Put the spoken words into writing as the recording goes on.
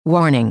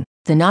Warning: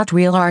 the Not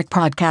Real Art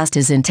podcast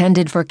is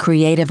intended for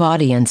creative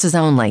audiences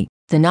only.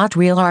 The Not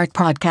Real Art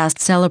podcast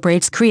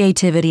celebrates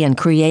creativity and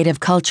creative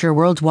culture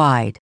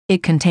worldwide.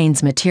 It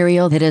contains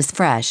material that is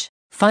fresh,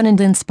 fun, and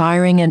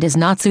inspiring and is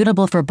not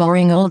suitable for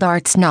boring old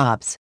art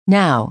snobs.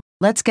 Now,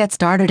 let's get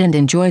started and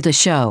enjoy the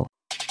show.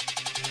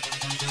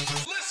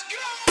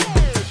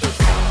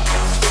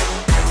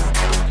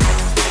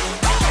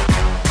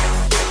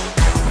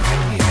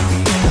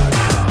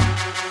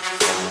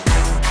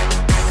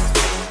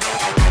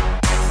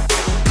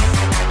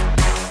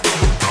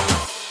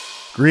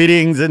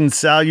 Greetings and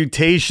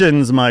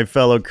salutations, my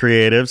fellow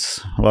creatives.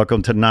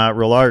 Welcome to Not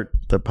Real Art,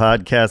 the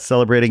podcast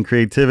celebrating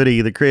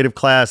creativity, the creative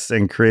class,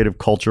 and creative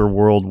culture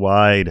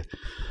worldwide.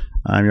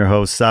 I'm your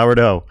host,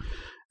 Sourdough.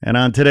 And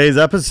on today's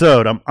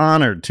episode, I'm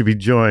honored to be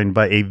joined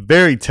by a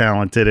very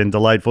talented and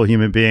delightful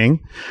human being.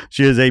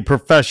 She is a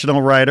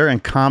professional writer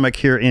and comic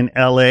here in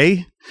LA.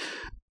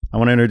 I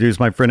want to introduce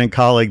my friend and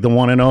colleague, the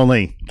one and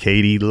only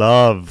Katie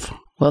Love.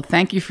 Well,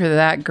 thank you for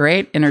that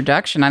great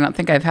introduction. I don't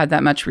think I've had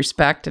that much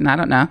respect in,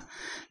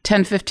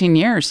 10, 15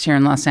 years here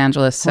in Los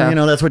Angeles. So,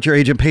 well, that's what your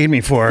agent paid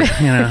me for,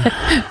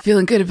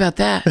 Feeling good about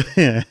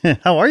that.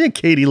 How are you,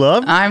 Katie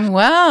Love? I'm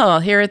well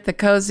here at the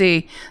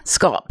cozy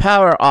Scott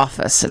Power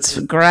office. It's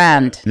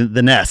grand.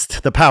 The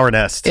nest, the power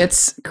nest.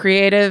 It's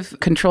creative,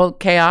 controlled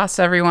chaos,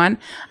 everyone.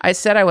 I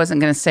said I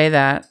wasn't going to say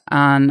that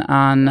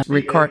on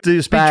record. Do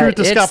you speak truth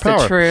to Scott Power?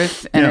 It's the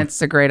truth, and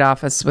it's a great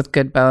office with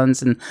good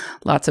bones and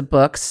lots of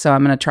books, so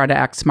I'm going to try to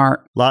act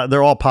smart.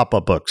 They're all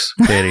pop-up books,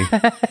 Katie.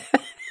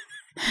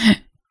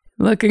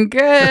 Looking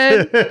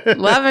good.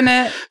 Loving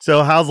it.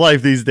 So how's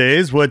life these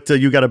days? What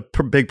you got a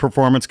big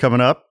performance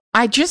coming up?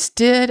 I just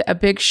did a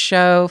big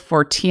show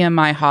for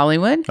TMI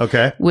Hollywood.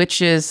 Okay.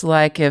 Which is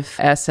like if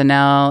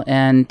SNL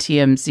and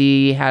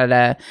TMZ had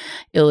a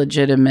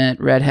illegitimate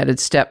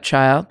redheaded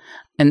stepchild.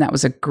 And that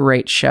was a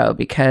great show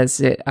because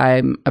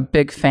I'm a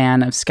big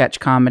fan of sketch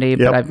comedy,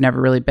 but I've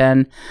never really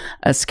been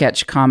a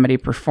sketch comedy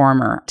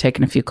performer,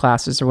 taken a few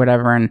classes or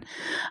whatever. And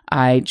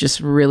I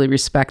just really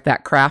respect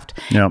that craft.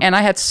 Yep. And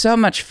I had so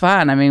much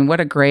fun. I mean, what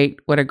a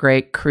great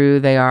crew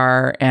they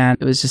are. And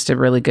it was just a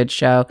really good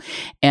show.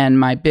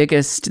 And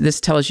this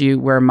tells you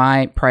where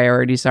my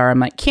priorities are. I'm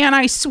like, can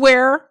I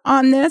swear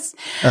on this?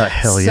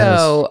 Hell yes.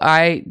 So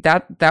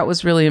that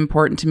was really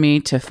important to me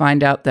to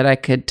find out that I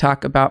could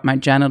talk about my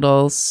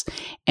genitals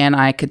and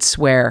I could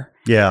swear.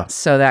 Yeah.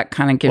 So that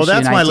kind of gives you an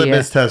idea. Well, that's my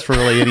litmus test for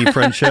really any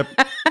friendship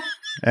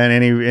and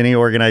any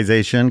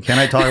organization. Can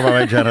I talk about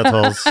my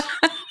genitals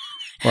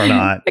or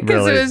not?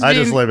 Really? I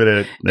just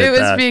limited it. It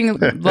was being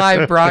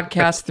live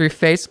broadcast through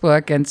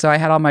Facebook. And so I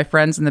had all my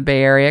friends in the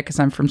Bay Area because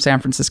I'm from San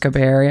Francisco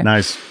Bay Area.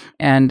 Nice.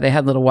 And they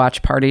had little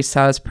watch parties.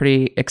 So I was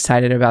pretty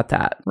excited about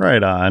that.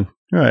 Right on.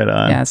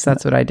 Yes,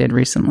 that's what I did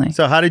recently.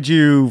 So how did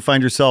you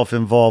find yourself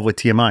involved with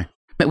TMI?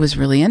 It was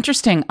really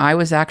interesting. I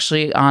was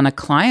actually on a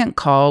client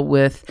call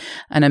with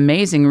an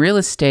amazing real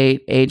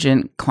estate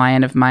agent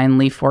client of mine,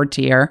 Lee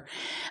Fortier.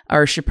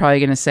 Or she's probably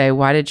going to say,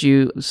 why did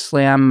you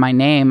slam my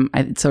name?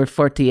 It's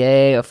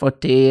Fortier or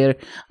Fortier.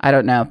 I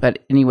don't know. But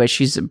anyway,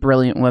 she's a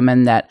brilliant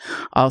woman that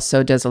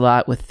also does a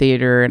lot with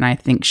theater. And I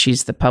think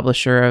she's the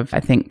publisher of,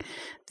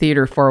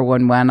 Theater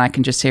 411. I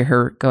can just hear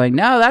her going,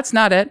 no, that's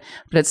not it.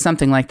 But it's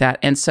something like that.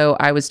 And so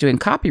I was doing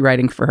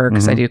copywriting for her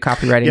because I do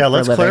copywriting for a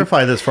living. Let's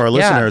clarify this for our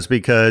listeners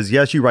because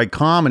yes, you write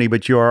comedy,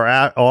 but you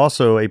are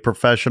also a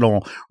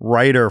professional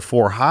writer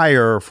for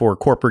hire for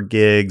corporate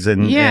gigs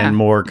and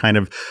more kind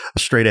of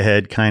straight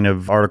ahead kind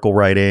of article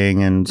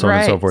writing and so on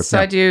and so forth.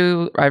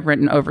 So I've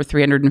written over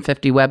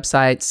 350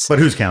 websites. But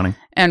who's counting?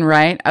 And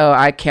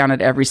I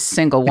counted every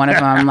single one of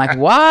them. I'm like,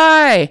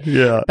 why?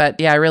 Yeah.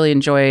 But I really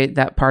enjoy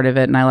that part of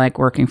it. And I like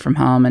working from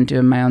home and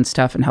doing my own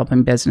stuff and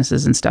helping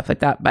businesses and stuff like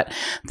that. But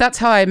that's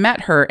how I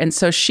met her. And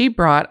so she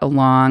brought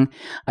along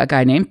a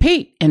guy named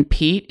Pete. And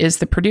Pete is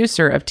the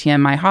producer of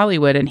TMI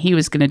Hollywood. And he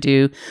was going to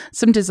do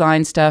some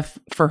design stuff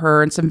for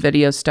her and some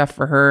video stuff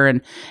for her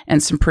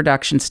and some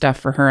production stuff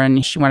for her.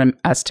 And she wanted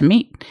us to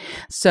meet.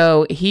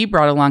 So he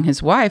brought along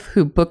his wife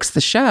who books the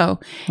show.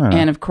 Oh.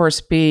 And of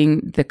course,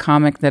 being the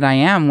comic that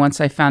I am, once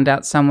I found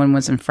out someone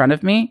was in front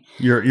of me,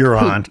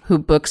 who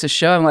books a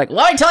show, I'm like,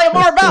 let me tell you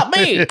more about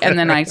me. And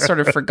then I sort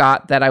of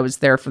forgot that I was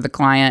there for the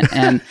client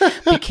and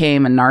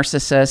became a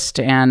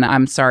narcissist. And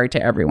I'm sorry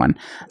to everyone.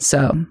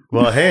 So,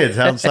 well, hey, it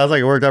sounds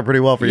like it worked out pretty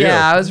well for you.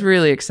 Yeah, I was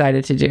really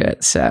excited to do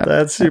it. So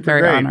that's super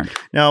very great. Honored.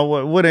 Now,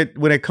 when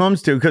it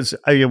comes to, because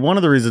one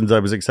of the reasons I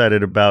was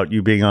excited about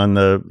you being on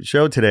the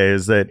show today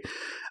is that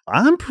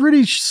I'm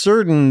pretty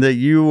certain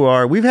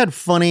that we've had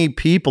funny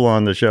people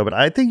on the show, but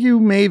I think you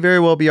may very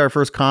well be our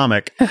first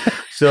comic.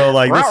 So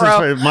this is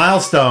a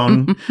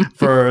milestone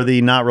for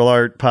the Not Real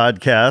Art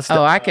podcast.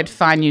 Oh, I could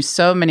find you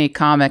so many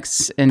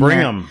comics in Bring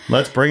here. them.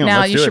 Let's bring them.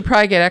 Now, you should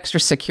probably get extra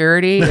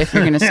security if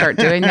you're going to start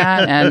doing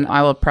that, and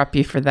I will prep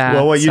you for that.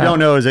 Well, what you don't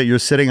know is that you're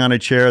sitting on a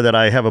chair that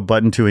I have a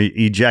button to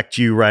eject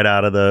you right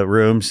out of the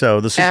room. So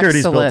the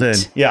security's built in.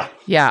 Yeah.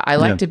 Yeah, I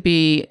like to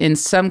be in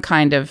some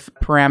kind of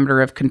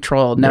parameter of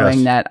control,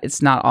 knowing that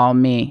it's not all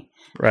me.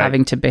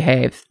 having to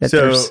behave.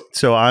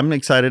 So I'm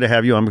excited to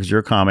have you on because you're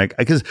a comic.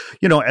 Because,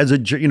 as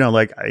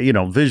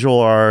visual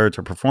arts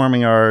or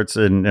performing arts,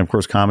 and of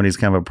course, comedy is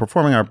kind of a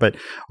performing art,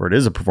 or it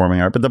is a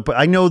performing art. But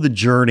I know the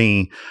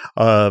journey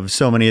of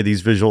so many of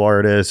these visual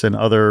artists and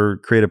other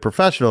creative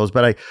professionals.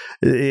 But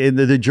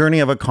the journey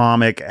of a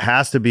comic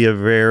has to be a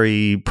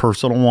very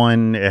personal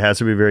one. It has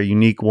to be a very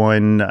unique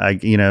one. I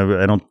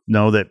don't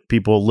know that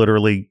people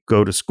literally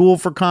go to school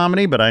for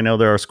comedy, but I know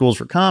there are schools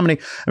for comedy.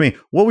 I mean,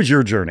 what was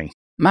your journey?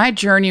 My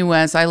journey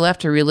was I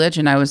left a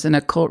religion. I was in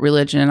a cult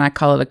religion, and I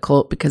call it a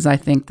cult because I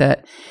think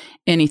that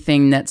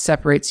anything that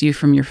separates you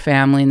from your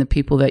family and the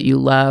people that you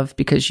love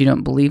because you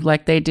don't believe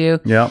like they do,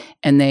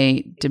 and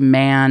they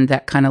demand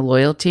that kind of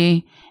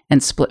loyalty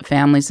and split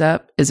families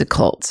up is a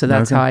cult. So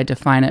that's how I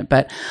define it.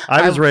 But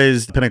I was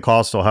raised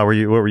Pentecostal. How were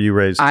you? What were you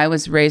raised? I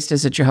was raised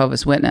as a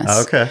Jehovah's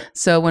Witness. Okay.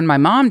 So when my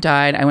mom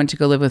died, I went to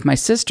go live with my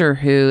sister,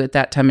 who at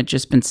that time had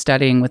just been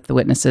studying with the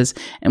Witnesses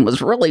and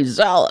was really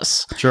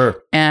zealous. Sure.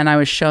 And I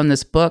was shown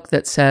this book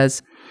that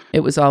says it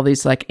was all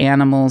these like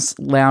animals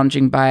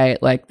lounging by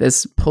like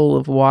this pool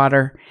of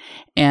water,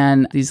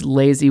 and these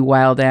lazy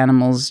wild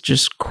animals,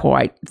 just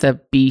quite the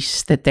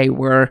beasts that they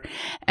were.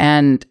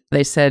 And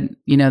they said,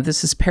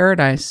 this is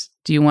paradise.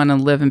 Do you want to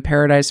live in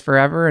paradise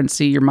forever and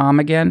see your mom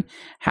again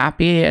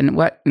happy? And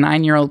what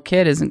 9-year-old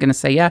kid isn't going to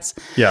say yes?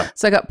 Yeah.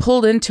 So I got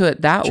pulled into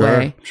it that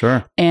way.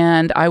 Sure.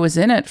 And I was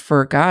in it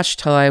for,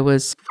 till I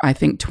was, I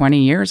think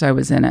 20 years I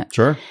was in it.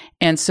 Sure.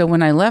 And so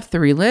when I left the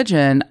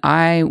religion,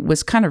 I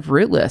was kind of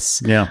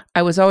rootless. Yeah.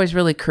 I was always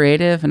really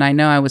creative, and I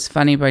know I was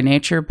funny by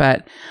nature,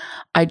 but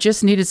I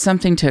just needed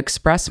something to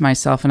express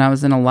myself, and I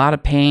was in a lot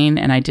of pain,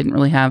 and I didn't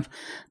really have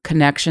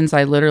connections.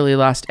 I literally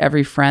lost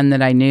every friend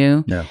that I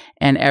knew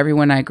and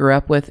everyone I grew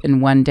up with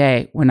in one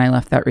day when I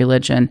left that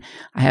religion.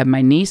 I had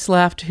my niece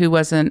left who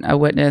wasn't a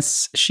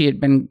witness. She had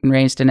been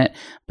raised in it,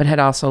 but had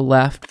also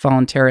left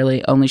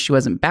voluntarily, only she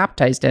wasn't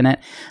baptized in it.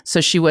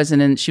 So she was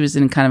in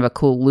kind of a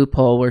cool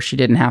loophole where she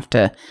didn't have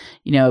to,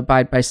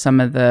 abide by some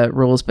of the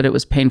rules, but it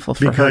was painful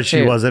for her because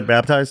she wasn't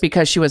baptized?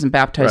 Because she wasn't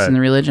baptized in the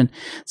religion.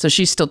 So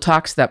she still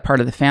talks to that part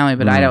of the family,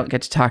 but I don't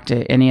get to talk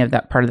to any of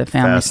that part of the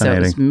family. So it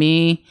was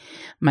me,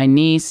 my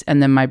niece,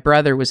 and then my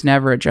brother was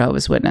never a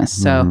Jehovah's Witness.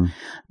 So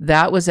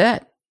that was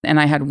it.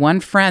 And I had one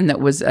friend that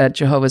was a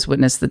Jehovah's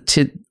Witness that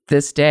to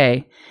this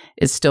day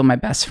is still my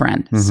best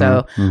friend.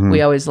 So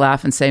we always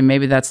laugh and say,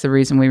 maybe that's the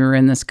reason we were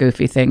in this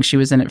goofy thing. She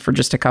was in it for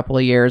just a couple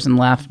of years and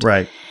left.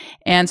 Right.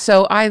 And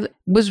so I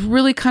was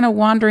really kind of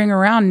wandering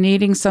around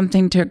needing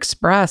something to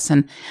express.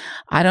 And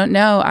I don't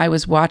know, I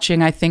was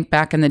watching, I think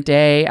back in the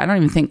day, I don't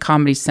even think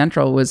Comedy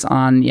Central was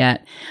on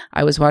yet.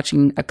 I was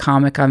watching a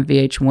comic on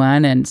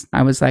VH1 and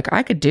I was like,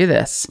 I could do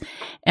this.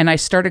 And I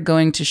started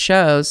going to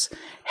shows,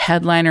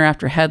 headliner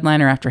after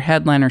headliner after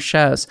headliner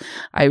shows.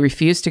 I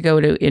refused to go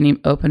to any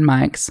open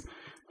mics,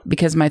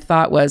 because my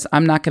thought was,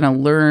 I'm not going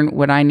to learn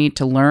what I need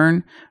to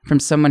learn from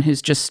someone who's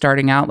just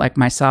starting out like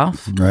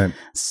myself. Right.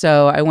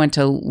 So I went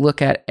to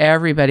look at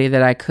everybody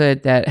that I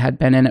could that had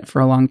been in it for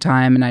a long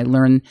time. And I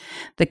learned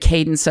the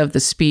cadence of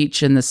the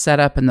speech and the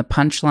setup and the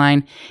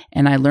punchline.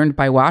 And I learned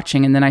by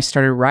watching. And then I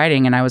started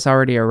writing, and I was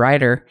already a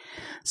writer.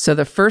 So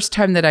the first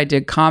time that I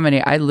did comedy,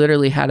 I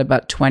literally had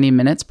about 20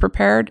 minutes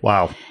prepared.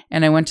 Wow.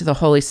 And I went to the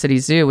Holy City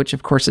Zoo, which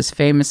of course is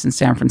famous in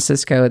San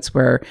Francisco. It's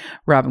where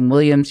Robin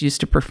Williams used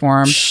to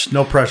perform.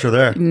 No pressure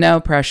there. No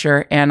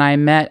pressure. And I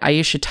met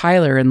Aisha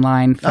Tyler in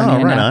line.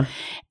 Funny enough.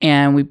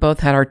 And we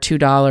both had our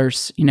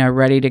 $2,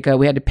 ready to go.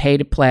 We had to pay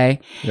to play.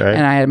 Right.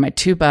 And I had my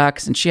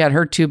 $2 and she had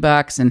her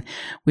 $2. And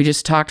we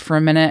just talked for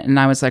a minute. And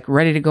I was like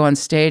ready to go on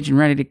stage and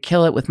ready to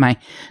kill it with my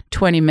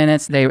 20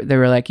 minutes. They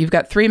were like, you've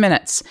got 3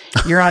 minutes.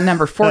 You're on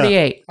number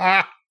 48.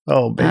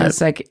 Oh, man. I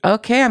was like,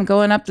 okay, I'm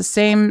going up the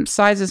same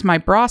size as my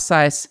bra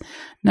size.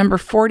 Number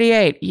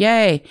 48.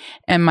 Yay.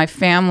 And my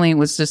family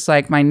was just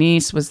like, my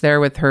niece was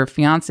there with her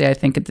fiance, I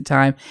think at the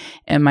time,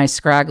 and my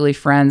scraggly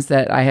friends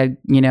that I had,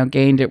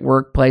 gained at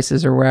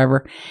workplaces or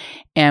wherever.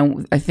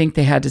 And I think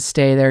they had to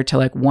stay there till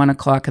like 1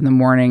 o'clock in the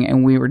morning.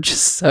 And we were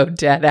just so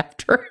dead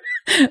after.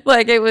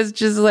 Like it was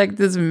just like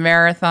this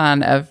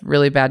marathon of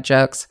really bad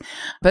jokes.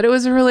 But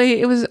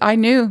I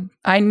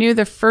knew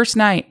the first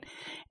night.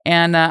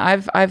 And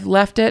I've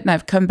left it and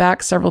I've come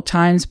back several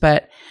times,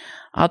 but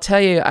I'll tell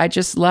you, I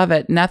just love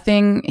it.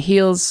 Nothing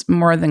heals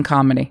more than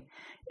comedy.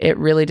 It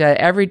really does.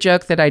 Every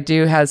joke that I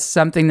do has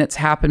something that's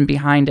happened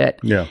behind it.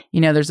 Yeah.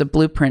 There's a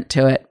blueprint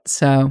to it.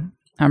 So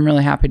I'm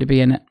really happy to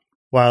be in it.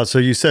 Wow. So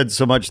you said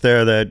so much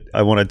there that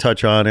I want to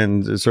touch on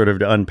and sort of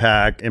to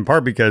unpack, in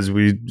part because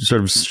we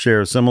sort of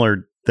share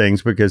similar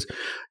things because,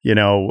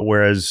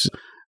 whereas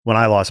when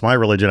I lost my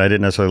religion, I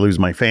didn't necessarily lose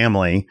my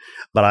family,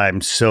 but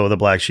I'm so the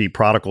black sheep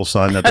prodigal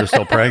son that they're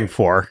still praying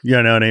for.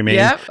 You know what I mean?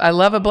 Yep. I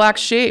love a black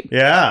sheep.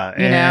 Yeah.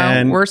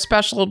 And we're a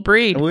special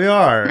breed. We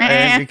are.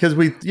 And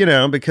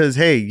because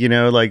hey,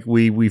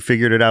 we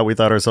figured it out. We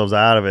thought ourselves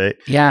out of it.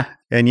 Yeah.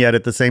 And yet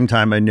at the same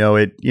time, I know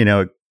it,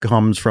 it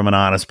comes from an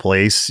honest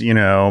place,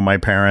 my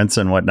parents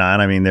and whatnot.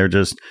 I mean, they're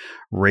just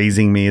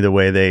raising me the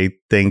way they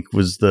think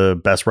was the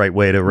best right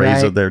way to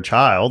raise Right. their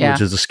child, Yeah.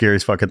 which is the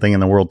scariest fucking thing in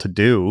the world to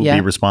do, Yeah.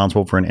 be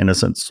responsible for an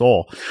innocent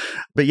soul.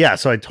 But yeah,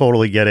 so I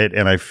totally get it.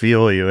 And I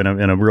feel you in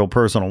a real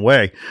personal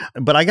way.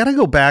 But I got to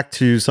go back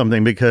to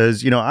something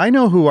because, I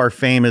know who our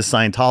famous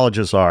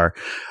Scientologists are.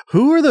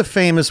 Who are the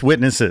famous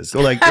witnesses? This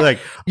Okay,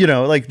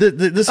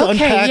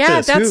 unpack yeah,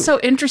 this. that's so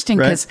interesting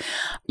Right? because,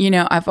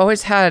 I've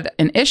always had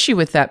an issue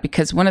with that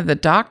because one of the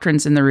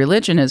doctrines in the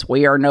religion is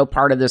we are no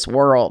part of this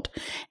world.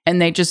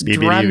 And they just Beep,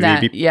 beep, drum beep,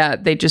 that. beep, beep. Yeah,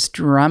 they just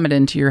drum it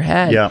into your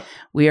head. Yeah.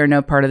 We are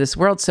no part of this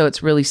world. So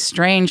it's really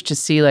strange to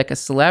see like a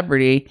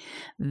celebrity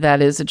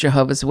that is a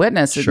Jehovah's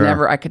Witness.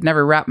 Sure. I could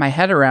never wrap my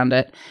head around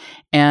it.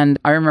 And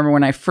I remember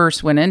when I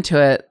first went into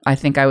it, I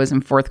think I was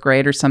in 4th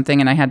grade or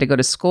something, and I had to go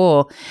to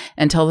school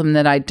and tell them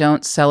that I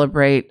don't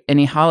celebrate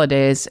any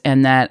holidays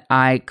and that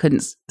I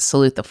couldn't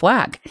salute the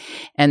flag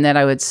and that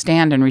I would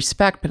stand in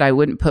respect, but I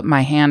wouldn't put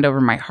my hand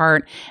over my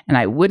heart and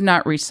I would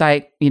not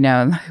recite,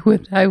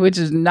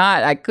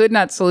 I could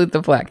not salute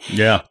the flag.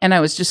 Yeah. And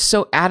I was just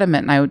so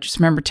adamant. And I would just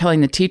remember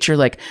telling the teacher,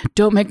 like,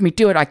 don't make me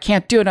do it. I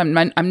can't do it.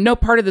 I'm no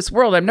part of this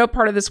world. I'm no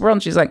part of this world.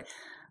 And she's like,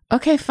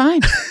 okay,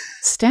 fine.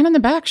 Stand in the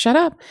back, shut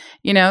up.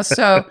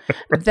 So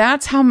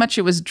that's how much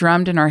it was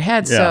drummed in our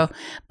heads. Yeah. So,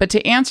 but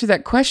to answer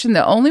that question,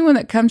 the only one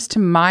that comes to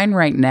mind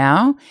right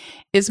now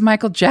is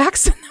Michael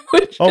Jackson.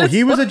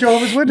 He was a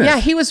Jehovah's Witness. Yeah,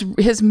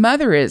 his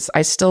mother is.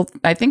 I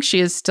think she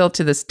is still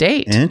to this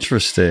date.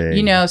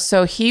 Interesting.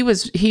 So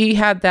he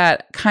had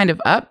that kind of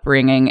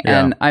upbringing.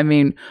 Yeah. And I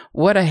mean,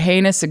 what a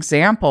heinous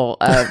example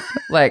of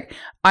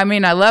I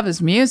love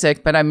his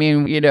music, but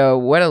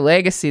what a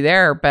legacy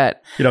there.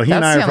 But he and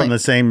I are from the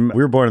same,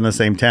 we were born in the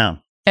same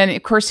town. and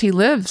of course he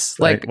lives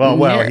Right.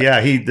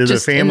 near, The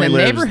just family in the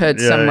lives neighborhood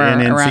somewhere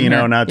in around Encino,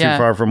 here. not too Yeah.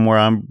 far from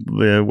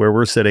where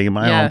we're sitting in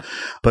my home.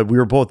 But we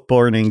were both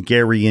born in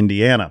Gary,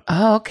 Indiana.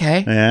 Oh,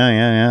 okay.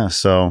 Yeah.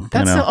 So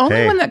That's the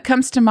only one that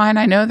comes to mind.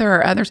 I know there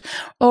are others.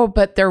 Oh,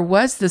 but there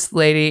was this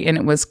lady, and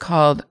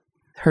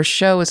her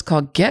show was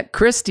called Get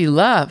Christy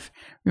Love.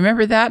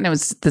 Remember that? And it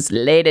was this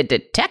lady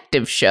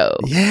detective show.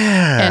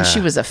 Yeah. And she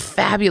was a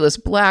fabulous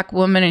black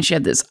woman, and she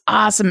had this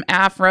awesome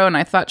afro, and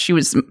I thought she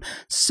was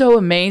so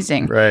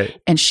amazing. Right.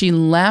 And she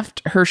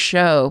left her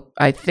show,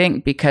 I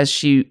think, because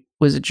she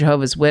was a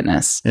Jehovah's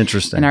Witness.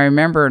 Interesting. And I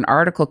remember an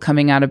article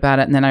coming out about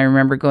it, and then I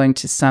remember going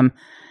to some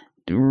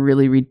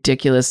really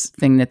ridiculous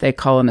thing that they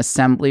call an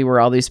assembly where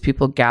all these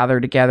people gather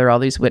together, all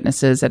these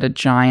witnesses at a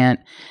giant,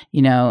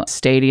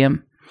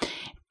 stadium.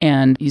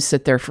 And you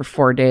sit there for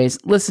 4 days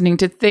listening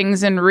to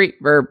things in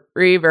reverb.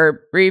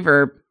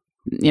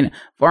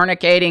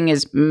 Fornicating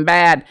is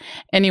bad.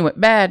 Anyway,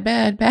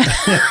 bad.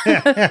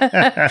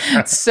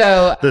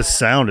 So the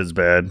sound is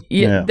bad.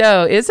 yeah.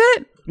 No, is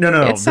it?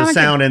 No. It The sounded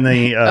sound in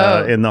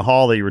the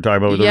hall that you were talking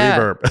about with the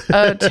reverb.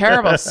 Oh,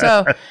 terrible.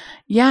 So,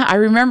 yeah, I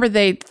remember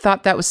they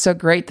thought that was so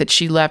great that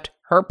she left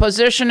her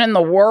position in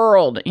the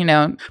world,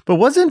 But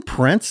wasn't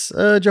Prince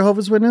a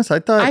Jehovah's Witness? I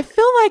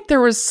feel like there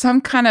was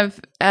some kind of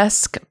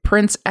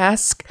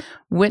Prince-esque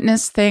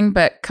witness thing,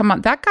 but come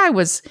on, that guy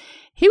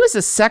he was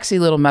a sexy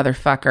little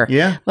motherfucker.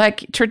 Yeah.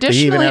 Like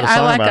traditionally, had a I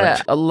song like about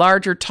it. a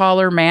larger,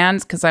 taller man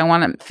because I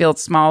want to feel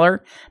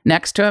smaller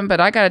next to him. But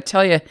I got to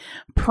tell you,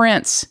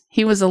 Prince,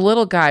 he was a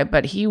little guy,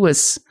 but he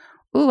was,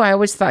 I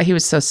always thought he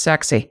was so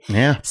sexy.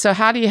 Yeah. So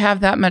how do you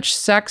have that much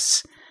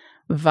sex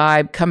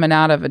vibe coming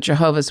out of a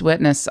Jehovah's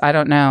Witness? I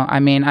don't know.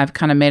 I've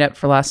kind of made up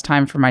for lost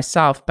time for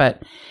myself,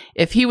 but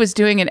if he was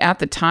doing it at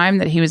the time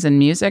that he was in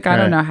music, I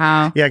don't know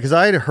how. Yeah, because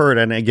I had heard,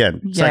 and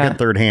again, second,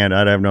 third hand,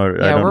 I don't know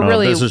if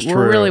this is true.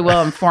 We're really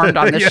well informed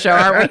on this show,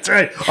 aren't we? That's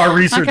right. Our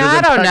research is I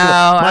don't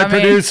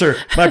impeccable.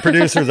 know. My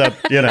producer's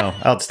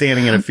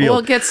outstanding in a field.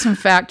 We'll get some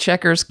fact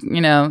checkers,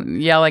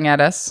 yelling at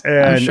us.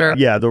 I'm sure.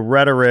 Yeah, the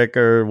rhetoric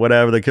or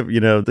whatever,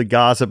 the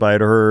gossip I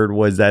had heard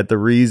was that the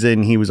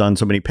reason he was on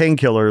so many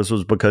painkillers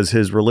was because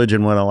his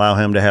religion wouldn't allow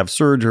him to have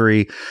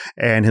surgery,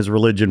 and his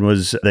religion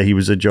was that he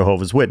was a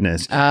Jehovah's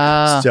Witness.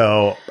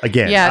 So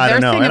again, I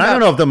don't know, and I don't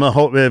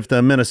know if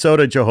the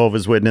Minnesota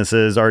Jehovah's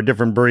Witnesses are a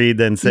different breed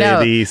than say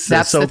the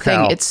that's SoCal. the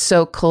thing. It's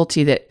so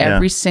culty that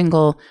every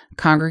single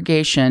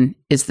congregation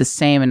is the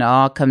same, and it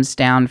all comes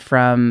down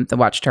from the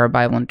Watchtower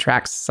Bible and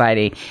Tract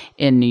Society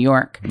in New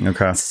York.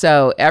 Okay,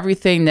 so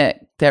everything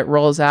that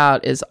rolls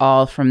out is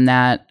all from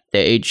the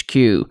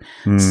HQ.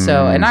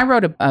 So, and I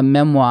wrote a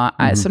memoir.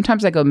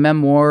 Sometimes I go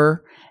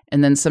memoir,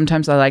 and then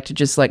sometimes I like to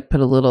just put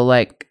a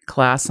little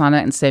class on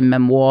it and say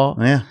memoir.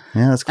 Yeah,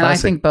 that's classic. And I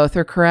think both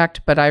are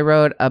correct, but I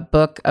wrote a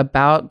book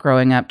about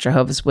growing up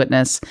Jehovah's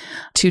Witness,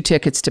 2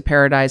 Tickets to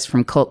Paradise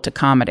from Cult to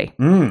Comedy.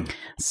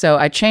 So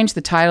I changed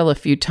the title a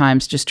few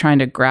times, just trying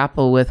to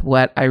grapple with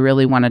what I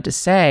really wanted to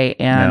say.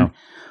 And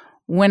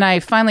when I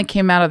finally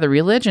came out of the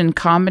religion,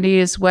 comedy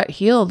is what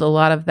healed a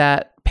lot of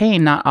that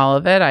pain, not all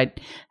of it. I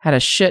had a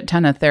shit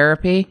ton of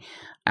therapy.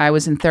 I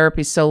was in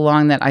therapy so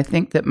long that I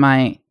think that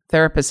my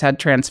therapist had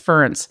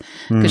transference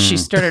because she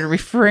started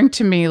referring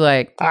to me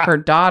like her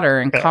daughter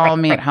and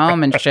calling me at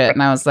home and shit.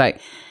 And I was like,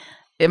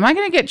 am I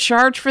going to get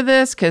charged for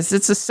this? Because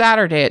it's a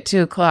Saturday at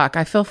 2:00.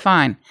 I feel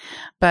fine.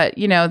 But,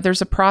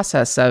 there's a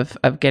process of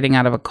getting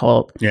out of a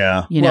cult.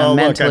 Yeah.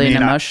 Mentally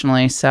and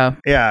emotionally. So.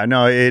 Yeah,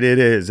 no, it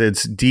is.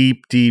 It's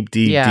deep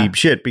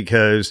shit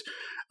because,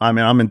 I'm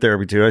in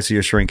therapy too. I see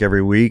a shrink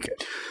every week.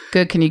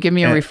 Good. Can you give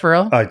me a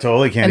referral? I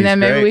totally can. And then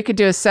maybe we could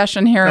do a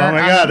session here. Oh my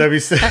God, that'd be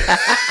sick.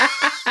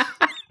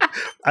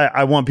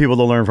 I want people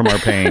to learn from our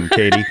pain,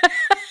 Katie.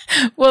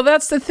 Well,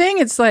 that's the thing.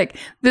 It's like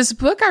this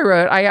book I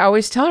wrote, I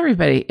always tell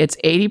everybody it's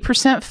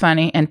 80%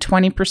 funny and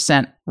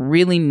 20%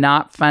 really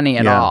not funny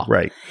at all.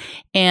 Right.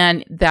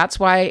 And that's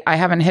why I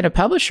haven't hit a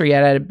publisher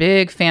yet. I had a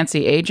big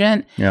fancy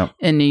agent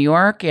in New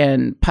York,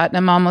 and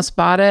Putnam almost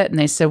bought it. And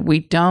they said,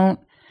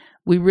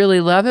 we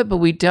really love it, but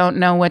we don't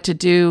know what to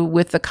do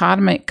with the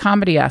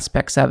comedy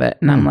aspects of it.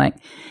 And I'm like,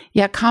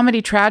 yeah,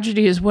 comedy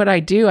tragedy is what I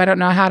do. I don't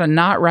know how to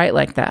not write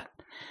like that.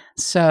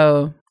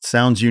 So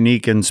sounds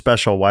unique and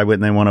special. Why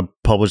wouldn't they want to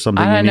publish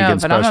something unique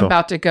and special? I don't know, but I'm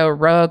about to go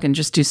rogue and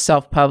just do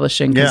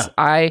self-publishing because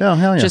I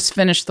just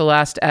finished the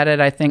last edit,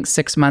 I think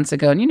 6 months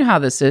ago. And you know how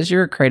this is.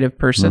 You're a creative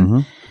person. Mm-hmm.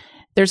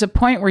 There's a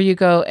point where you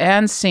go,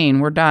 and scene,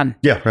 we're done.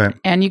 Yeah, right.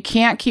 And you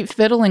can't keep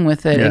fiddling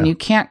with it, and you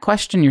can't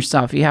question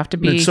yourself. You have to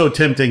be... It's so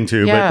tempting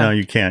to, but no,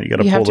 you can't. You got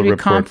to pull the ripcord. You have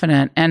to be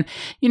confident. And,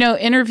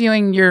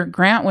 interviewing your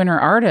grant winner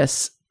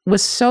artists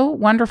was so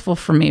wonderful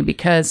for me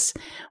because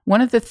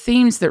one of the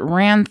themes that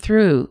ran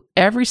through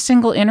every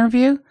single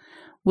interview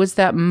was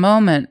that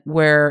moment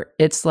where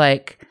it's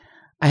like,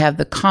 I have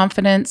the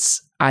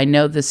confidence. I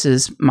know this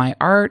is my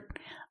art.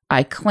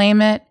 I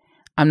claim it.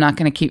 I'm not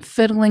going to keep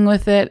fiddling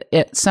with it.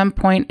 At some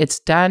point, it's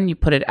done. You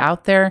put it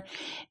out there.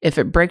 If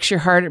it breaks your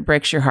heart, it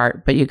breaks your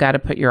heart, but you got to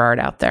put your art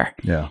out there.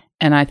 Yeah.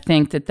 And I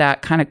think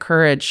that kind of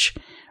courage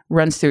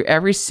runs through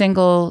every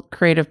single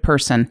creative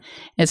person.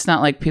 It's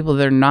not like people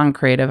that are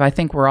non-creative. I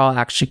think we're all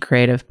actually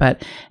creative, and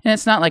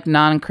it's not like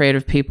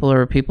non-creative people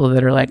or people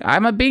that are like,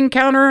 I'm a bean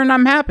counter and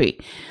I'm happy,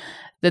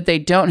 that they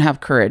don't have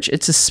courage.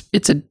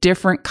 It's a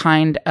different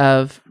kind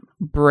of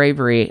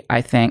bravery,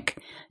 I think,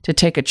 to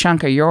take a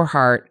chunk of your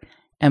heart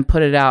and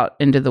put it out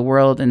into the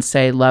world and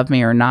say, love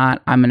me or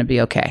not, I'm going to be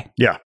okay.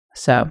 Yeah.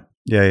 So.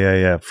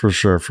 Yeah. For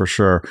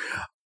sure.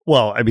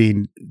 Well, I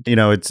mean,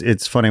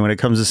 it's funny when it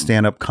comes to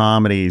stand-up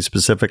comedy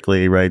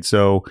specifically, right?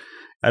 So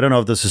I don't know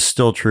if this is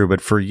still true, but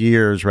for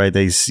years, right,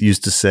 they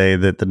used to say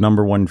that the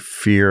number one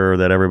fear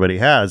that everybody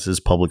has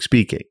is public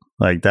speaking.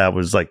 Like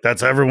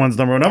that's everyone's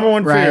number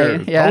one fear,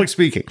 public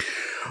speaking.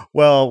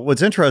 Well,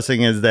 what's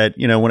interesting is that,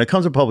 when it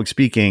comes to public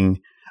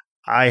speaking,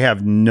 I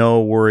have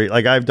no worry.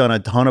 Like I've done a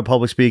ton of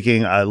public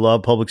speaking. I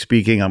love public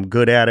speaking. I'm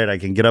good at it. I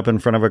can get up in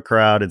front of a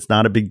crowd. It's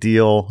not a big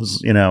deal.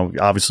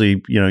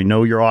 Obviously,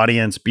 know your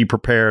audience, be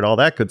prepared, all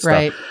that good stuff.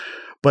 Right.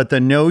 But the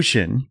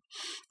notion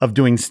of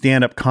doing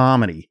stand-up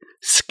comedy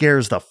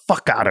scares the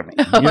fuck out of me.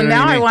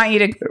 Now I want you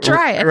to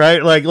try it.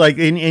 Right.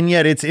 And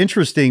yet it's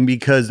interesting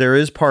because there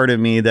is part of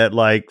me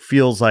that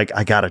feels like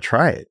I got to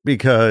try it,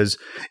 because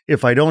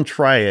if I don't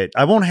try it,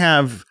 I won't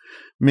have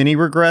many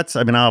regrets.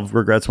 I mean, I'll have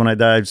regrets when I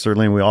die.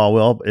 Certainly we all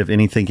will. If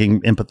any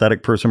thinking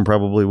empathetic person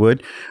probably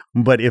would.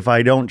 But if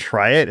I don't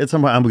try it, at some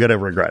point I'm going to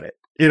regret it.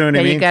 You know what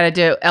I mean? You got to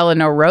do.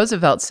 Eleanor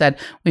Roosevelt said,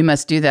 we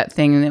must do that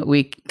thing that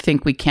we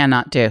think we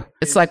cannot do.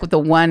 It's like with the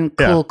one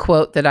cool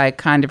quote that I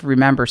kind of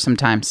remember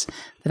sometimes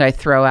that I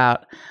throw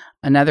out.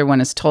 Another one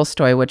is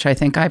Tolstoy, which I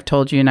think I've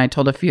told you, and I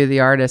told a few of the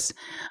artists,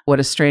 what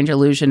a strange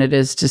illusion it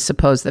is to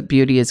suppose that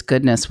beauty is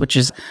goodness, which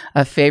is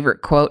a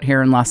favorite quote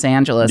here in Los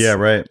Angeles. Yeah,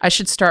 right. I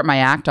should start my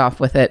act off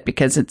with it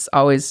because it's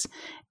always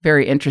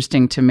very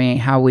interesting to me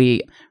how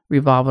we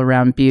revolve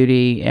around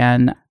beauty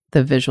and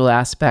the visual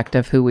aspect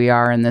of who we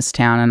are in this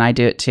town. And I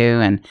do it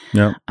too. And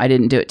I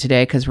didn't do it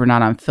today because we're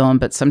not on film,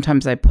 but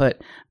sometimes I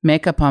put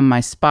makeup on my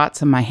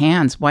spots and my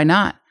hands. Why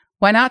not?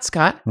 Why not,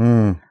 Scott?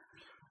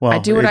 Well, I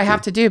do what I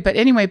have to do. But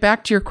anyway,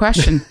 back to your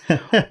question.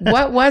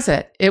 What was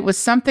it? It was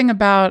something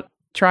about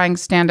trying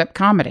stand-up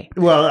comedy.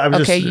 Well, I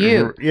was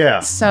Yeah.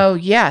 So,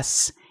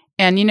 yes.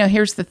 And,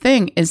 here's the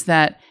thing is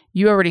that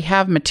you already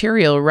have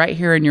material right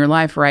here in your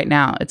life right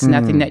now. It's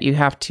nothing that you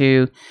have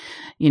to,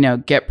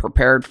 get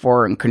prepared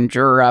for and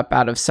conjure up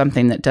out of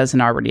something that doesn't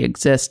already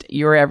exist.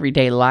 Your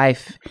everyday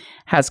life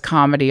has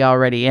comedy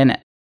already in it.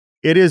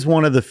 It is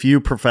one of the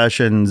few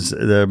professions,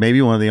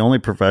 maybe one of the only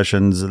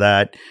professions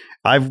that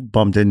I've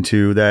bumped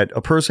into that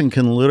a person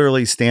can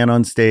literally stand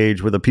on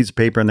stage with a piece of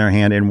paper in their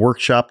hand and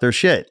workshop their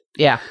shit.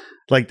 Yeah.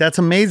 That's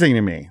amazing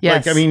to me.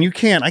 Yes.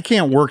 I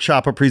can't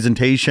workshop a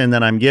presentation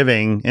that I'm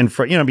giving in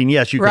front,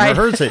 yes, you can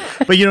rehearse it,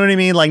 but you know what I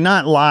mean?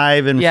 Not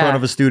live in front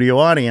of a studio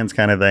audience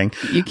kind of thing.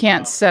 You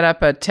can't set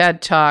up a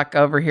TED Talk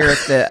over here at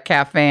the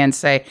cafe and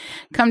say,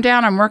 come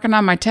down, I'm working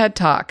on my TED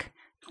Talk.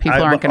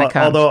 People aren't going to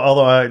come.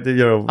 Although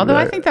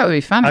I think that would be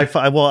fun. I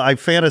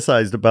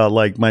fantasized about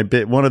my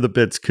bit. One of the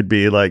bits could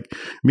be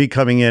me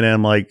coming in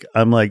and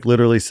I'm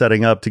literally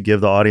setting up to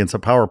give the audience a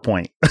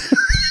PowerPoint.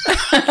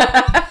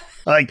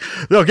 Like,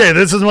 okay,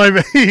 this is my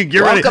get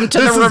Welcome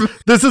ready.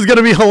 This is going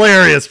to be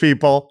hilarious,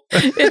 people.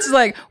 It's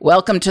like,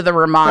 welcome to the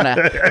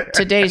Ramada.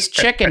 Today's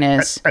chicken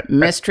is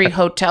mystery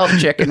hotel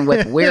chicken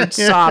with weird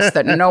sauce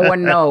that no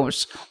one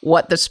knows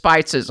what the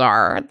spices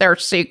are. They're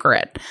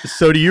secret.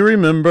 So do you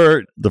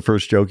remember the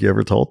first joke you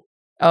ever told?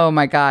 Oh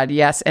my God,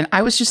 yes. And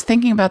I was just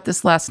thinking about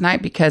this last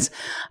night because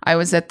I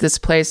was at this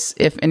place.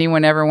 If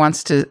anyone ever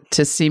wants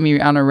to see me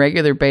on a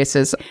regular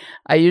basis,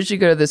 I usually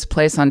go to this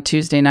place on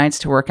Tuesday nights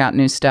to work out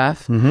new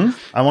stuff. Mm-hmm.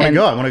 I want to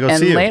go. I want to go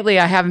see you. And lately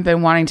I haven't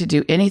been wanting to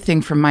do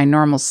anything from my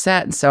normal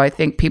set. And so I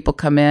think people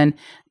come in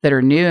that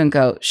are new and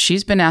go,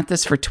 she's been at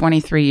this for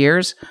 23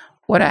 years.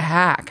 What a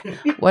hack.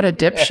 What a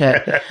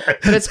dipshit.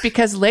 But it's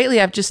because lately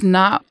I've just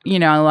not,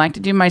 I like to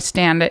do my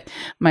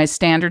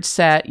standard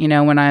set,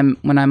 when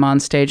I'm on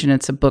stage and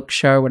it's a book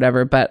show or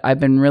whatever. But I've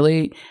been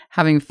really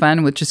having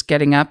fun with just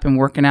getting up and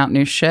working out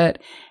new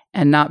shit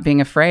and not being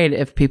afraid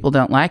if people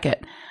don't like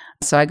it.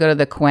 So I go to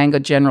the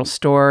Cahuenga General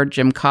Store.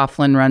 Jim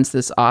Coughlin runs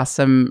this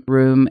awesome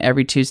room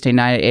every Tuesday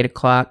night at 8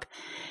 o'clock.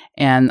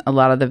 And a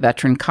lot of the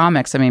veteran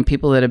comics,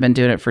 people that have been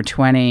doing it for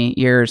 20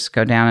 years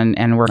go down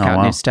and work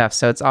out new stuff.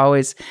 So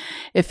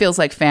it feels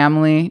like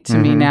family to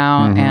me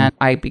now. Mm-hmm. And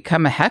I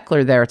become a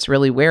heckler there. It's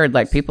really weird.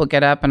 Like people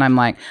get up and I'm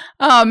like,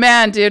 oh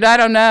man, dude, I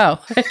don't know.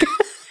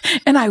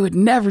 And I would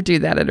never do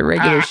that at a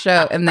regular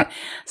show. And then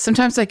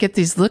sometimes I get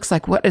these looks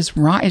like, what is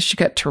wrong? Has she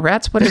got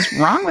Tourette's? What is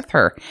wrong with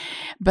her?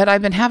 But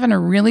I've been having a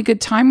really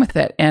good time with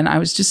it. And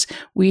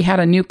we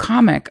had a new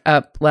comic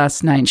up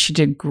last night. She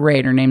did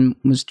great. Her name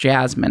was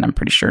Jasmine. I'm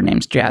pretty sure her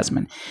name's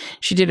Jasmine.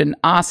 She did an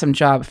awesome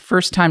job.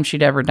 First time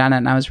she'd ever done it.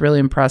 And I was really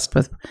impressed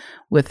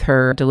with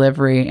her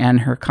delivery and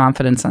her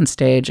confidence on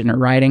stage and her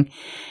writing.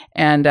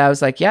 And I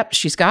was like, yep,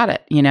 she's got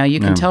it. You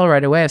can tell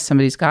right away if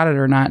somebody's got it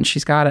or not, and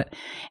she's got it.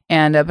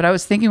 And but I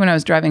was thinking when I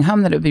was driving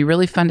home that it would be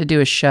really fun to do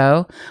a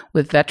show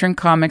with veteran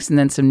comics and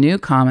then some new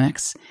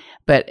comics.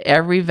 But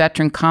every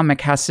veteran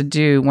comic has to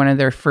do one of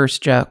their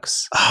first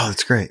jokes. Oh,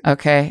 that's great.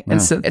 Okay. Yeah.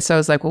 And so I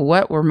was like, well,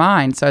 what were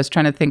mine? So I was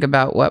trying to think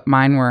about what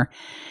mine were.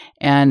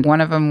 And one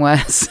of them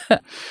was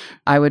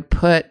I would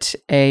put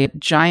a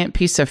giant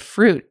piece of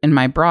fruit in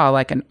my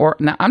bra,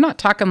 now I'm not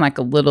talking like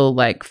a little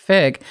like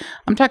fig.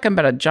 I'm talking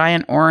about a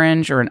giant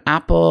orange or an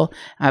apple.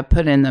 I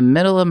put it in the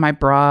middle of my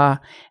bra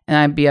and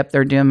I'd be up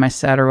there doing my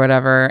set or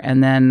whatever.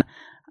 And then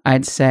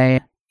I'd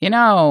say,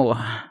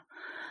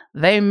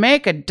 they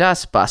make a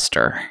dust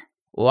buster.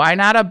 Why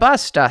not a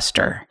bus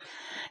duster?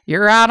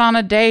 You're out on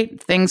a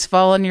date, things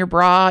fall in your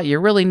bra, you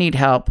really need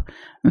help.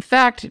 In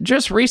fact,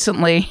 just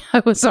recently,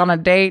 I was on a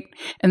date,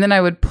 and then I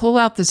would pull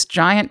out this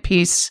giant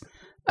piece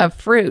of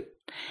fruit.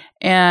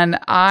 And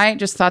I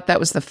just thought that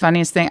was the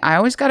funniest thing. I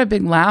always got a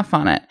big laugh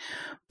on it.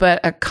 But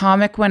a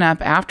comic went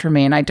up after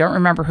me, and I don't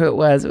remember who it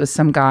was. It was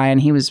some guy, and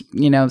he was,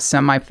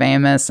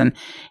 semi-famous, and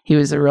he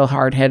was a real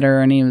hard hitter,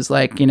 and he was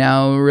like,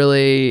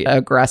 really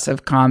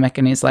aggressive comic.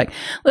 And he's like,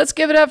 let's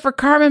give it up for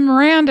Carmen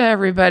Miranda,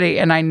 everybody.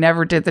 And I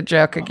never did the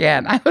joke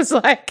again. I was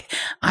like,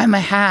 I'm a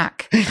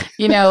hack.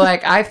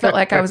 I felt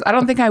like I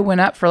don't think I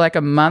went up for like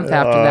a month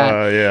after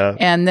that. Yeah.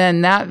 And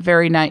then that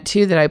very night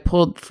too, that I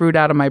pulled fruit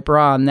out of my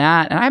bra on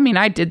that. And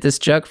I did this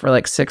joke for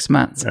like 6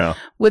 months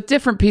with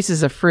different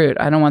pieces of fruit.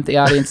 I don't want the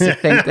audience to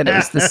think that it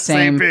was the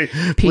same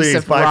piece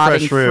of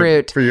rotting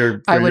fruit for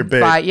your I would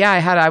bait. buy. Yeah,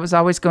 I was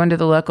always going to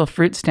the local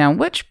fruit stand.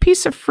 Which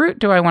piece of fruit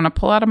do I want to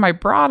pull out of my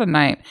bra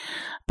tonight?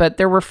 But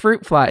there were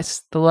fruit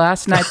flies. The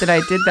last night that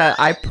I did that,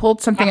 I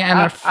pulled something and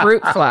a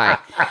fruit fly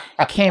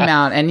came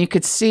out, and you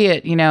could see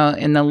it,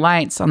 in the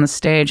lights on the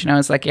stage. And I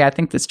was like, yeah, I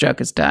think this joke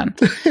is done.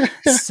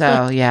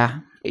 So yeah,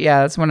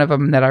 that's one of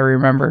them that I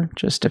remember.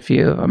 Just a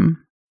few of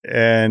them.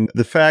 And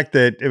the fact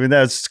that,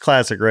 that's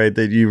classic, right?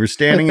 That you were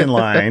standing in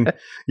line,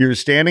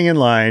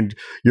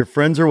 your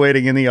friends are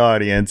waiting in the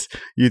audience,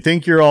 you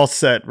think you're all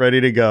set,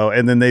 ready to go,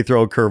 and then they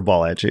throw a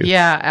curveball at you.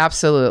 Yeah,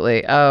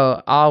 absolutely.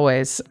 Oh,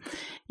 always.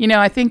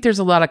 I think there's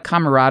a lot of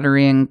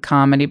camaraderie in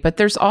comedy, but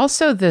there's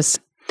also this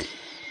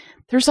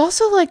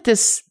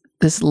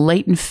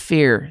latent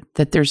fear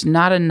that there's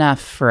not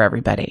enough for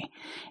everybody.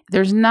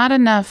 There's not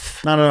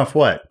enough. Not enough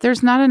what?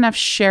 There's not enough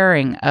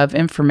sharing of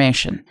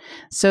information.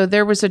 So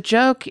there was a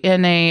joke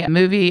in a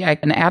movie,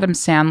 an Adam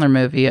Sandler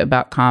movie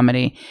about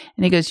comedy.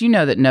 And he goes,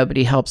 that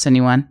nobody helps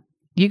anyone.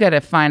 You got to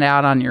find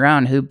out on your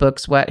own who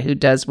books what, who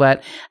does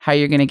what, how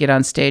you're going to get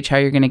on stage, how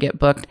you're going to get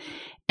booked.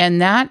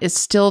 And that is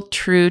still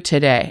true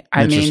today.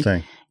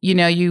 Interesting.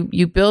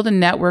 You build a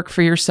network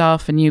for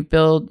yourself, and you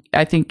build,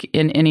 I think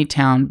in any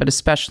town, but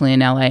especially in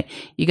LA,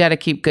 you got to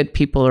keep good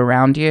people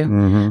around you.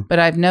 Mm-hmm. But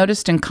I've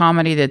noticed in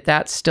comedy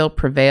that still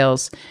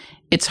prevails.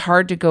 It's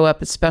hard to go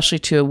up, especially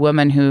to a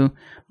woman who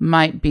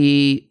might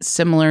be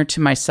similar to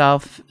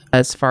myself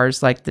as far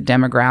as like the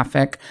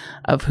demographic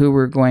of who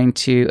we're going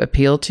to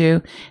appeal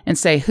to, and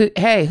say,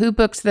 hey, who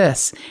books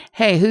this?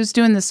 Hey, who's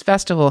doing this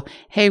festival?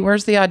 Hey,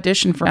 where's the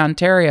audition for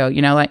Ontario?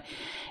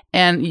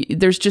 And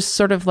there's just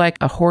sort of like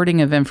a hoarding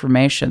of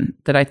information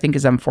that I think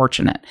is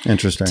unfortunate.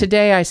 Interesting.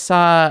 Today I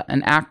saw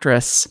an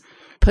actress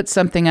put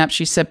something up.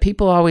 She said,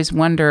 people always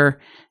wonder,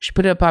 she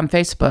put it up on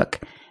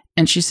Facebook,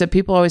 And she said,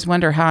 people always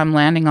wonder how I'm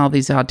landing all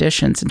these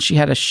auditions. And she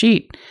had a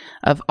sheet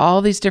of all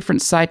these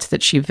different sites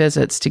that she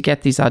visits to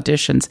get these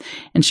auditions.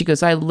 And she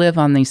goes, I live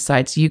on these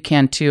sites. You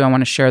can too. I want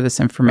to share this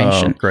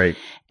information. Oh, great.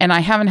 And I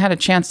haven't had a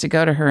chance to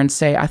go to her and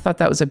say, I thought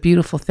that was a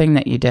beautiful thing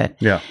that you did.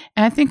 Yeah.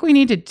 And I think we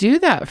need to do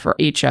that for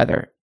each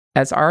other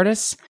as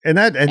artists. And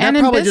that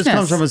probably just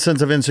comes from a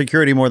sense of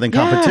insecurity more than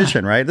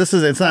competition, right?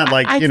 It's not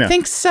like, I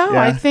think so.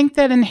 Yeah. I think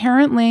that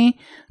inherently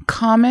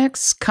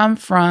comics come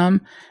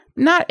from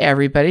not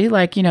everybody,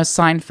 like,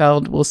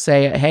 Seinfeld will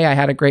say, hey, I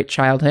had a great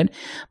childhood.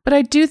 But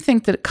I do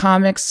think that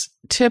comics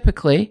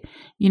typically,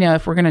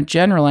 if we're going to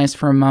generalize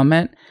for a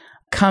moment,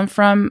 come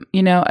from,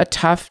 a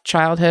tough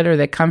childhood, or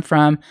they come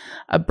from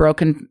a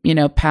broken,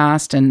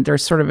 past, and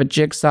there's sort of a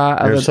jigsaw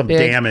of there's some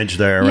damage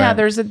there, yeah,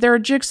 right? they're a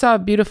jigsaw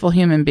of beautiful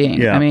human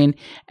being. Yeah. I mean,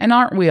 and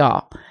aren't we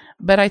all?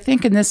 But I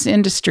think in this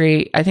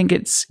industry, I think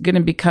it's going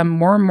to become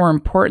more and more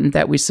important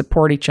that we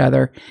support each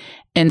other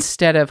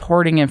instead of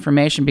hoarding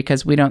information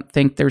because we don't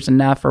think there's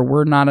enough, or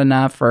we're not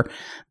enough, or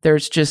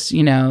there's just,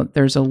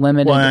 there's a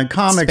limited and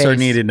comics space. are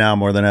needed now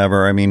more than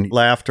ever. I mean,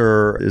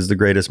 laughter is the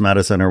greatest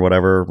medicine or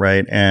whatever,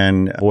 right?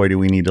 And boy, do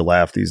we need to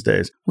laugh these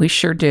days. We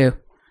sure do.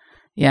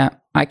 Yeah.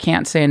 I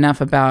can't say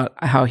enough about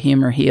how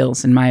humor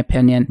heals, in my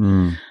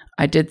opinion.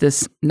 I did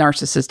this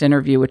narcissist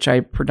interview, which I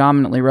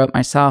predominantly wrote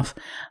myself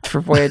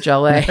for Voyage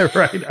LA.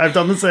 Right. I've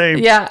done the same.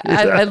 Yeah.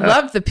 I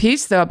loved the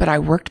piece, though, but I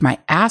worked my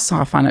ass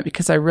off on it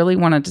because I really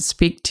wanted to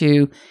speak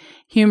to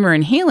humor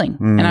and healing.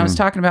 And I was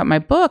talking about my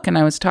book, and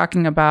I was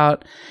talking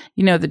about,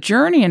 the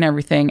journey and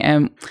everything.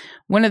 And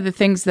one of the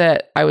things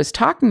that I was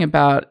talking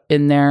about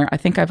in there, I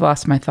think I've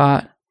lost my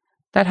thought.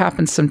 That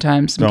happens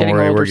sometimes. Don't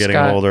worry, we're getting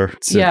older.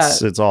 It's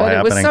all happening.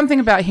 It was something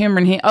about humor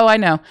and healing. Oh, I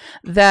know.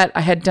 That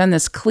I had done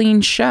this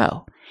clean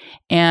show.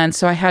 And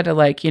so I had to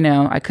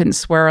I couldn't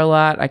swear a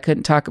lot. I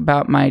couldn't talk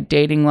about my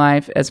dating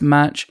life as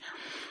much.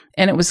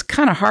 And it was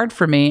kind of hard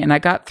for me. And I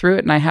got through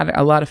it and I had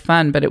a lot of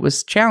fun, but it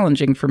was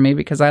challenging for me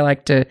because I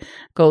like to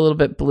go a little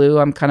bit blue.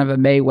 I'm kind of a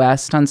Mae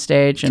West on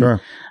stage, and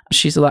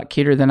she's a lot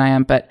cuter than I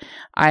am, but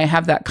I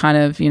have that kind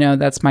of,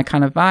 that's my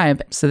kind of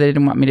vibe. So they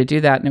didn't want me to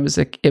do that. And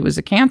it was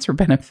a cancer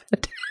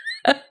benefit.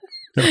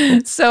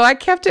 So I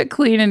kept it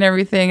clean and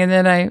everything. And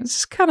then I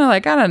was kind of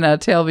like, I don't know,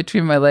 tail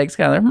between my legs,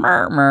 kind of like,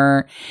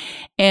 murmur.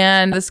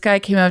 And this guy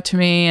came up to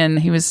me, and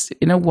he was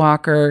in a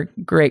walker,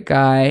 great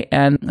guy,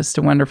 and just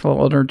a wonderful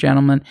older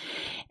gentleman.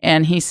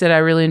 And he said, I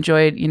really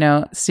enjoyed,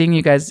 seeing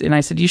you guys. And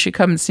I said, you should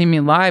come and see me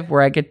live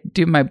where I get to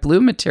do my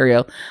blue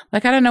material.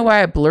 Like, I don't know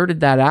why I blurted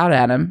that out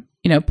at him.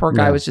 Poor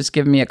guy was just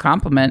giving me a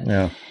compliment.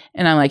 Yeah.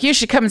 And I'm like, you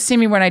should come and see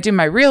me when I do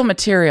my real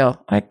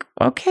material. Like,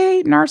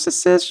 okay,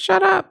 narcissist,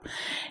 shut up.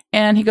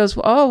 And he goes,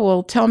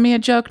 well, tell me a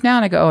joke now.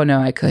 And I go, oh, no,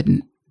 I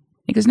couldn't.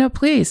 He goes, no,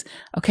 please.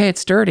 Okay,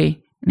 it's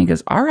dirty. And he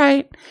goes, all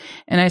right.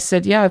 And I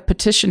said, yeah, I've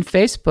petitioned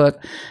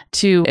Facebook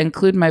to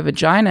include my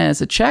vagina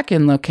as a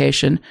check-in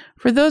location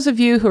for those of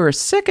you who are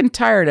sick and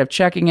tired of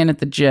checking in at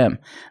the gym.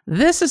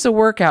 This is a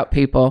workout,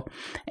 people.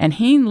 And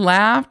he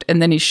laughed,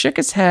 and then he shook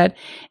his head,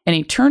 and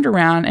he turned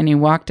around and he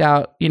walked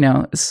out,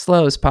 as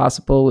slow as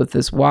possible with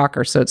this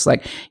walker. So it's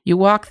like, you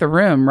walk the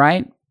room,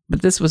 right?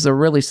 But this was a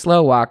really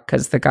slow walk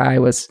because the guy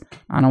was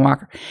on a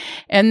walker.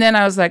 And then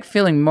I was like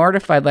feeling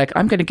mortified, like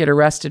I'm going to get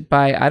arrested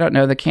by, I don't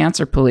know, the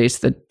cancer police.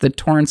 The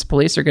Torrance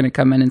police are going to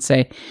come in and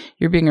say,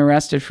 you're being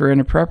arrested for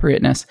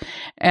inappropriateness.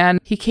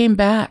 And he came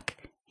back.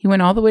 He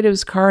went all the way to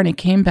his car and he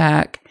came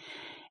back.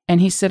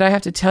 And he said, I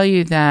have to tell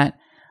you that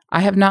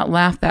I have not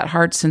laughed that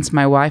hard since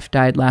my wife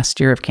died last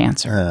year of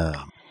cancer.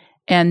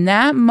 And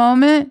that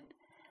moment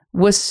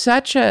was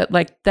such a,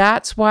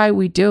 that's why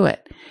we do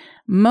it.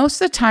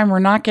 Most of the time, we're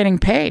not getting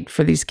paid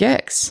for these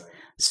gigs.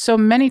 So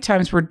many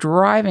times we're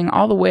driving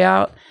all the way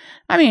out.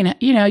 I mean,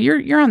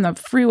 you're on the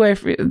freeway,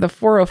 the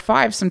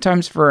 405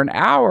 sometimes for an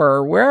hour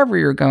or wherever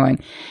you're going.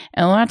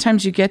 And a lot of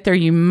times you get there,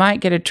 you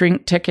might get a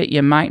drink ticket,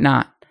 you might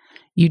not.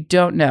 You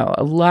don't know.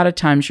 A lot of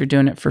times you're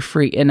doing it for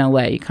free in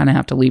LA. You kind of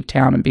have to leave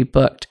town and be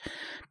booked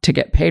to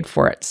get paid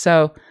for it.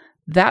 So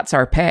that's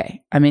our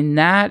pay. I mean,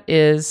 that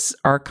is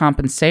our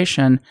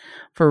compensation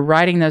for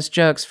writing those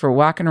jokes, for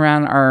walking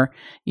around our,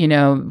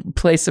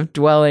 place of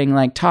dwelling,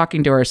 like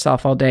talking to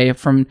ourselves all day,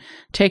 from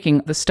taking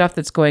the stuff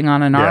that's going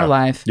on in our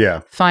life,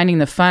 finding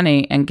the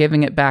funny and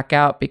giving it back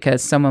out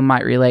because someone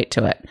might relate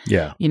to it.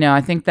 Yeah.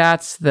 I think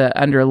that's the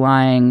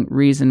underlying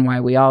reason why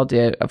we all do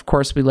it. Of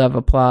course, we love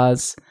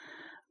applause.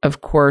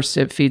 Of course,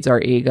 it feeds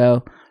our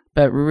ego.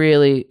 But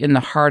really, in the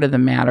heart of the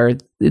matter,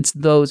 it's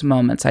those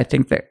moments, I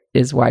think, that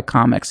is why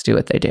comics do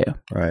what they do.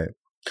 Right.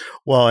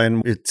 Well,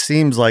 and it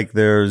seems like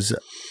there's,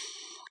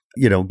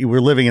 we're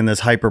living in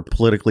this hyper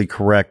politically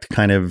correct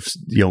kind of,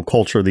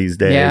 culture these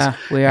days. Yeah,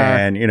 we are.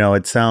 And,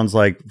 it sounds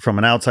like from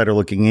an outsider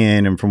looking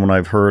in and from what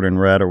I've heard and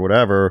read or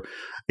whatever,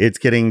 it's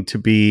getting to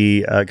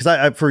be,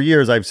 because for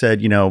years I've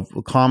said,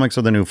 comics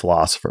are the new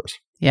philosophers.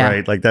 Yeah.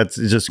 Right. Like that's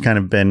just kind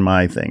of been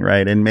my thing.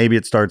 Right. And maybe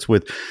it starts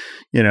with,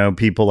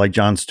 people like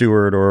Jon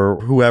Stewart or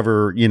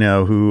whoever,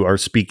 who are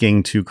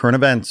speaking to current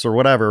events or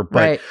whatever.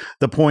 But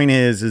the point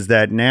is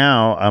that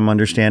now I'm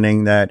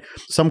understanding that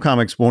some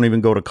comics won't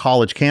even go to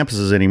college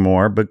campuses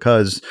anymore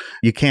because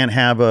you can't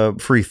have a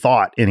free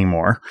thought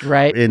anymore.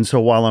 Right. And so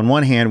while on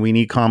one hand, we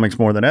need comics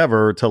more than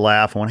ever to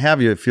laugh and what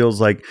have you, it feels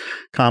like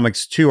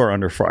comics too are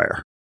under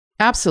fire.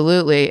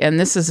 Absolutely. And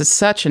this is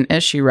such an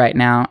issue right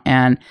now.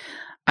 And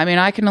I mean,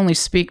 I can only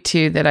speak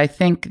to that. I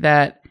think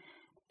that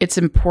it's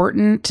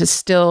important to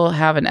still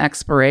have an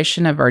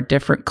exploration of our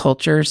different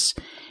cultures.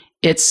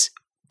 It's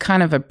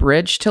kind of a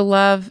bridge to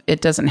love.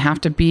 It doesn't have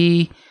to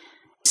be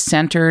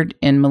centered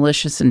in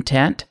malicious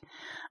intent.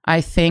 I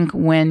think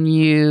when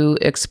you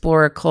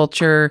explore a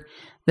culture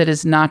that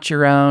is not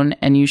your own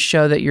and you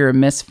show that you're a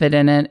misfit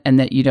in it and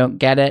that you don't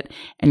get it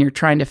and you're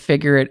trying to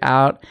figure it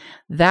out,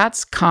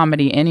 that's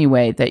comedy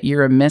anyway, that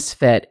you're a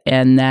misfit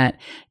and that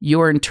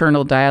your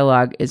internal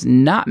dialogue is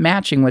not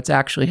matching what's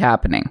actually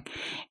happening.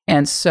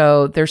 And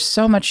so there's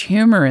so much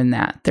humor in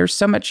that. There's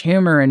so much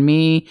humor in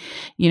me,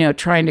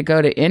 trying to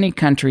go to any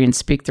country and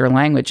speak their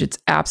language. It's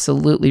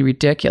absolutely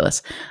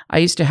ridiculous. I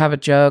used to have a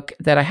joke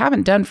that I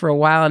haven't done for a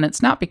while, and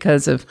it's not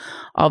because of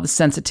all the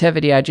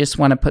sensitivity. I just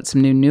want to put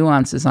some new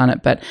nuances on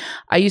it. But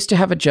I used to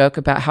have a joke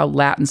about how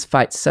Latins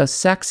fight so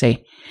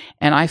sexy,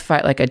 and I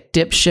fight like a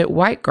dipshit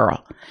white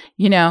girl,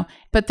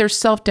 but there's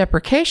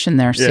self-deprecation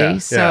there, see?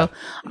 So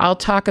I'll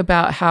talk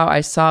about how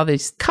I saw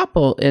this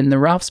couple in the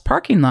Ralph's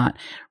parking lot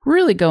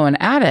really going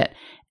at it.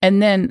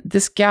 And then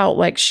this gal,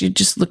 she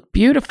just looked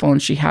beautiful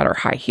and she had her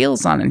high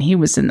heels on and he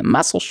was in the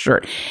muscle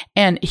shirt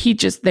and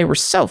they were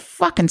so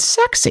fucking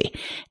sexy.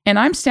 And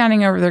I'm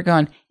standing over there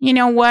going,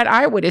 what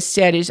I would have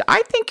said is,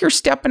 I think you're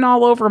stepping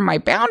all over my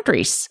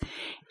boundaries.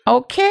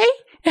 Okay.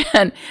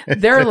 And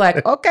they're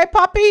like, okay,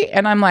 puppy.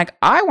 And I'm like,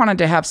 I wanted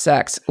to have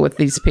sex with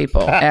these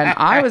people. And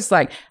I was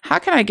like, how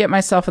can I get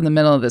myself in the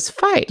middle of this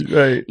fight?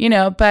 Right.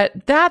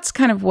 But that's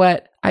kind of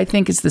what I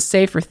think is the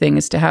safer thing,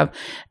 is to have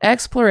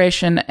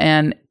exploration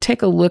and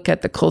take a look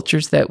at the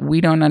cultures that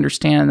we don't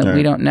understand, that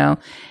we don't know,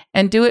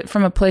 and do it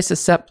from a place of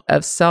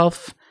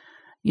self,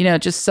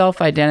 just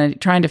self-identity,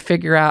 trying to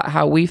figure out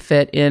how we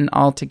fit in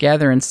all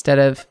together instead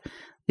of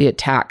the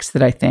attacks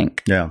that I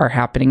think are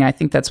happening. I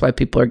think that's why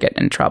people are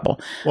getting in trouble.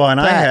 Well, and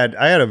I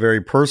had a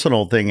very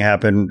personal thing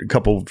happen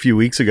a few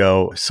weeks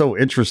ago. So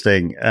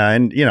interesting.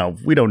 And,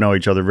 we don't know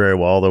each other very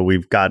well, although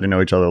we've gotten to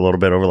know each other a little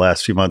bit over the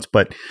last few months.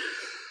 But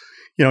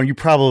you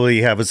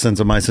probably have a sense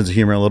of my sense of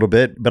humor a little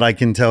bit, but I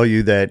can tell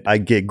you that I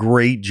get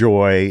great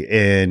joy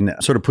in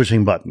sort of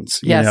pushing buttons.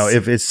 Yes.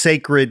 If it's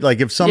sacred,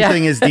 like if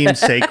something is deemed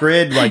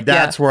sacred, like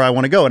that's where I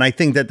want to go. And I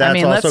think that's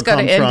also let's go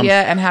to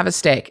India and have a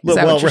steak. Is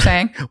that what you're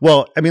saying?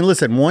 Well,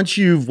 listen, once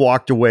you've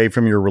walked away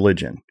from your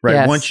religion, right?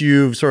 Yes. Once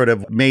you've sort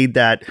of made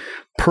that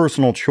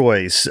personal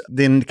choice,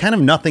 then kind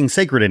of nothing's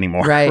sacred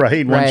anymore,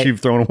 right? Once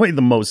you've thrown away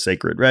the most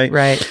sacred, right?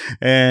 Right.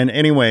 And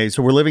anyway,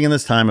 so we're living in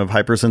this time of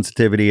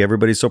hypersensitivity.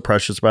 Everybody's so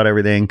precious about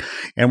everything.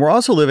 And we're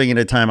also living in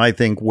a time, I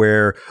think,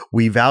 where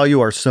we value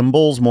our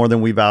symbols more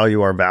than we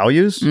value our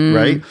values,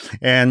 right?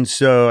 And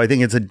so I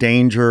think it's a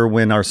danger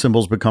when our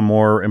symbols become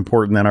more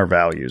important than our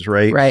values,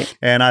 right? Right.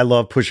 And I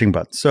love pushing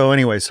buttons. So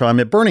anyway, so I'm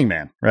at Burning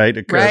Man, right?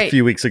 A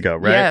few weeks ago,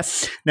 right?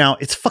 Yes. Now,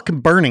 it's fucking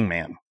Burning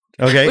Man.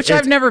 Okay. Which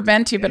I've never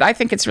been to, but I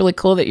think it's really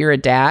cool that you're a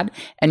dad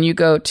and you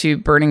go to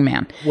Burning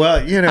Man. Well,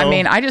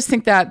 I just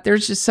think that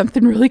there's just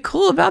something really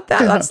cool about that.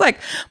 That's like,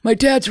 my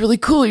dad's really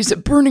cool. He's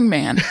at Burning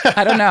Man.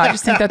 I don't know. I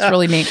just think that's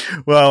really neat.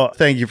 Well,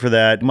 thank you for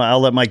that. I'll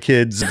let my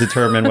kids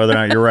determine whether or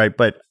not you're right.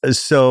 But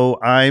so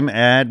I'm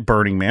at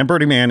Burning Man.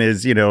 Burning Man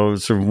is,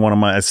 sort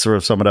of I sort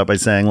of sum it up by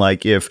saying,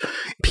 like, if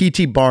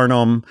P.T.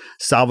 Barnum,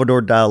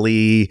 Salvador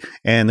Dali,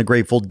 and the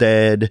Grateful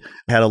Dead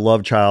had a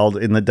love child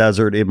in the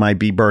desert, it might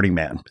be Burning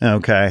Man.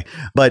 Okay.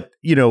 But,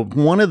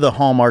 one of the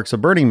hallmarks of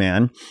Burning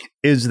Man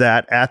is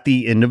that at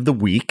the end of the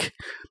week,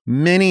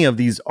 many of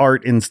these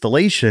art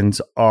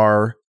installations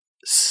are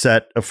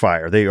set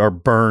afire. They are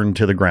burned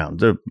to the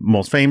ground.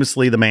 Most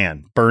famously, the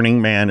Man.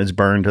 Burning Man is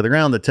burned to the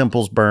ground. The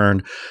temple's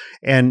burned.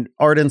 And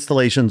art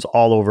installations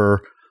all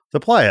over the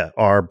playa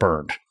are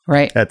burned.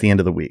 Right. At the end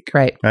of the week.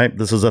 Right. Right.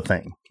 This is a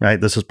thing. Right.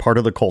 This is part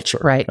of the culture.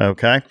 Right.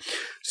 Okay.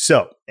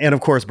 So, and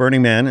of course,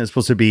 Burning Man is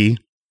supposed to be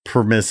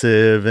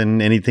permissive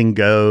and anything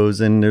goes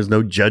and there's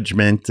no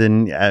judgment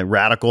and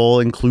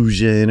radical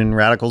inclusion and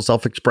radical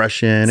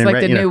self-expression. It's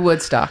like the new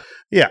Woodstock.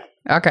 Yeah.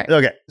 Okay.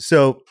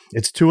 So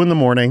it's 2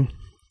 a.m.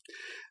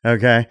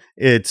 Okay.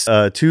 It's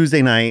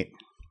Tuesday night.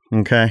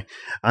 Okay.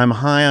 I'm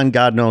high on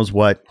God knows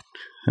what.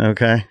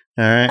 Okay.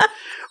 All right.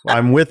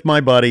 I'm with my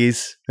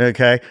buddies.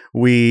 Okay.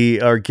 We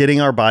are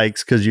getting our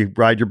bikes because you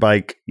ride your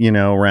bike,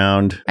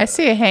 around. I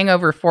see a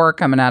Hangover 4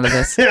 coming out of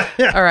this.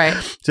 Yeah. All right.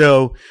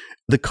 So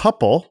the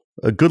couple,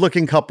 a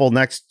good-looking couple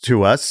next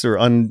to us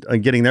are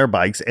getting their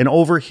bikes and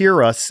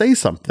overhear us say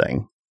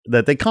something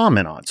that they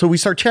comment on. So we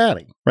start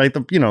chatting, right?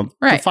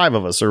 The 5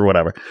 of us or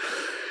whatever.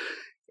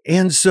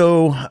 And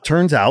so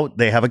turns out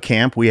they have a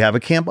camp. We have a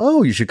camp.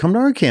 Oh, you should come to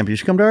our camp. You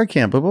should come to our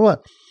camp. Blah, blah, blah.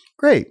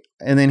 great.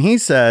 And then he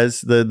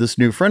says, this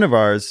new friend of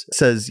ours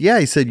says, yeah,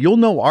 he said, you'll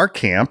know our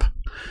camp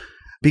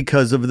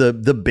because of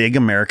the big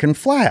American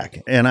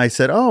flag. And I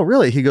said, oh,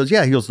 really? He goes,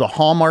 yeah. He goes, the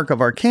hallmark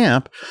of our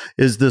camp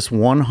is this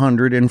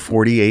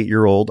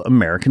 148-year-old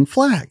American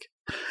flag.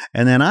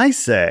 And then I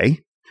say,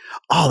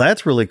 oh,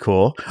 that's really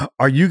cool.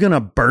 Are you going to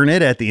burn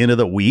it at the end of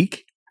the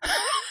week?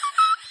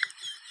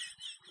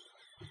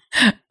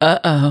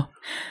 Uh-oh.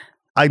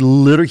 I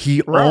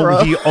literally,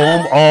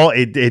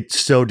 it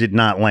so did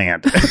not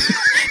land.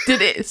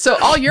 Did it? So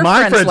all your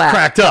my friends laughed.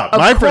 cracked up. Of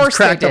My friends course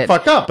cracked they the did.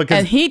 fuck up because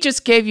and he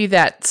just gave you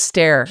that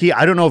stare.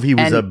 I don't know if he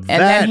was a vet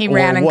and then he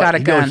ran and what. got a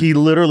gun. He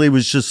literally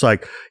was just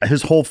like,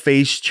 his whole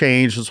face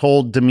changed, his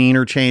whole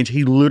demeanor changed.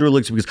 He literally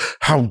looks at me and goes,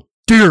 how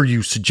dare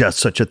you suggest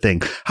such a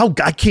thing? How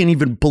I can't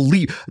even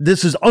believe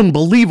this is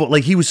unbelievable.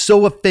 Like he was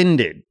so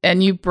offended.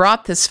 And you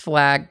brought this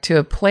flag to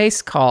a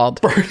place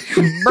called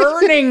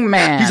Burning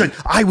Man. He's like,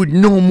 I would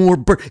no more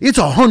burn. It's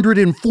a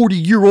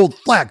 140-year-old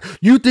flag.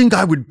 You think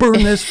I would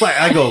burn this flag?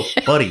 I go,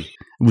 buddy,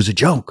 it was a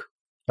joke.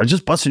 I was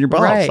just busting your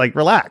balls. Right. Like,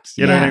 relax.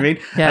 You know what I mean?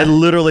 Yeah. I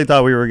literally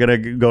thought we were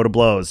going to go to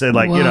blows. And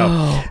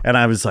and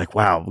I was like,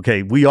 wow,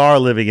 okay, we are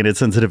living in a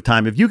sensitive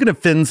time. If you can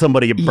offend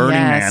somebody at Burning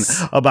Man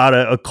about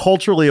a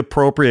culturally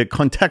appropriate,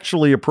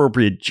 contextually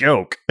appropriate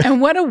joke.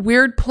 And what a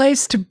weird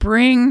place to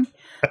bring.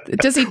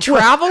 Does he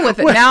travel with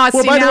it?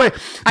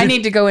 I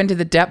need to go into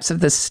the depths of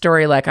this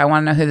story. Like, I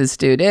want to know who this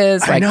dude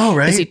is. Like, I know,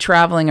 right? Is he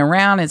traveling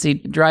around? Is he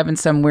driving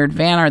some weird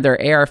van? Are there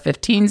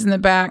AR-15s in the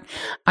back?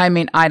 I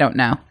mean, I don't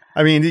know.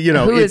 I mean,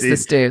 who is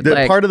this dude?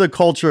 Part of the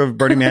culture of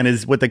Burning Man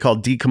is what they call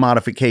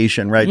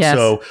decommodification, right? Yes.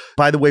 So,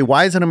 by the way,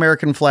 why is an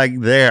American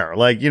flag there?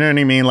 Like, you know what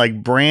I mean?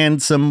 Like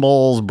brand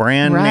symbols,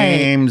 brand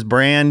names,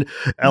 brand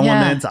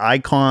elements,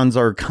 icons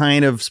are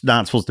kind of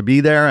not supposed to be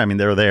there. I mean,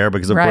 they're there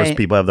because, of course,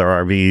 people have their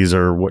RVs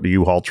or what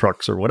U-Haul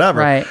trucks or whatever.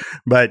 Right.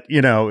 But,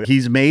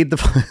 he's made the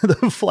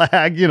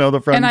flag,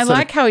 the front. And I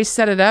like how he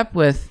set it up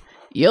with,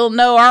 you'll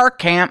know our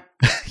camp.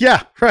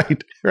 Yeah, right.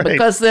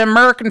 Because the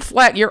American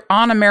flag, you're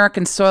on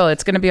American soil.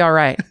 It's going to be all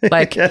right.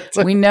 Like,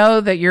 we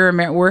know that you're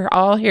we're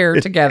all here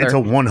together. It's a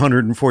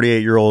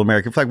 148-year-old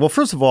American flag. Well,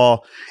 first of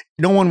all,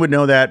 no one would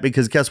know that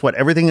because guess what?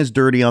 Everything is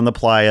dirty on the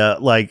playa.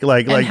 Like you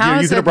could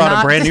have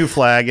brought a brand new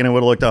flag and it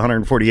would have looked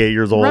 148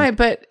 years old. Right,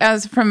 but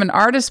as from an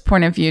artist's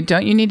point of view,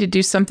 don't you need to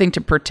do something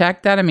to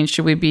protect that? I mean,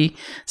 should we be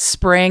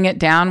spraying it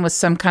down with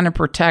some kind of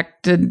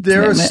protected?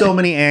 There are so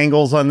many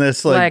angles on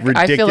this. Like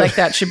ridiculous. I feel like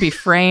that should be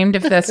framed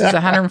if this is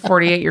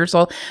 148 years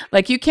old.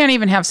 Like, you can't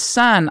even have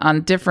sun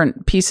on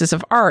different pieces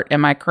of art.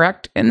 Am I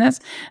correct in this?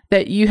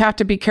 That you have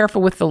to be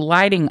careful with the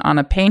lighting on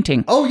a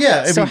painting. Oh,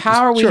 yeah. So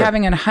how are we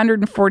having a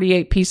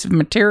 148 piece of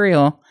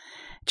material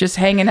just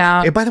hanging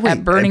out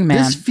at Burning Man?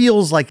 This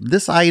feels like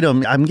this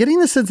item, I'm getting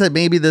the sense that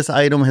maybe this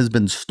item has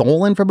been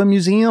stolen from a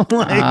museum.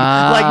 No.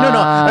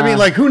 I mean,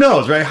 like, who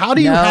knows, right? How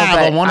do you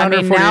have a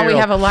 148 now we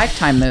have a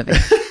Lifetime movie.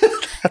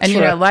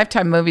 And,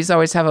 Lifetime movies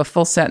always have a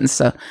full sentence.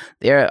 So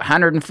there are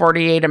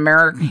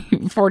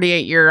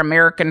 48-year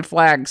American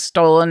flag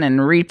stolen and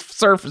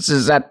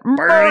resurfaces at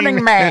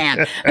Burning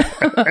Man.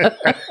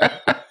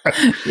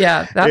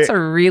 Yeah, that's a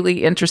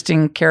really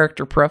interesting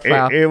character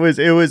profile. It was.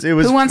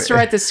 Who wants to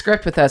write this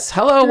script with us?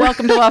 Hello,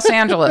 welcome to Los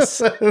Angeles.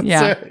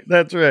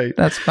 That's right.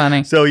 That's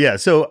funny. So I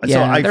feel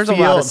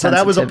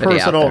that was a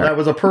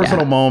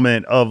personal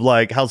moment of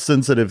like how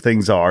sensitive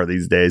things are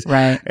these days.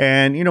 Right.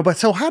 And but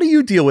so how do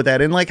you deal with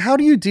that? And like, how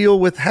do you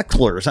deal with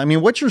hecklers? I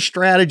mean, what's your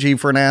strategy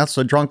for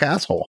a drunk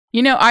asshole?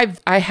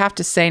 I have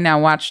to say now,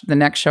 watch the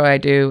next show I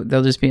do,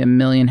 there'll just be a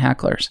million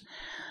hecklers.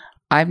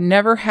 I've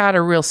never had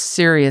a real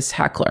serious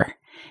heckler.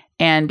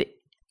 And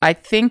I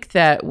think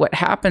that what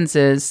happens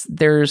is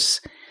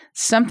there's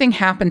something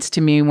happens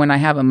to me when I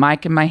have a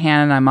mic in my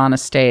hand and I'm on a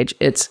stage.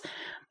 It's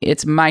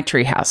my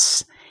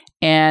treehouse.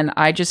 And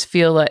I just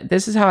feel like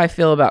this is how I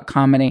feel about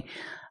comedy.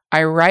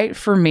 I write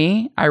for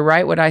me. I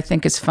write what I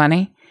think is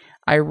funny.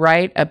 I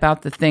write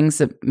about the things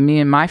that me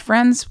and my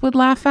friends would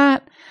laugh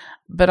at.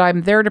 But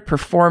I'm there to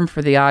perform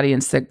for the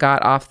audience that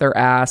got off their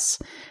ass,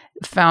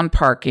 found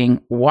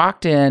parking,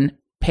 walked in,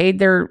 paid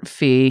their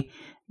fee,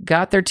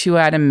 got their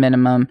 2-item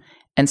minimum,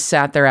 and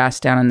sat their ass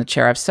down in the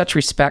chair. I have such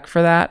respect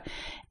for that.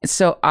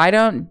 So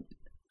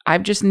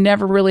I've just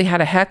never really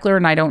had a heckler,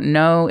 and I don't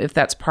know if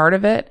that's part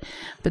of it,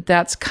 but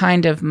that's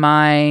kind of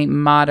my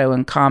motto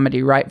in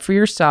comedy. Write for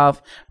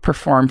yourself,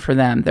 perform for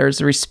them.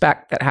 There's a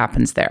respect that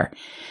happens there.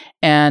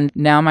 And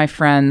now my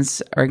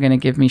friends are going to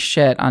give me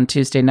shit on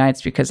Tuesday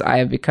nights because I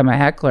have become a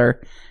heckler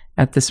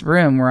at this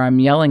room where I'm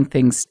yelling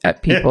things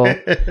at people.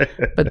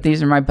 But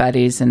these are my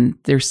buddies, and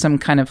there's some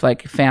kind of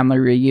like family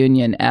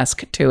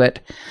reunion-esque to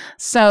it.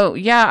 So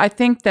yeah, I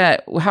think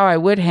that how I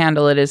would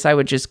handle it is I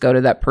would just go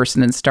to that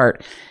person and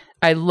start.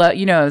 I love,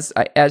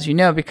 as you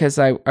know, because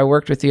I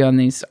worked with you on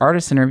these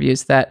artist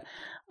interviews, that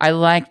I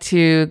like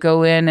to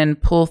go in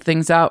and pull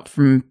things out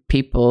from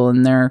people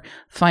and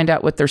find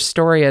out what their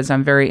story is.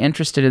 I'm very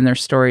interested in their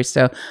story.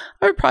 So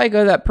I would probably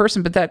go to that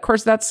person, but of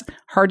course that's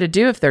hard to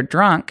do if they're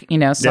drunk,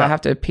 so I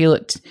have to appeal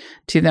it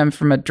to them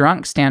from a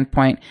drunk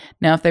standpoint.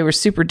 Now, if they were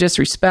super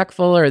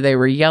disrespectful or they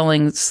were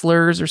yelling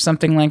slurs or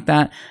something like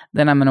that,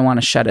 then I'm going to want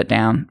to shut it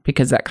down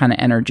because that kind of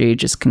energy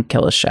just can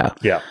kill a show.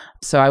 Yeah.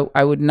 So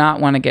I would not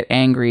want to get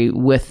angry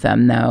with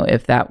them, though,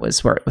 if that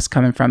was where it was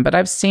coming from. But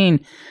I've seen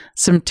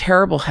some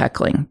terrible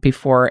heckling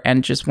before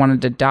and just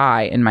wanted to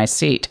die in my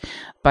seat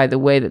by the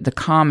way that the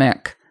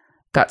comic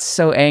got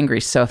so angry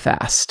so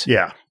fast.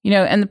 Yeah.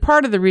 And the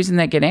part of the reason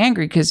they get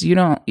angry because you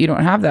don't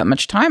have that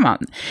much time on.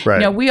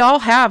 Right. We all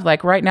have,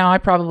 like right now, I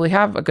probably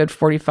have a good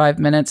 45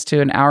 minutes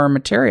to an hour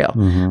material.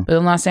 Mm-hmm. But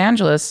in Los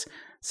Angeles,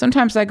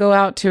 sometimes I go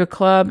out to a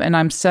club and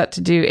I'm set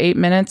to do 8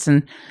 minutes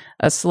and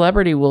a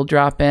celebrity will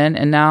drop in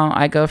and now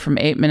I go from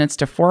 8 minutes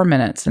to 4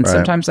 minutes. And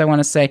sometimes I want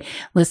to say,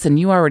 listen,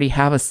 you already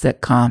have a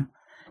sitcom.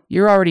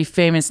 You're already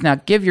famous. Now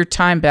give your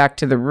time back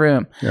to the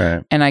room.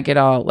 Right. And I get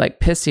all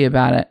like pissy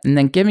about it. And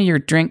then give me your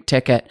drink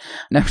ticket.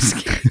 No, I'm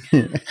just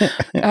kidding.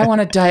 I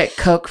want a Diet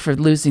Coke for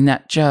losing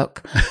that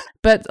joke.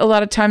 But a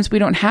lot of times we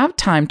don't have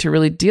time to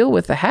really deal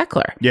with the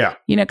heckler. Yeah.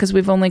 Because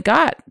we've only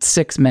got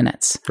 6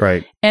 minutes.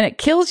 Right. And it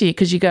kills you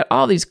because you got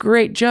all these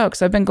great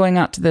jokes. I've been going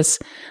out to this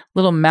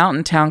little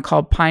mountain town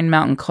called Pine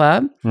Mountain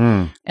Club.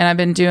 And I've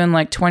been doing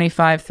like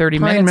 25, 30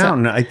 Pine minutes.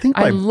 Mountain.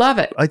 I love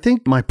it. I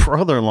think my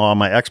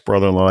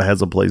ex-brother-in-law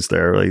has a place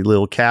there, a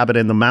little cabin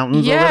in the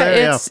mountains over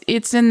there.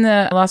 It's in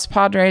the Los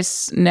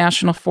Padres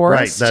National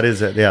Forest. Right, that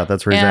is it. Yeah,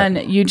 that's where he's at. And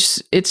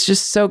it's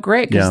just so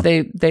great because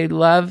they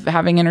love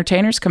having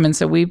entertainers come in.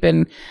 So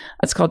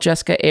it's called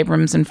Jessica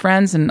Abrams and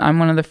Friends, and I'm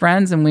one of the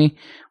friends, and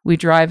we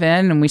drive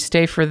in and we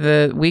stay for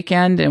the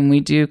weekend and we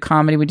do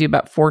comedy. We do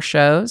about 4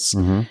 shows.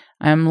 Mm-hmm.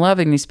 I'm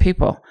loving these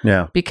people.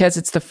 Yeah. Because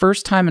it's the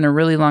first time in a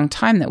really long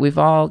time that we've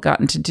all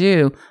gotten to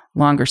do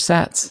longer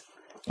sets.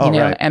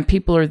 Right. And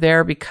people are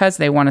there because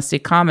they want to see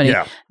comedy,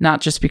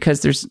 not just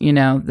because there's,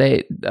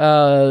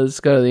 let's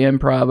go to the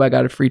Improv. I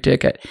got a free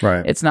ticket.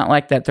 Right. It's not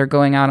like that. They're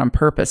going out on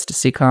purpose to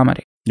see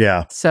comedy.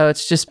 Yeah. So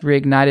it's just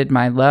reignited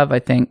my love, I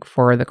think,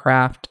 for the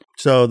craft.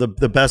 So the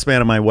best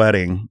man at my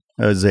wedding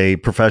is a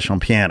professional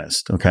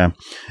pianist. Okay.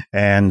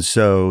 And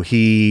so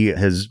he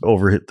has,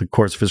 over the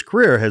course of his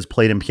career, has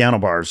played in piano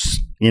bars,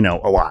 a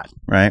lot.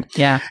 Right.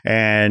 Yeah.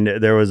 And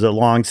there was a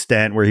long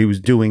stint where he was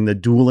doing the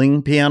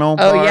dueling piano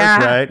bars.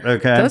 Right.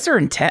 Okay. Those are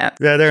intense.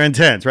 Yeah, they're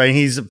intense. Right.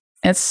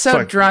 It's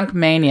so drunk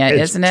mania,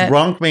 isn't it?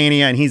 Drunk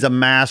mania. And he's a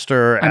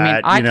master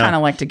I kind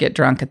of like to get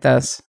drunk at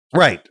this.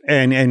 Right.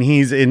 And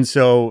he's in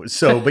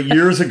but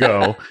years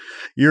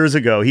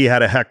ago, he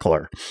had a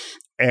heckler.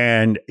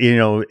 And,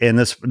 and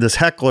this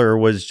heckler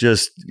was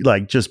just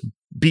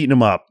beating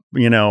him up,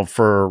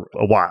 for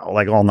a while,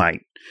 like all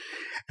night.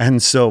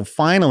 And so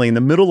finally in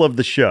the middle of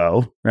the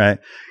show, right,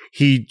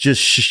 he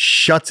just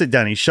shuts it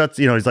down. He shuts,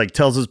 he's like,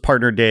 tells his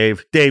partner,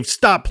 Dave,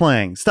 stop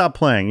playing.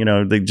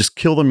 They just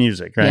kill the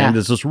music. Right. Yeah. And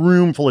there's this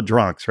room full of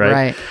drunks.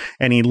 Right.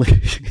 And he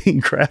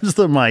grabs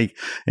the mic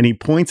and he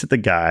points at the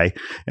guy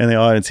in the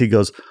audience. He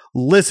goes,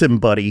 listen,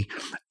 buddy,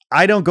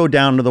 I don't go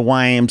down to the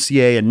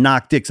YMCA and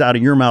knock dicks out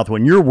of your mouth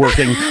when you're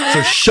working.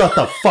 So shut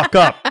the fuck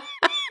up.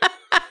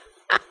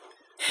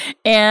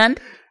 And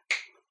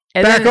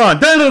back on.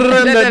 And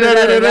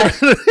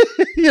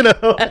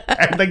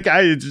the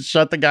guy just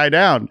shut the guy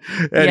down.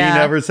 And he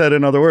never said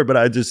another word.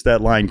 But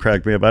that line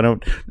cracked me up. I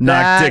don't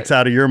knock dicks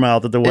out of your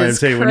mouth at the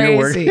YMCA when you're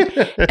working.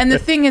 And the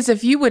thing is,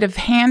 if you would have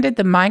handed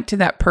the mic to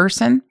that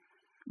person,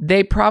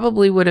 they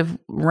probably would have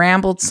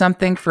rambled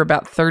something for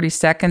about 30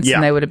 seconds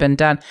and they would have been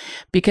done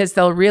because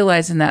they'll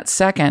realize in that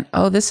second,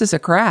 oh, this is a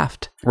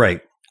craft.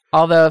 Right.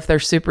 Although if they're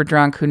super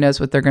drunk, who knows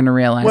what they're going to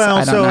realize? Well,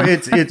 I don't know.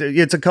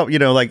 it's a couple,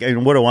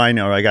 and what do I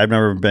know? Like I've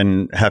never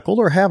been heckled,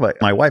 or have I?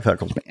 My wife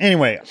heckles me.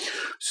 Anyway,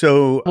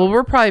 so. Well,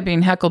 we're probably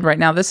being heckled right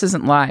now. This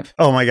isn't live.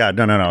 Oh my God.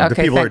 No. Okay, the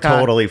people are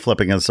totally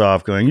flipping us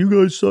off going, you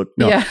guys suck.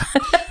 No. Yeah.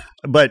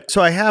 But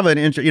so I have an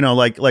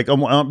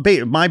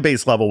my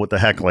base level with the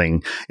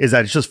heckling is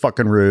that it's just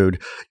fucking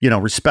rude.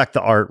 Respect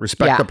the art,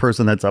 respect the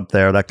person that's up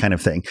there, that kind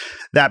of thing.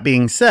 That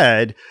being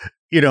said,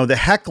 the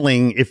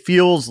heckling, it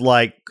feels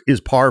like is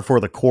par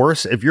for the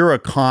course. If you're a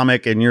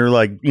comic and you're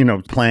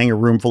playing a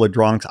room full of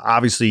drunks,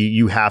 obviously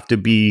you have to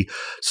be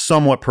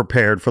somewhat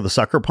prepared for the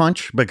sucker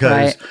punch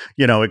because,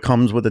 it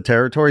comes with the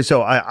territory.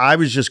 So I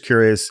was just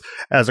curious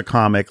as a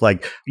comic,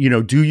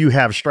 do you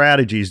have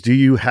strategies? Do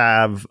you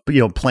have,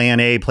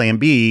 plan A, plan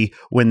B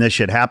when this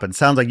shit happens?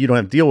 Sounds like you don't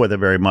have to deal with it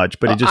very much,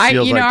 but it just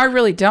feels like. I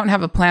really don't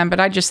have a plan, but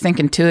I just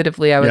think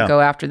intuitively I would go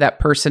after that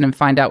person and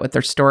find out what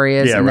their story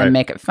is and then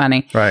make it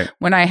funny. Right.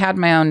 When I had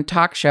my own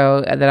talk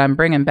show that I'm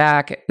bringing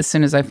back as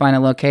soon as I find a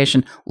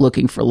location,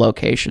 looking for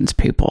locations,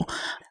 people.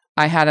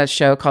 I had a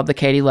show called The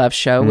Katie Love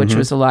Show, which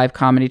was a live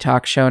comedy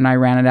talk show, and I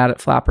ran it out at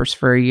Flappers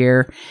for a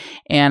year.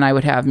 And I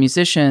would have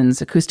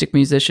musicians, acoustic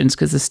musicians,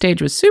 because the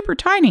stage was super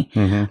tiny.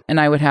 Mm-hmm. And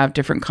I would have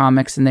different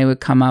comics, and they would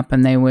come up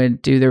and they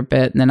would do their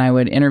bit, and then I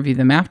would interview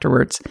them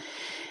afterwards.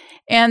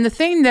 And the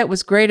thing that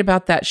was great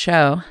about that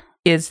show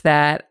is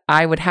that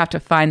I would have to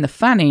find the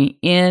funny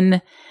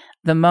in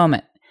the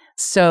moment.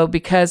 So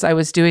because I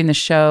was doing the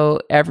show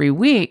every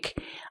week,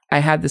 I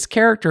had this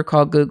character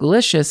called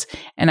Googlicious,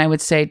 and I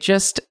would say,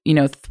 just,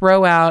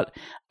 throw out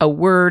a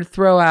word,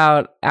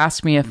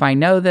 ask me if I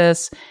know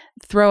this,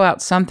 throw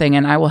out something,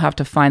 and I will have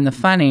to find the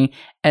funny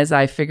as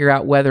I figure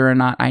out whether or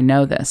not I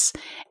know this.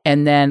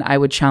 And then I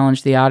would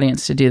challenge the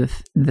audience to do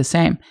the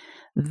same.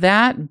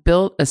 That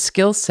built a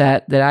skill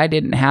set that I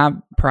didn't have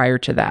prior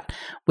to that,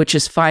 which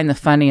is find the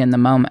funny in the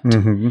moment.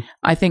 Mm-hmm.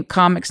 I think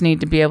comics need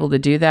to be able to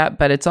do that,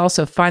 but it's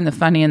also find the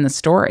funny in the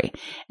story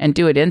and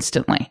do it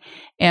instantly.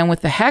 And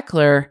with the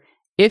heckler,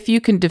 if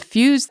you can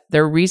diffuse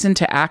their reason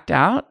to act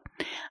out,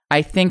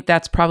 I think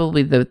that's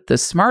probably the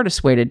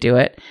smartest way to do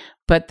it.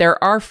 But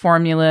there are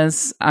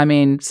formulas. I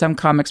mean, some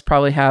comics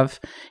probably have,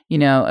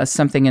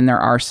 something in their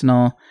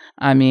arsenal.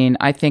 I mean,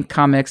 I think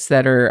comics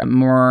that are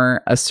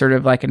more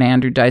assertive, like an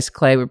Andrew Dice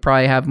Clay, would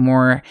probably have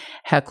more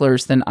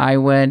hecklers than I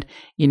would.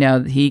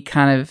 He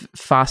kind of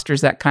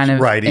fosters that kind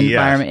of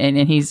environment,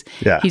 and he's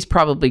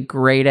probably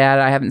great at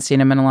it. I haven't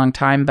seen him in a long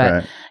time,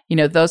 but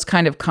those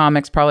kind of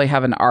comics probably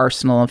have an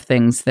arsenal of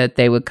things that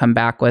they would come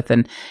back with.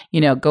 And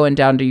going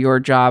down to your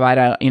job, I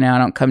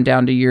don't come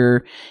down to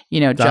your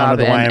down job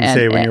to the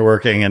YMCA when you're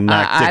working and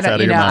knock six out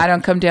of your mouth. I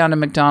don't come down to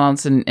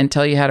McDonald's and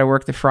tell you how to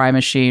work the fry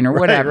machine or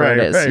whatever it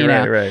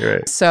is. Right.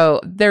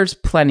 So there's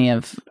plenty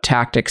of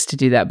tactics to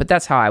do that, but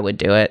that's how I would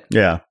do it.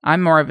 Yeah.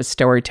 I'm more of a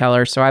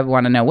storyteller, so I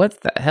want to know, what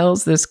the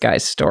hell's this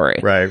guy's story?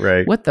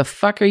 Right. What the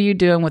fuck are you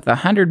doing with a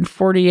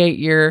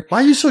 148-year why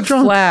are you so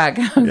drunk? Flag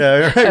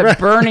at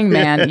Burning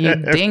Man, you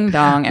ding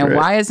dong, and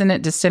why isn't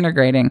it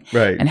disintegrating?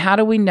 Right. And how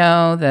do we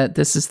know that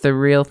this is the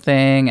real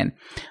thing? And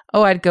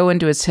I'd go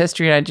into his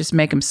history and I'd just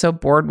make him so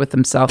bored with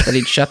himself that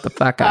he'd shut the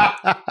fuck up.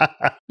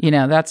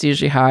 That's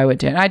usually how I would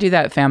do it. And I do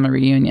that at family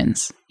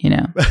reunions.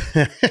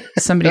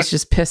 Somebody's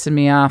just pissing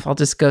me off, I'll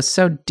just go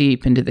so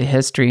deep into the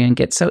history and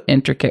get so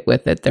intricate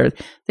with it.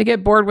 They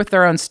get bored with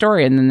their own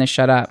story and then they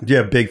shut up. Do you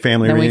have big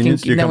family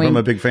reunions? Do you come from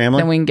a big family?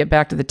 Then we can get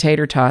back to the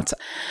tater tots.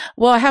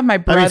 Well, I have my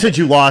brother. I mean, since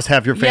you lost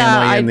half your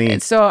family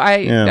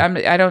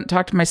I don't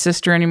talk to my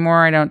sister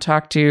anymore. I don't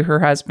talk to her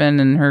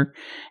husband and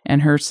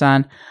her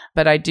son.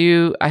 But I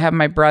have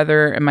my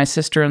brother and my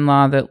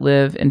sister-in-law that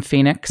live in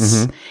Phoenix.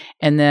 Mm-hmm.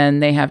 And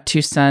then they have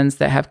 2 sons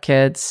that have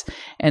kids.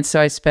 And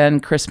so I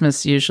spend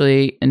Christmas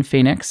usually in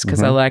Phoenix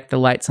because I like the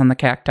lights on the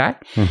cacti.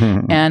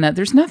 Mm-hmm. And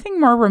there's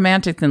nothing more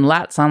romantic than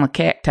lights on the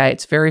cacti.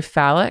 It's very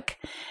phallic.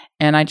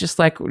 And I just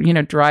like,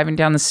 driving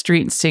down the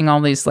street and seeing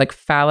all these like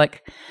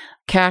phallic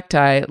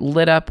cacti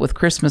lit up with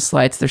Christmas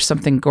lights. There's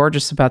something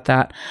gorgeous about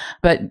that.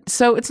 But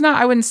so it's not,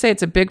 I wouldn't say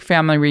it's a big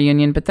family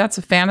reunion, but that's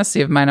a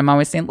fantasy of mine. I'm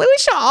always saying, we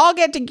should all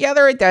get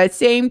together at the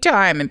same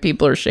time. And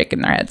people are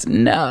shaking their heads.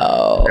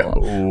 No,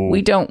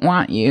 we don't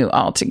want you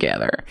all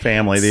together.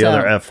 Family, the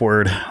other F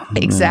word.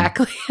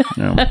 Exactly.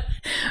 Yeah.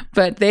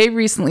 But they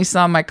recently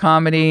saw my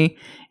comedy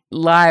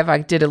live. I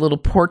did a little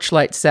porch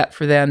light set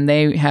for them.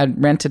 They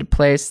had rented a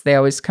place. They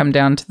always come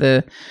down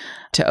to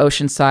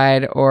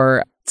Oceanside,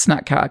 or it's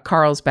not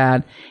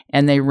Carlsbad,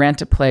 and they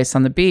rent a place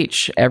on the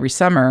beach every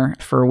summer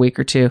for a week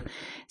or 2.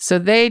 So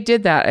they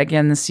did that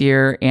again this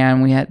year,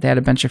 and they had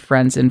a bunch of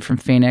friends in from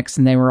Phoenix,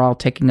 and they were all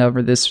taking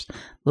over this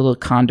little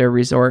condo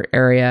resort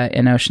area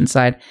in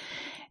Oceanside.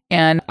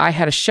 And I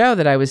had a show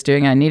that I was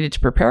doing. I needed to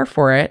prepare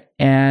for it,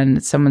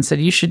 and someone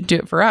said, "You should do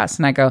it for us."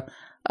 And I go,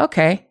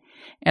 "Okay."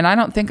 And I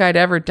don't think I'd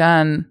ever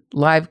done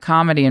live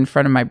comedy in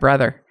front of my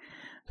brother,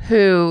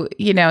 who,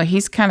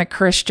 he's kind of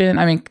Christian.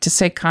 I mean, to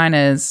say kind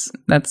of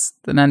that's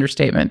an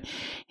understatement.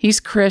 He's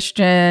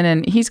Christian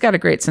and he's got a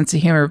great sense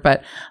of humor,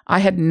 but I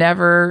had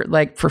never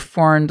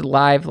performed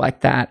live like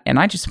that. And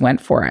I just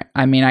went for it.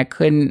 I mean, I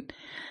couldn't,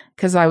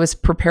 because I was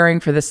preparing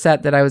for the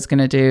set that I was going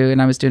to do,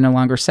 and I was doing a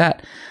longer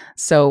set.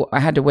 So I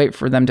had to wait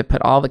for them to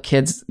put all the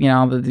kids,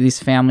 all of these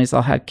families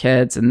all had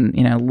kids and,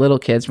 little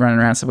kids running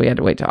around. So we had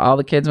to wait till all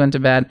the kids went to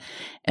bed.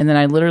 And then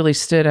I literally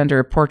stood under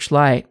a porch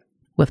light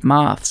with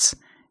moths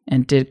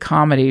and did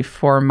comedy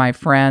for my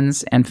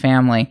friends and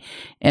family.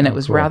 And it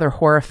was rather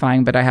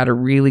horrifying, but I had a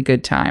really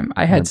good time.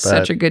 I had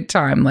such a good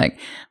time.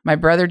 My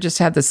brother just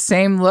had the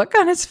same look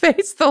on his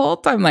face the whole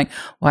time.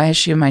 Why is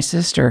she my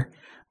sister?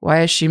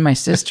 Why is she my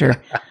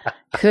sister?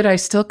 Could I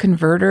still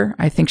convert her?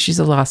 I think she's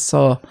a lost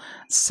soul.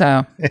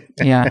 So,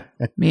 yeah,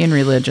 me and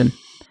religion,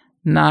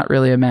 not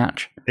really a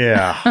match.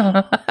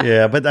 Yeah.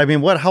 Yeah. But I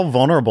mean, how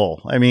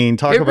vulnerable. I mean,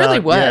 it really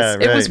was. Yeah,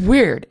 right. It was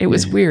weird. It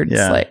was weird.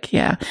 Yeah. It's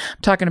I'm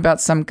talking about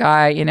some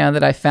guy,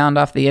 that I found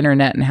off the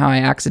internet and how I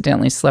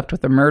accidentally slept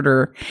with a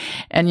murderer.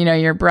 And,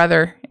 your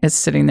brother is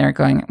sitting there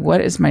going,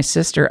 what is my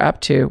sister up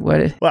to?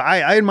 Well,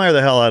 I admire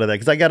the hell out of that,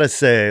 because I got to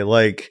say,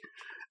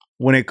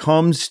 when it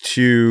comes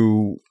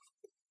to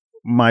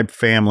my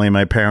family,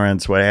 my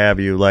parents, what have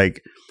you,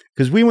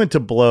 because we went to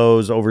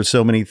blows over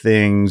so many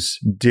things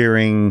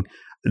during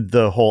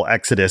the whole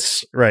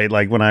Exodus, right?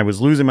 When I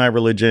was losing my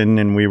religion,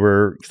 and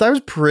because I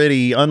was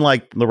pretty,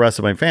 unlike the rest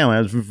of my family,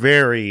 I was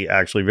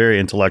very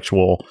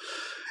intellectual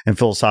and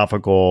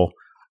philosophical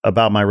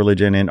about my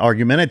religion and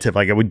argumentative.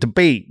 I would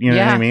debate, you know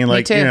what I mean?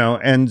 Me too.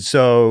 And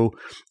so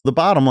the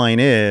bottom line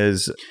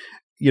is,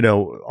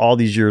 all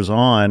these years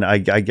on, I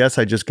guess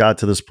I just got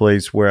to this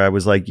place where I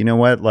was like, you know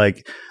what?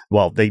 Like,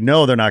 well, they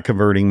know they're not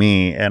converting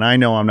me and I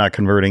know I'm not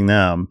converting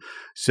them.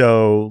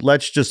 So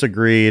let's just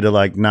agree to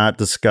like not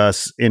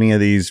discuss any of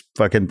these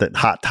fucking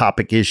hot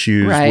topic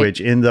issues,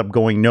 which end up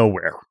going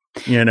nowhere,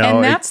 And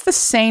that's the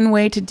sane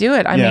way to do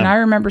it. I mean, I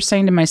remember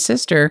saying to my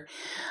sister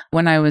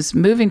when I was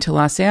moving to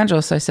Los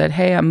Angeles, I said,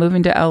 hey, I'm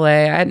moving to LA.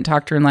 I hadn't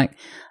talked to her in like,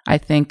 I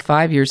think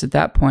 5 years at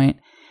that point.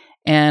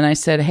 And I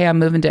said, hey, I'm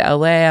moving to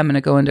LA. I'm going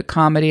to go into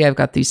comedy. I've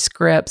got these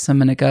scripts. I'm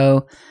going to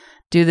go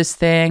do this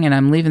thing. And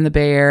I'm leaving the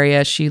Bay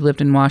Area. She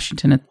lived in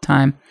Washington at the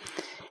time.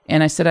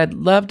 And I said, I'd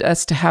love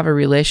us to have a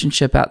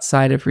relationship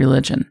outside of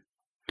religion.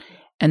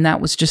 And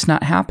that was just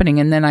not happening.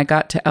 And then I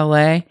got to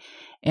LA.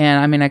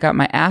 And I mean, I got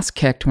my ass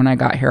kicked when I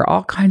got here.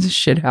 All kinds of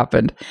shit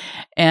happened.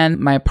 And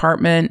my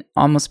apartment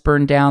almost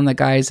burned down. The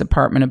guy's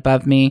apartment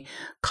above me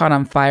caught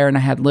on fire. And I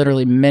had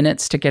literally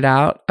minutes to get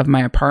out of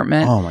my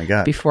apartment. Oh my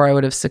God. Before I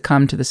would have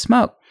succumbed to the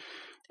smoke.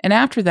 And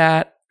after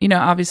that,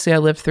 obviously I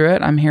lived through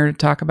it. I'm here to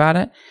talk about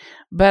it.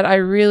 But I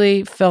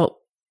really felt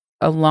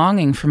a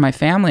longing for my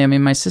family. I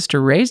mean, my sister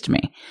raised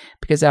me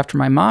because after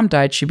my mom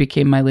died, she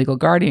became my legal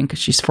guardian because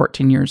she's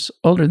 14 years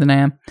older than I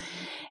am.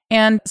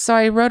 And so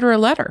I wrote her a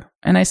letter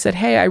and I said,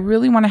 hey, I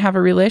really want to have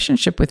a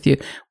relationship with you.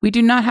 We do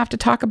not have to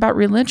talk about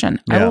religion.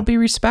 Yeah. I will be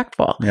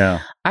respectful.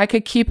 Yeah. I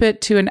could keep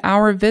it to an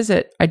hour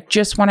visit. I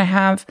just want to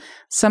have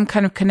some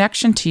kind of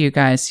connection to you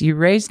guys. You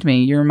raised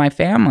me. You're my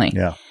family.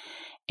 Yeah.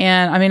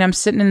 And I mean, I'm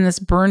sitting in this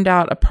burned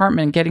out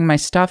apartment, getting my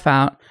stuff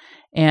out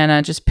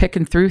and just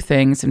picking through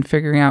things and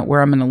figuring out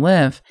where I'm going to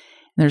live.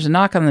 And there's a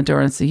knock on the door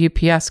and it's the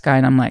UPS guy.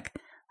 And I'm like,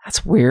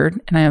 that's weird.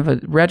 And I have a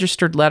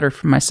registered letter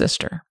from my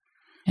sister.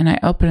 And I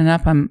open it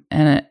up,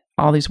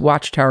 all these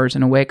watchtowers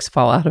and awakes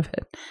fall out of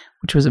it,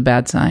 which was a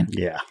bad sign.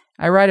 Yeah.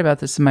 I write about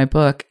this in my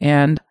book,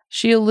 and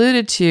she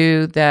alluded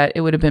to that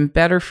it would have been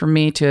better for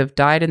me to have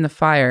died in the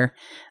fire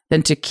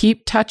than to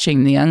keep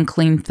touching the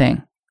unclean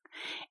thing.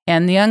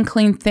 And the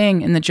unclean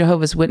thing in the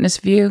Jehovah's Witness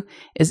view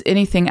is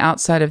anything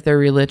outside of their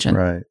religion.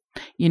 Right.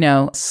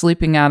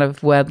 Sleeping out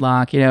of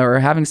wedlock, or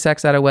having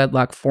sex out of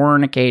wedlock,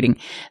 fornicating,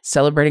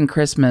 celebrating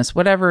Christmas,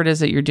 whatever it is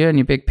that you're doing,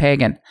 you big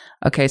pagan.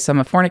 Okay, so I'm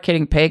a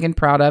fornicating pagan,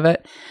 proud of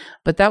it.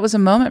 But that was a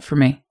moment for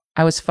me.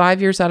 I was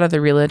 5 years out of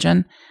the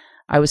religion.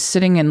 I was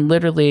sitting in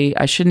literally,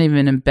 I shouldn't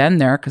even have been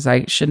there because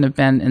I shouldn't have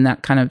been in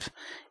that kind of,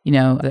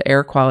 the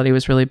air quality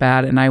was really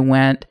bad. And I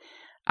went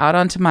out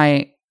onto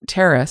my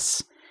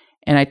terrace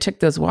and I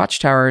took those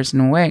watchtowers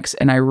and awakes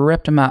and I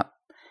ripped them up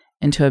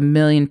into a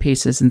million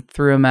pieces and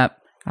threw them up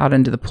out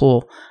into the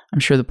pool. I'm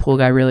sure the pool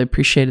guy really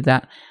appreciated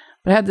that.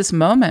 But I had this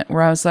moment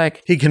where I was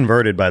like... He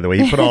converted, by the way.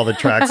 He put all the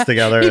tracks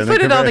together. He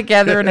put it all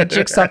together in a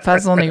jigsaw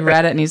puzzle and he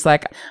read it and he's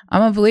like,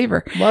 I'm a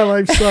believer. My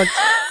life sucks.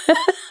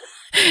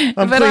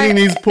 I'm cleaning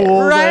these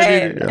pools.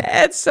 Right. Yeah.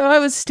 And so I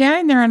was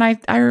standing there and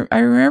I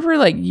remember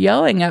like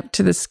yelling up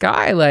to the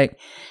sky like,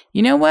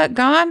 you know what,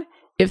 God?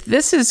 If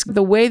this is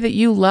the way that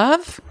you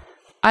love,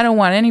 I don't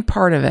want any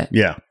part of it.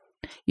 Yeah.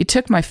 You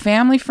took my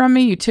family from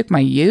me. You took my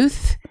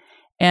youth.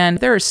 And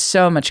there is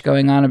so much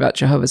going on about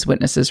Jehovah's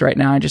Witnesses right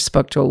now. I just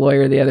spoke to a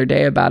lawyer the other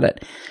day about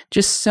it.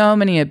 Just so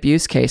many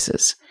abuse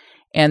cases.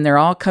 And they're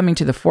all coming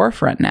to the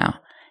forefront now.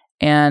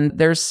 And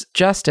there's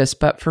justice.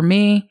 But for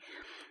me,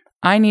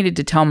 I needed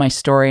to tell my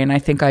story. And I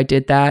think I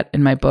did that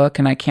in my book.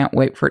 And I can't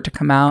wait for it to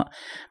come out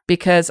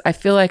because I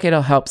feel like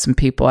it'll help some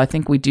people. I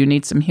think we do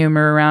need some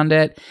humor around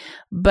it.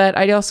 But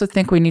I also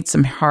think we need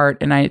some heart.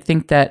 And I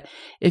think that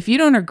if you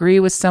don't agree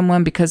with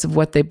someone because of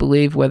what they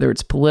believe, whether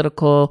it's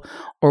political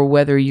or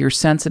whether you're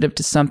sensitive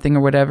to something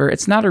or whatever,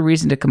 it's not a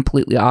reason to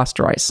completely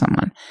ostracize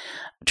someone.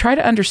 Try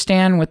to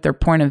understand what their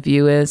point of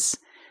view is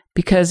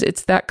because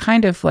it's that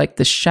kind of like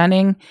the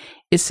shunning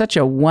is such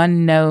a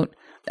one note,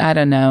 I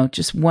don't know,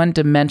 just one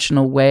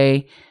dimensional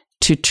way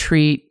to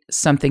treat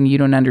something you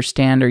don't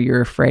understand or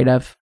you're afraid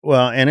of.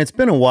 Well, and it's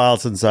been a while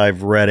since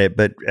I've read it,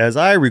 but as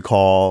I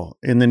recall,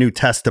 in the New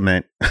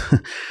Testament,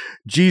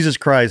 Jesus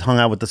Christ hung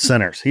out with the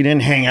sinners. He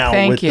didn't hang out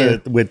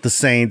with the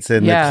saints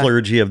and the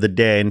clergy of the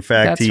day. In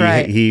fact,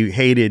 he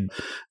hated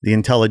the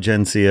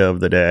intelligentsia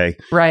of the day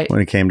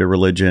when it came to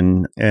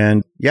religion.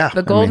 And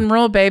the golden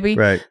rule, baby.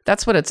 Right.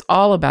 That's what it's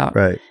all about.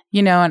 Right.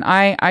 And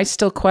I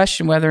still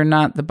question whether or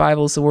not the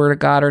Bible's the word of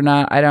God or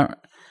not. I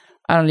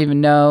don't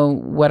even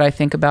know what I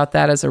think about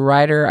that as a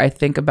writer. I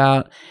think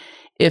about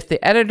if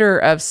the editor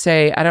of,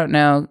 say, I don't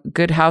know,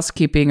 Good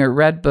Housekeeping or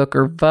Red Book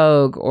or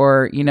Vogue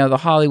or, the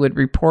Hollywood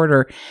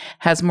Reporter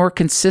has more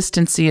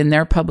consistency in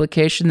their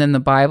publication than the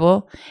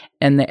Bible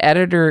and the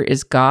editor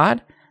is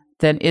God,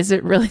 then is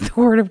it really the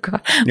word of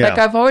God? Yeah. Like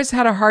I've always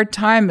had a hard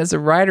time as a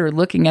writer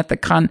looking at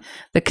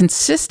the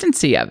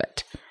consistency of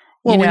it.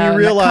 Well, when you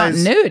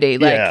realize the continuity,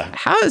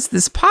 how is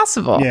this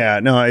possible?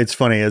 Yeah, no, it's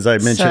funny. As I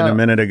mentioned a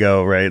minute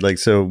ago, right? Like,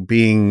 so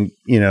being,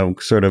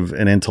 sort of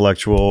an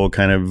intellectual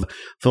kind of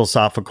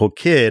philosophical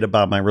kid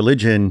about my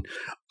religion,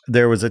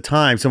 there was a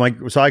time, so I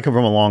come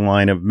from a long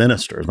line of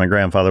ministers. My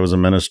grandfather was a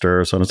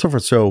minister, so on and so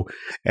forth. So,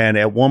 and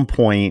at one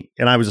point,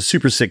 and I was a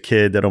super sick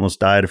kid that almost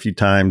died a few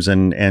times.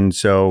 And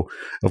so,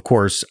 of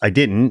course, I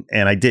didn't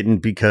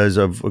because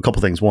of a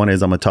couple things. One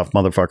is I'm a tough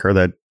motherfucker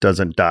that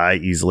doesn't die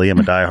easily. I'm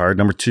a diehard.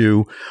 Number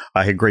two,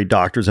 I had great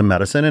doctors in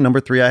medicine. And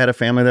number three, I had a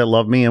family that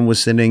loved me and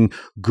was sending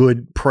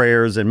good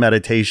prayers and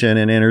meditation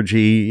and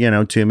energy,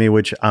 to me,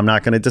 which I'm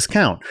not going to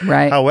discount.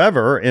 Right.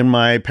 However, in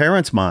my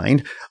parents'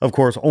 mind, of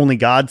course, only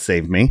God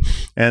saved me.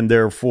 And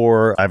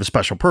therefore, I have a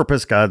special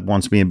purpose. God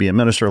wants me to be a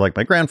minister like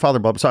my grandfather.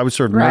 So I was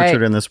sort of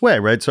nurtured in this way,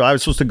 right? So I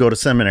was supposed to go to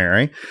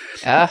seminary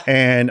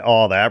and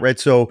all that, right?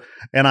 So,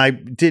 and I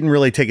didn't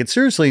really take it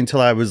seriously until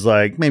I was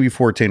like maybe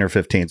 14 or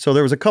 15. So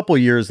there was a couple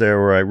of years there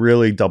where I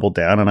really doubled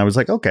down and I was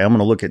like, okay, I'm going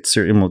to look at,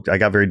 I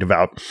got very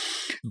devout,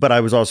 but I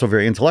was also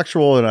very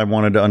intellectual and I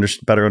wanted to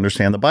better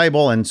understand the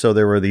Bible. And so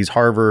there were these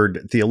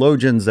Harvard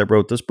theologians that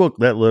wrote this book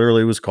that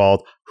literally was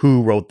called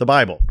Who Wrote the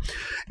Bible?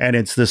 And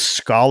it's this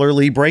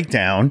scholarly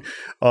breakdown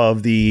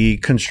of the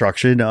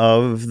construction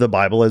of the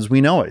Bible as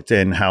we know it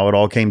and how it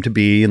all came to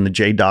be in the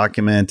J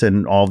document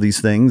and all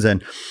these things.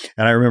 And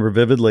I remember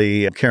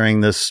vividly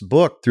carrying this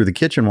book through the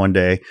kitchen one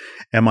day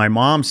and my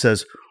mom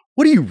says,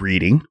 "What are you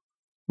reading?"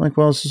 I'm like,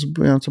 "Well, it's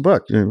a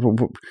book.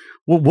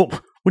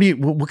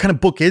 What kind of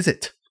book is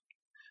it?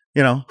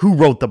 Who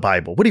wrote the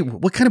Bible?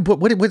 What kind of book?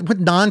 What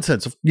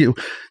nonsense?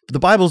 The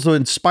Bible's the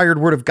inspired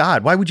word of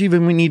God. Why would you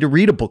even need to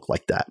read a book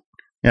like that?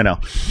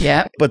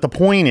 Yeah. But the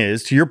point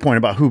is, to your point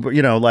about who,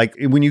 like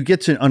when you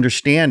get to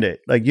understand it,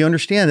 like you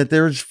understand that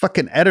there's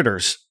fucking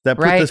editors that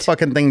put this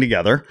fucking thing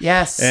together.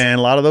 Yes. And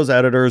a lot of those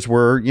editors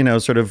were,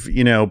 sort of,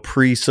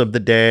 priests of the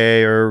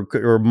day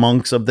or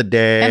monks of the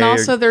day. And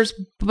also there's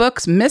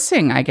books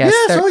missing, I guess.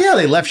 Yes.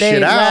 They left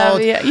shit out.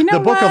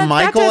 The book of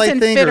Michael, I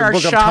think, or the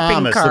book of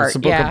Thomas. It's the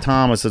book of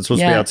Thomas that's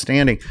supposed to be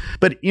outstanding.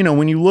 But,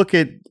 when you look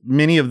at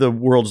many of the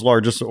world's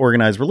largest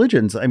organized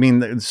religions, I mean,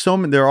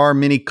 there are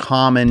many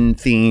common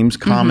themes,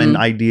 common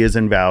ideas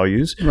and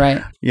values.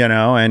 Right.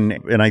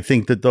 And I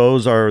think that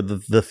those are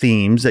the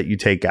themes that you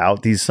take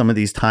out, some of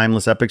these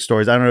timeless epic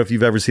stories. I don't know if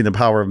you've ever seen The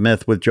Power of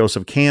Myth with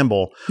Joseph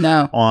Campbell.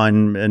 No.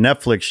 On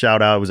Netflix,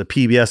 shout out. It was a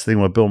PBS thing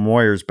with Bill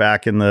Moyers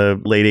back in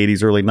the late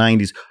 80s, early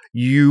 90s.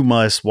 You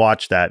must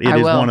watch that. It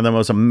is one of the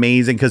most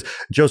amazing, because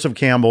Joseph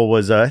Campbell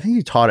was, I think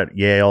he taught at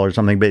Yale or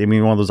something, but I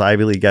mean, one of those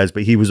Ivy League guys,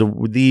 but he was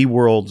the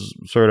world's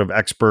sort of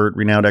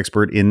renowned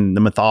expert in the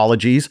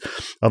mythologies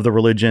of the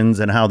religions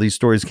and how these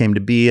stories came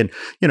to be. And,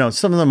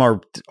 some of them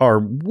are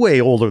way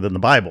older than the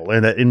Bible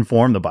and that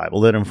informed the Bible,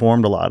 that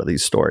informed a lot of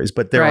these stories,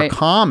 but there are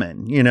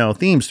common,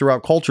 themes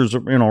throughout cultures,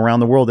 around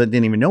the world that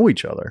didn't even know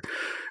each other.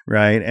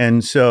 Right.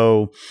 And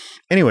so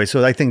anyway,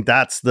 so I think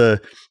that's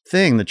the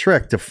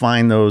trick, to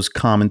find those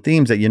common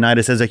themes that unite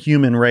us as a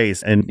human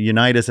race and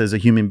unite us as a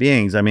human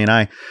beings. I mean,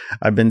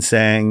 I've been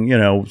saying,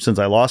 since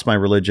I lost my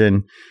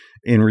religion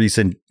in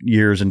recent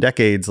years and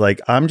decades,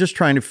 like I'm just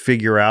trying to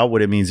figure out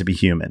what it means to be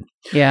human.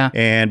 Yeah.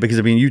 And because,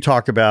 I mean, you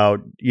talked about,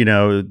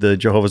 the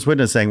Jehovah's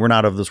Witness saying we're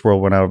not of this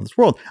world, we're not of this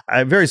world.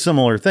 A very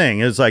similar thing.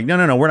 It's like,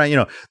 no, we're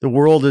not, the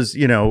world is,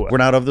 we're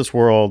not of this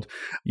world.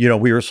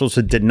 We were supposed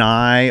to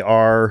deny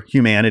our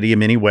humanity in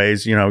many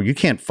ways. You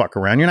can't fuck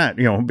around. You're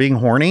not, being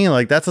horny,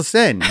 like that's a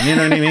sin. You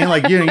know what I mean?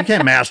 Like, you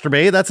can't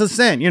masturbate. That's a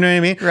sin. You know what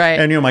I mean? Right.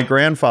 And, my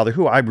grandfather,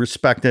 who I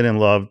respected and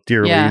loved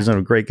dearly, he's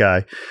a great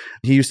guy.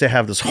 He used to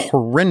have this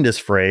horrendous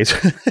phrase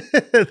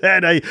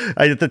that I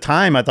at the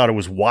time I thought it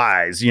was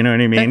wise. You know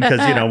what I mean? Because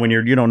when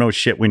you don't know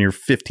shit when you're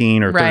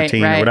 15 or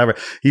 13 or whatever.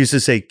 He used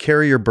to say,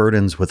 "Carry your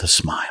burdens with a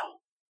smile."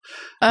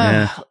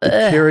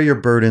 Carry your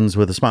burdens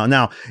with a smile.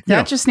 Now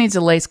that just needs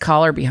a lace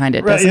collar behind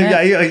it, doesn't it?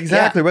 Yeah,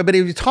 exactly. Right. But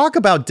if you talk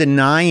about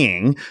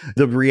denying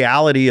the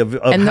reality of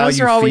and how you're feeling, and those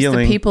are always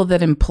the people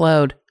that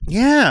implode.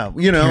 Yeah,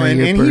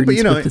 and he,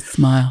 with a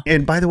smile.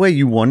 And by the way,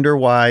 you wonder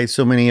why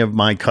so many of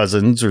my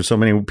cousins or so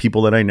many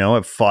people that I know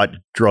have fought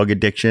drug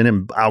addiction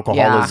and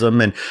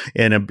alcoholism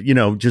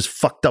and just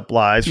fucked up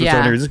lives for so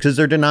many reasons, because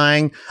they're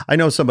denying. I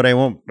know somebody, I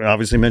won't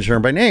obviously mention her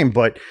by name,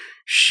 but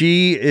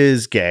she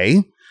is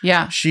gay.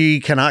 Yeah,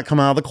 she cannot come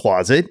out of the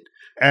closet,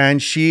 and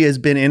she has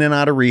been in and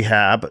out of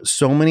rehab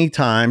so many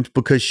times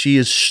because she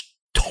is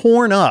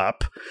torn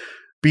up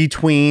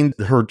between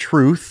her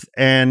truth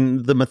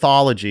and the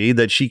mythology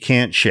that she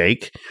can't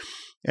shake.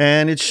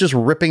 And it's just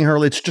ripping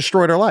her, it's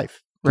destroyed her life.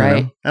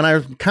 Right. And I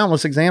have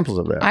countless examples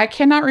of that. I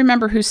cannot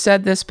remember who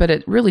said this, but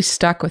it really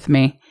stuck with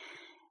me,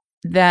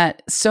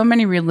 that so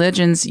many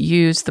religions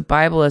use the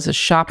Bible as a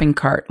shopping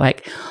cart.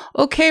 Like,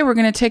 okay, we're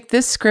going to take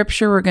this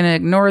scripture, we're going to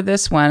ignore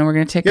this one, we're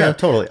going to take a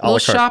little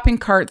shopping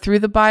cart through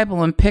the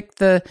Bible and pick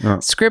the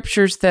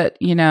scriptures that,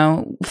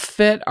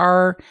 fit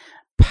our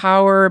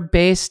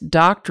power-based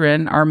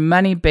doctrine, our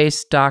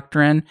money-based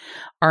doctrine,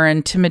 our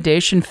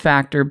intimidation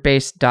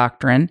factor-based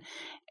doctrine,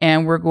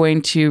 and we're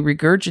going to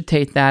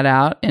regurgitate that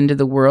out into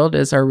the world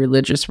as our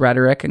religious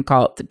rhetoric and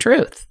call it the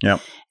truth.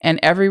 Yep. And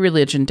every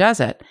religion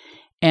does it.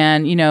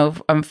 And,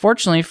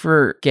 unfortunately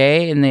for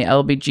gay and the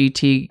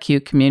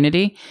LGBTQ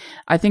community,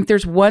 I think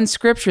there's one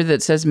scripture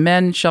that says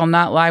men shall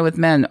not lie with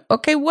men.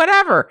 Okay,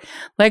 whatever.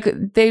 Like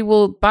they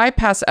will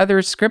bypass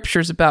other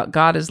scriptures about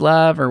God is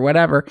love or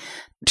whatever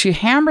to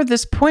hammer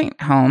this point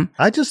home.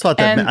 I just thought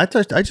that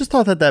I just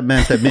thought that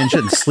meant that men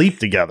shouldn't sleep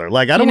together.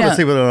 Like I don't want to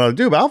sleep with another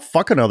dude, but I'll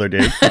fuck another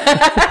dude.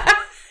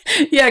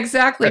 Yeah,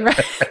 exactly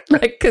right.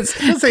 Like because it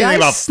doesn't say anything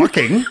about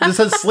fucking. It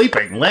says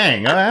sleeping,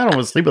 laying. I don't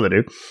want to sleep with a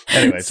dude.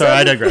 Anyway, sorry,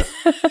 I digress.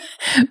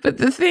 But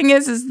the thing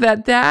is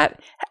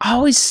that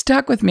always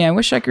stuck with me. I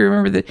wish I could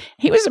remember that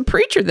he was a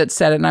preacher that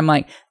said it, and I'm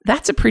like,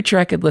 that's a preacher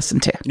I could listen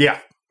to. Yeah,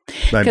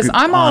 because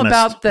I'm all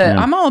about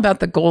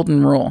the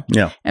golden rule.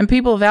 Yeah, and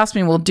people have asked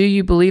me, well, do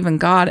you believe in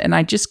God? And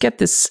I just get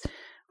this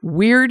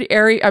weird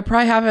area. I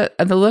probably have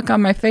the look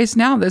on my face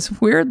now. This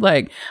weird,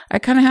 like I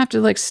kind of have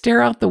to like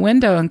stare out the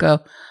window and go,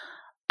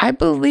 I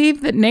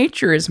believe that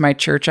nature is my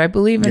church. I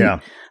believe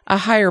in a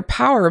higher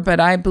power, but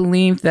I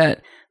believe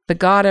that the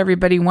God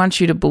everybody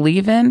wants you to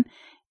believe in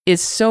is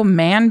so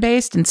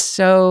man-based and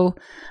so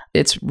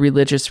it's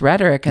religious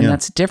rhetoric, and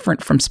that's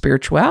different from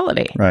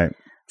spirituality. Right.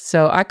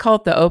 So I call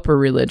it the Oprah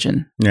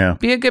religion. Yeah.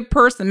 Be a good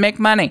person, make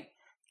money,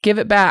 give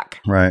it back.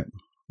 Right.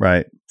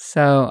 Right.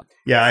 So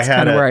that's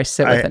kind of where I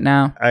sit with it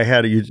now. I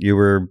had you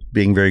were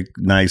being very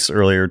nice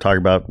earlier, talking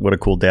about what a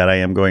cool dad I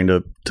am going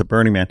to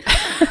Burning Man.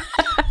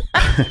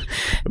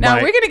 Now,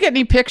 are we going to get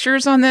any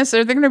pictures on this?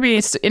 Are there going to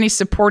be any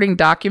supporting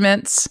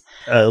documents?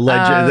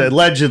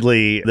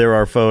 Allegedly, there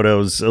are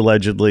photos.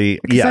 Allegedly,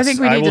 yes. I think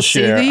we need to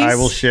see these. I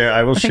will share.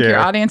 I think your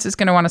audience is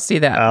going to want to see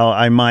that.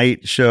 I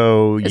might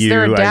show you. Is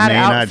there a dad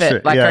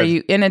outfit? Not are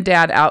you in a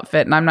dad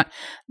outfit? And I'm not.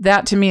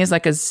 That to me is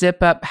like a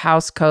zip-up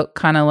house coat,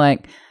 kind of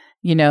like.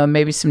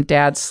 Maybe some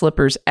dad's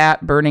slippers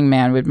at Burning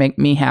Man would make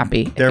me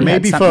happy. There may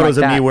be photos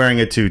of me wearing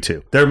a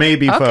tutu. There may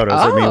be photos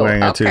of me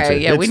wearing a tutu.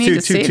 Yeah, we need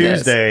to see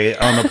Tuesday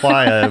on the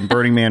playa in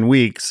Burning Man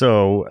week.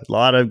 So a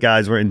lot of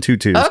guys were in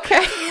tutus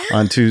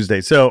on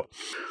Tuesday. So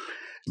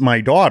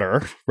my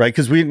daughter, right?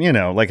 Because we,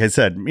 like I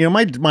said,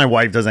 my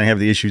wife doesn't have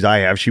the issues I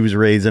have. She was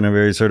raised in a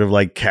very sort of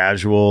like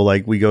casual,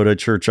 like we go to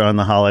church on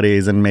the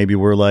holidays and maybe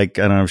we're like,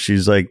 I don't know if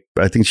she's like,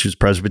 I think she was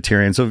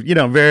Presbyterian. So,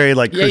 very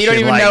like Christian. You don't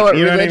even know what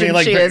religion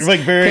she is. Like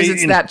very, because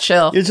it's that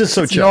chill. It's just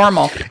so chill.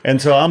 Normal. And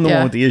so I'm the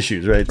one with the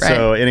issues, right?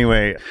 So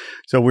anyway,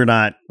 so we're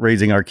not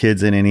raising our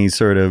kids in any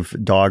sort of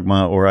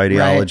dogma or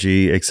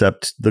ideology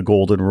except the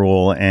golden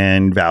rule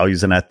and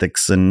values and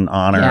ethics and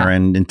honor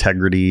and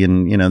integrity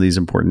and, these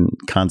important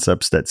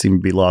concepts that seem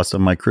to be lost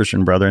on my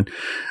Christian brethren,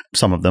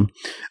 some of them.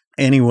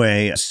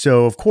 Anyway,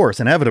 so of course,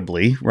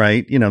 inevitably,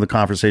 right, the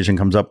conversation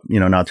comes up,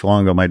 not too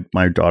long ago,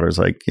 my daughter's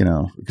like,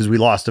 because we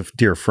lost a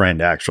dear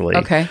friend, actually.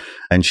 Okay.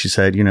 And she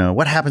said,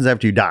 what happens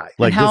after you die?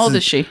 Like, and how old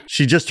is she?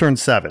 She just turned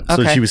 7.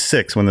 So she was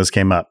 6 when this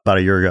came up about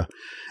a year ago.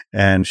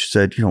 And she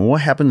said,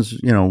 what happens,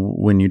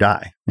 when you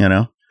die,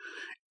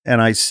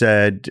 And I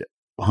said,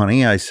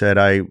 honey, I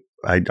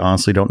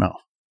honestly don't know.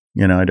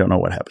 I don't know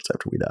what happens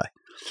after we die.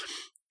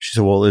 She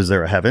said, well, is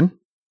there a heaven?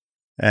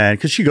 And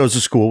because she goes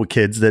to school with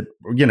kids that,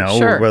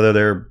 whether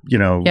they're,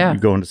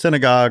 going to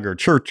synagogue or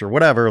church or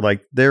whatever,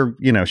 like they're,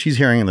 she's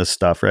hearing this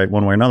stuff, right?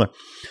 One way or another.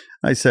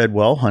 I said,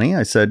 well,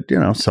 honey,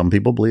 some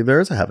people believe there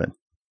is a heaven,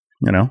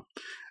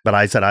 but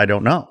I said, I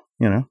don't know,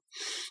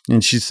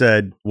 and she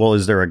said, well,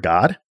 is there a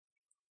God?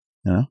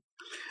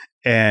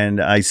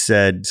 And I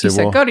said,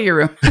 well, go to your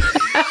room.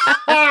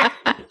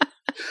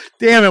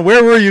 Damn it.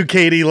 Where were you,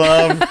 Katie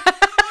love?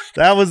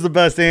 That was the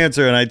best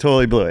answer. And I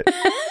totally blew it.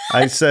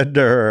 I said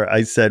to her,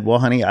 well,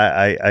 honey,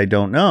 I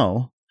don't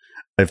know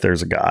if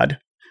there's a God.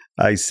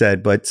 I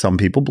said, but some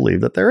people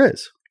believe that there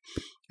is.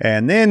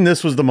 And then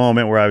this was the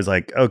moment where I was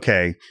like,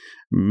 okay,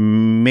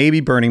 maybe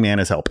Burning Man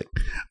is helping,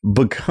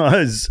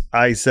 because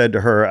I said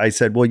to her,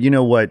 well, you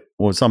know what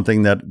was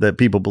something that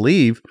people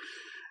believe?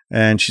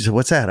 And she said,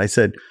 what's that? I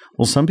said,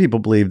 well, some people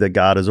believe that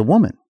God is a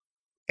woman.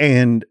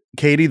 And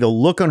Katie, the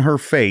look on her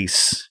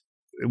face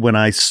when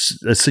I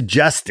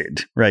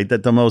suggested, right,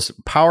 that the most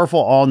powerful,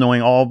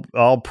 all-knowing,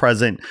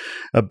 all-present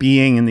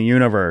being in the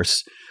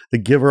universe, the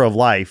giver of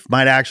life,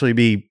 might actually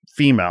be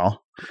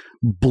female,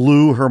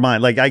 blew her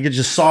mind. Like I could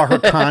just saw her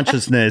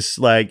consciousness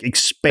like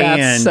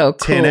expand so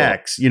cool.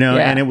 10x,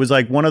 and it was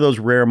like one of those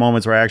rare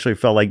moments where I actually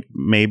felt like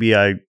maybe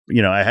I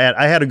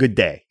had a good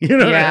day,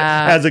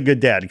 as a good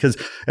dad, because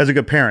as a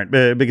good parent,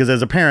 because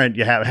as a parent,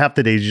 you have half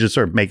the days you just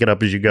sort of make it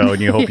up as you go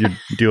and you hope you're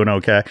doing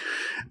okay.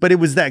 But it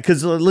was that,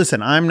 because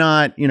listen, I'm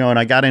not, and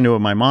I got into it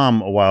with my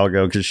mom a while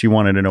ago because she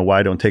wanted to know why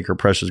I don't take her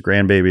precious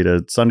grandbaby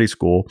to Sunday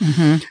school.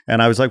 Mm-hmm.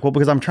 And I was like, well,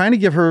 because I'm trying to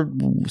give her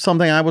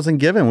something I wasn't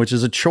given, which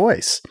is a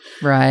choice.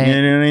 Right. You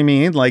know what I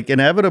mean? Like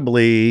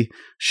inevitably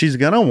she's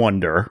going to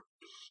wonder,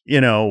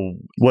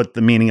 what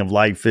the meaning of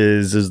life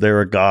is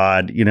there a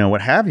God,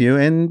 what have you.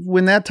 And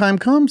when that time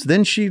comes,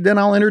 then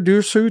I'll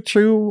introduce her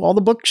to all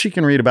the books she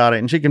can read about it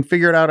and she can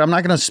figure it out. I'm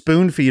not going to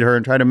spoon feed her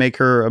and try to make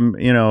her,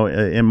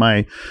 in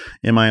my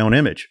own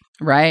image.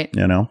 Right.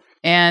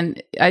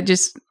 And I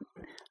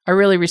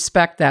really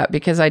respect that,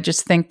 because I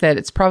just think that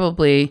it's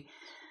probably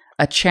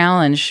a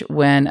challenge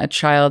when a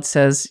child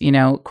says,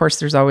 of course,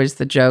 there's always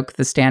the joke,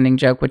 the standing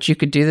joke, which you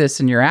could do this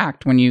in your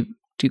act when you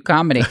do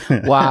comedy.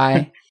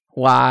 Why?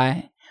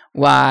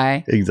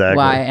 Exactly.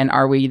 Why? And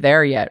are we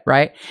there yet?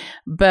 Right.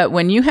 But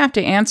when you have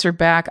to answer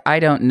back, I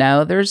don't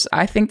know,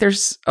 I think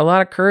there's a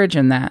lot of courage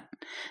in that.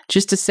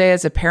 Just to say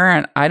as a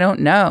parent, I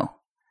don't know.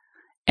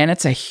 And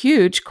it's a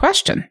huge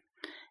question.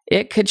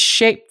 It could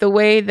shape the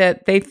way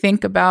that they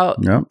think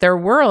about their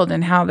world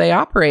and how they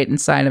operate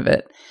inside of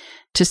it.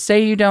 To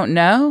say you don't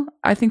know,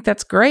 I think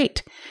that's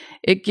great.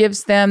 It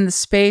gives them the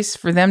space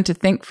for them to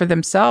think for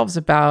themselves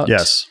about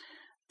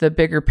the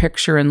bigger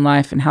picture in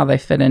life and how they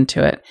fit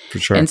into it. For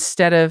sure.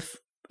 Instead of,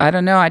 I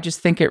don't know, I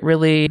just think it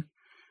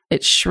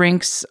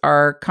shrinks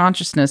our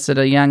consciousness at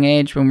a young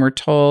age when we're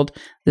told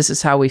this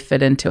is how we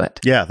fit into it.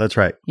 Yeah, that's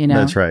right.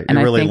 That's right. It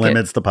really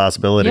limits the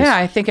possibilities. Yeah,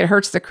 I think it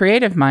hurts the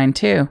creative mind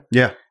too.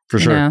 Yeah, for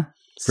sure.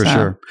 For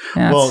sure.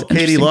 Yeah, well,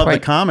 Katie loved the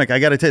comic. I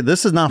got to tell you,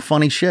 this is not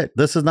funny shit.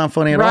 This is not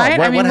funny at all.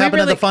 What happened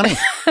to the funny?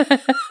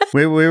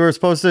 we were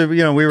supposed to,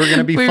 we were going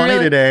to be funny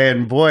today,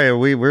 and boy,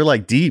 we're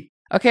like deep.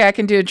 Okay, I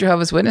can do a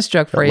Jehovah's Witness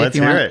joke for you if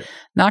you want. Let's hear it.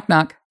 Knock,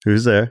 knock.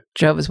 Who's there?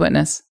 Jehovah's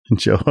Witness.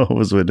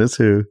 Jehovah's Witness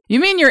who? You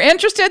mean you're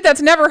interested?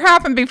 That's never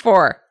happened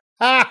before.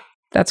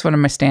 That's one of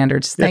my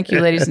standards. Thank you,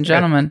 ladies and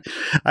gentlemen.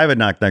 I have a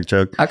knock, knock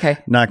joke. Okay.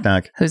 Knock,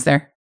 knock. Who's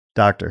there?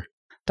 Doctor.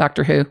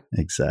 Doctor who?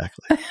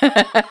 Exactly.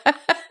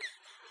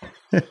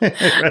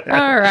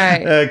 All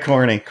right.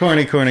 Corny.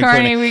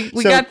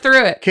 We got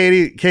through it.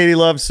 Katie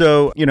Love.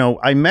 So,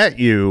 I met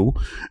you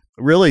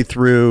really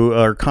through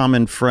our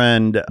common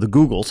friend, the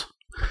Googles.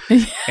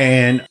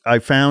 And I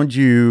found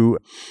you,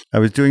 I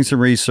was doing some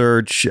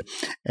research,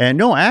 and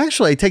no,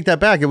 actually, I take that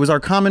back. It was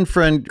our common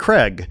friend,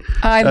 Craig.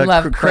 I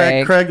love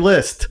Craig. Craig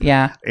List.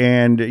 Yeah.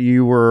 And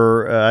you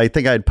were, I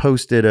think I had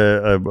posted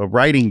a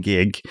writing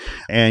gig,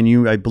 and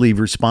you, I believe,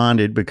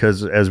 responded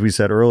because, as we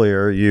said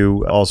earlier,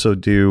 you also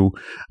do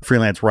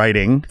freelance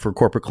writing for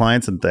corporate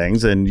clients and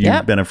things. And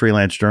you've been a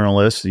freelance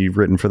journalist. You've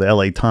written for the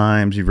LA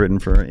Times. You've written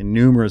for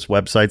numerous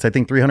websites. I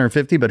think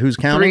 350, but who's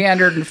counting?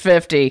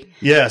 350.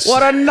 Yes.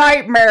 What a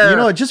nightmare.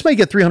 Just make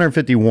it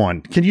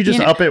 351. Can you just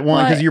up it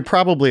one? Because you're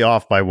probably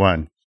off by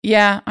one.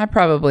 Yeah, I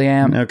probably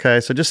am. Okay,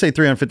 so just say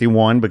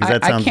 351 because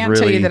that sounds really I can't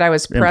tell you that I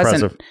was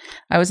present. Impressive.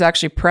 I was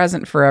actually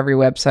present for every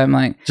website. I'm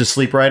like, just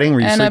sleep writing? Were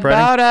you and sleep writing?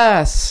 About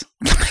us.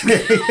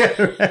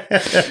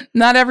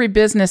 Not every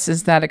business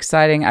is that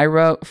exciting. I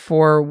wrote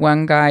for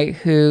one guy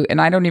who,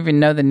 and I don't even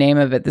know the name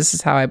of it. This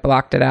is how I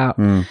blocked it out.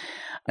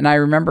 And I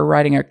remember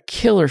writing a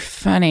killer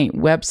funny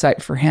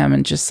website for him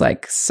and just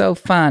like so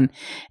fun.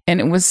 And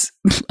it was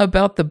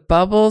about the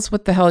bubbles.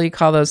 What the hell do you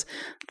call those?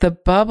 The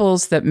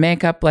bubbles that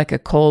make up like a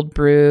cold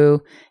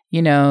brew, so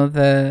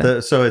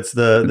it's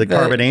the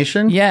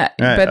carbonation? Yeah.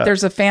 Right. But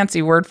there's a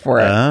fancy word for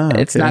it.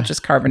 Okay. It's not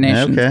just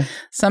carbonation. Okay.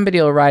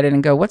 Somebody will write it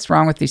and go, what's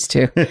wrong with these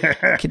two?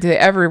 Do they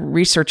ever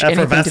research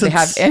anything? Do they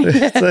have any?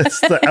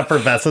 It's the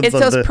effervescence. It's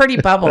those pretty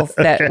bubbles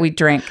that we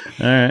drink.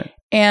 All right.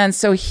 And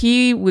so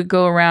he would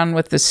go around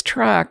with this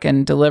truck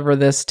and deliver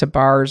this to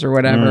bars or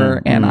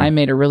whatever. And I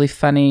made a really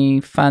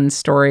fun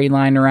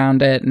storyline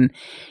around it. And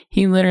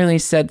he literally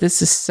said,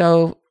 this is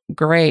so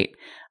great.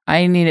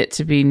 I need it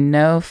to be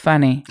no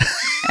funny.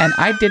 And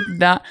I did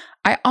not.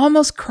 I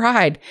almost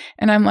cried.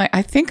 And I'm like,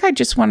 I think I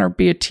just want to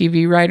be a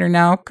TV writer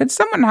now. Could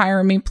someone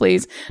hire me,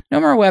 please? No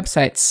more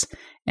websites.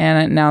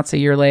 And now it's a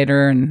year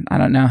later. And I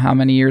don't know how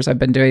many years I've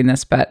been doing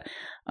this, but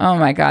oh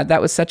my God,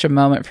 that was such a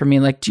moment for me.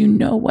 Like, do you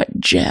know what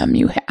gem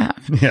you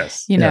have?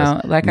 Yes.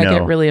 I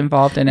get really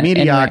involved in it.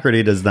 Mediocrity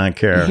anyway, does not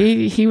care.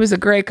 He was a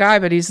great guy,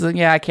 but he's like,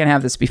 I can't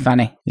have this be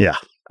funny. Yeah.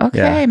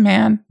 Okay,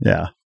 man.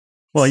 Yeah.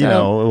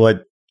 Well,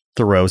 what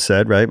Thoreau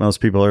said, right? Most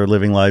people are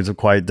living lives of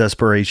quiet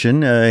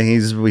desperation.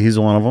 He's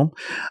one of them.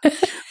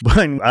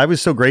 But I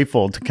was so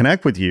grateful to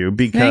connect with you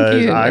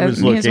because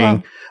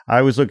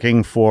I was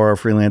looking for a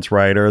freelance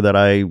writer that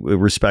I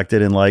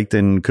respected and liked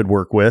and could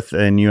work with.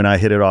 And you and I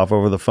hit it off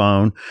over the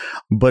phone.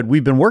 But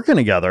we've been working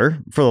together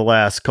for the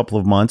last couple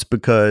of months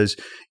because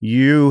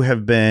you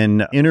have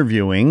been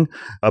interviewing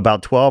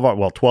about 12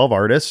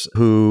 artists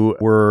who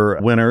were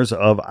winners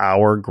of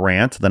our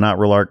grant, the Not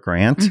Real Art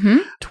grant.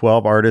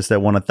 12 artists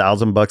that won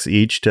 $1,000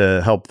 each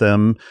to help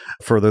them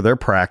further their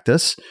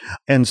practice.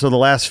 And so the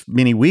last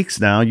many weeks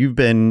now, you've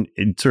been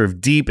sort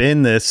of deep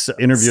in this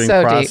interviewing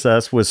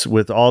process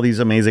with all these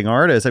amazing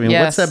artists. I mean,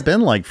 what's that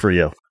been like for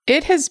you?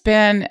 It has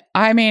been,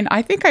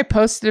 I think I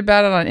posted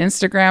about it on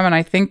Instagram, and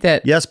I think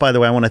that... Yes, by the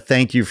way, I want to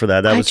thank you for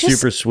that. That was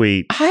super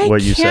sweet,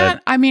 what you said.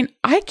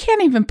 I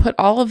can't even put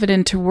all of it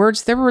into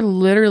words. There were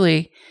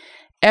literally...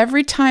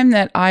 Every time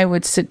that I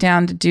would sit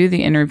down to do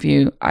the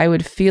interview, I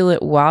would feel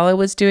it while I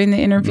was doing the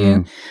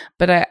interview.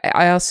 But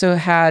I also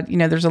had,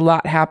 there's a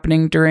lot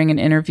happening during an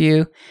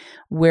interview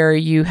where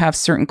you have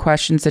certain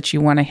questions that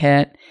you want to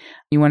hit.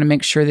 You want to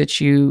make sure that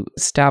you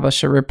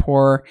establish a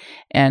rapport,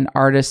 and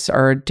artists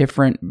are a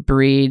different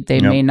breed. They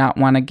may not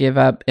want to give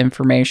up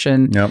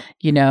information.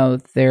 You know,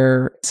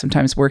 they're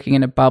sometimes working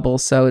in a bubble,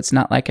 so it's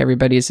not like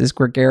everybody's as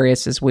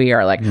gregarious as we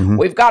are. Like,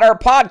 we've got our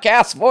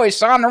podcast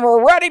voice on and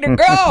we're ready to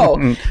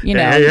go. You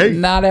know,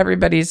 not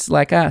everybody's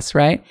like us,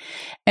 right?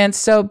 And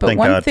so, but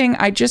one thing,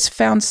 I just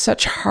found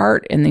such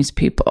heart in these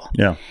people.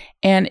 Yeah.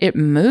 And it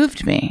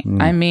moved me.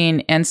 I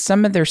mean, and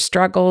some of their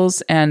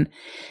struggles. And,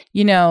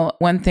 you know,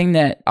 one thing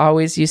that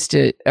always used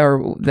to,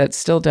 or that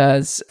still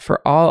does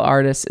for all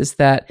artists, is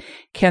that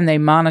can they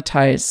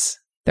monetize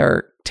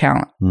their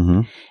talent?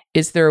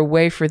 Is there a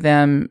way for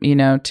them, you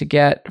know, to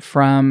get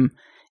from,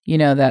 you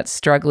know, that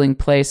struggling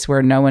place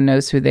where no one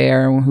knows who they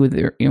are and who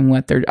they're and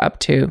what they're up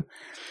to,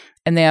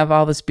 and they have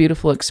all this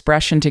beautiful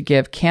expression to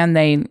give? Can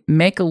they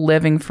make a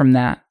living from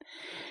that?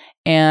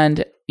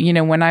 And you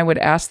know, when I would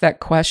ask that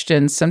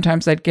question,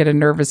 sometimes I'd get a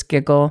nervous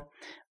giggle,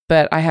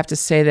 but I have to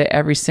say that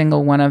every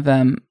single one of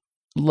them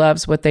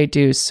loves what they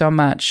do so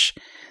much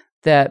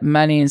that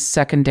money is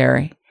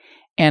secondary.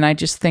 And I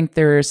just think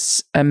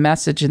there's a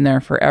message in there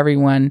for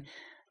everyone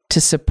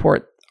to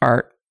support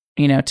art,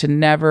 you know, to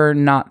never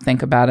not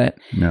think about it,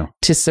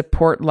 to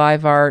support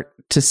live art,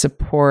 to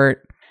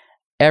support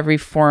every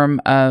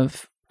form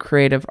of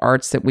creative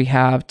arts that we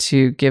have,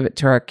 to give it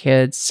to our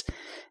kids,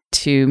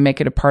 to make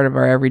it a part of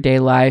our everyday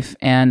life.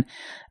 And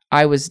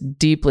I was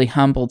deeply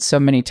humbled so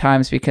many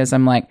times because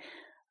I'm like,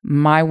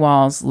 my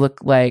walls look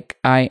like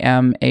I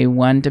am a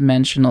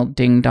one-dimensional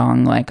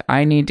ding-dong. Like,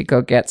 I need to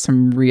go get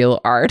some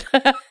real art.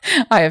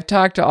 I have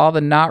talked to all the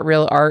Not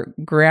Real Art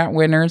grant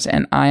winners,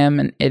 and I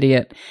am an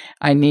idiot.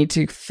 I need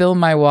to fill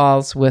my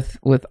walls with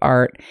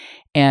art.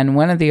 And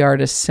one of the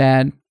artists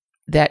said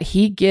that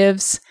he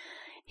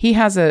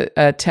has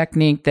a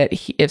technique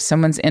that if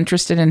someone's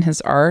interested in his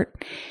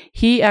art,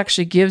 he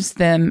actually gives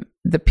them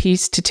the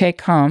piece to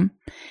take home.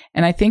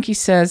 And I think he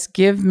says,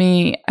 give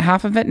me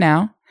half of it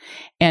now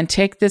and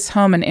take this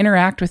home and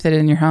interact with it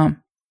in your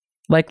home.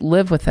 Like,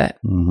 live with it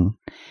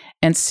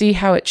and see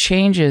how it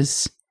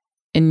changes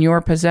in your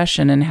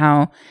possession and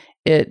how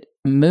it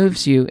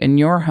moves you in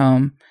your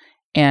home,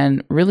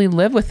 and really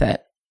live with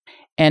it.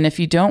 And if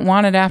you don't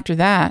want it after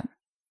that,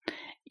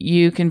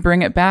 you can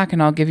bring it back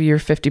and I'll give you your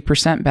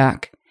 50%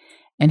 back.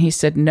 And he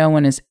said, no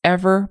one has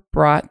ever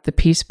brought the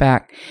piece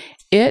back.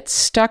 It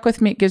stuck with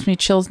me. It gives me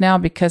chills now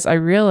because I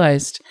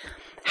realized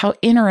how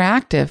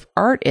interactive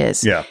art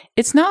is. Yeah.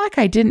 It's not like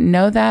I didn't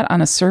know that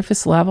on a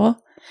surface level,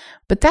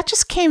 but that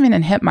just came in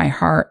and hit my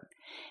heart.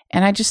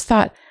 And I just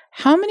thought,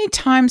 how many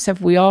times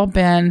have we all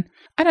been,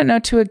 I don't know,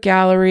 to a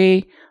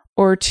gallery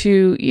or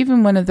to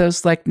even one of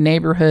those like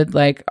neighborhood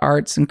like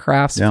arts and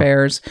crafts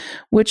fairs,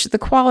 which the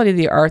quality of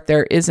the art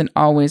there isn't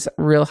always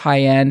real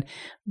high end.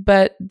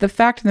 But the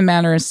fact of the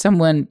matter is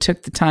someone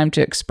took the time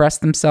to express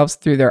themselves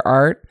through their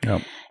art.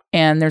 Yep.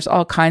 And there's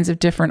all kinds of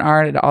different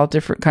art at all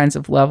different kinds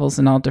of levels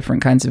and all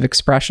different kinds of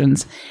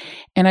expressions.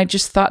 And I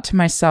just thought to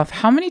myself,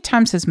 how many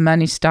times has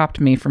money stopped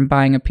me from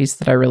buying a piece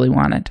that I really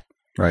wanted?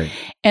 Right.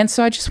 And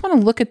so I just want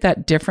to look at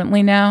that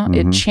differently now.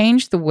 It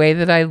changed the way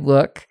that I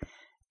look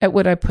at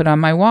what I put on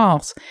my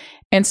walls.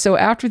 And so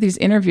after these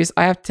interviews,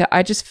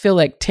 I just feel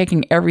like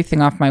taking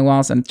everything off my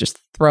walls and just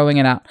throwing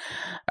it out.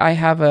 I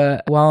have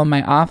a wall in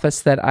my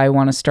office that I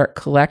want to start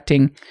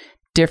collecting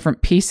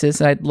different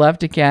pieces. I'd love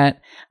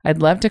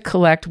to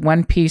collect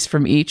one piece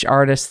from each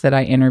artist that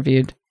I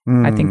interviewed.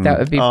 I think that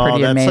would be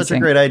pretty amazing. That's such a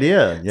great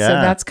idea. Yeah. So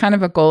that's kind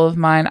of a goal of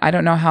mine. I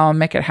don't know how I'll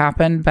make it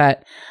happen,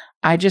 but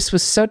I just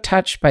was so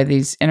touched by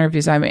these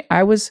interviews. I mean,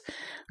 I was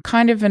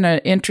kind of in an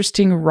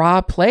interesting raw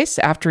place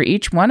after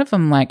each one of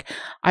them. Like,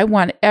 I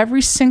want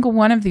every single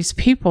one of these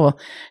people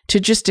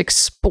to just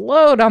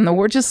explode on the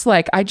world. Just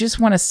like, I just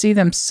want to see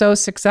them so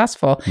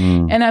successful.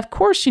 And of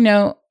course, you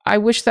know, I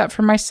wish that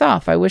for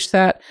myself. I wish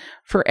that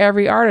for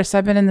every artist.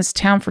 I've been in this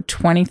town for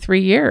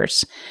 23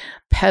 years,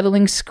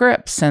 peddling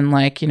scripts and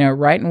like, you know,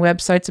 writing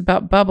websites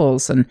about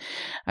bubbles. And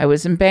I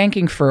was in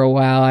banking for a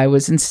while. I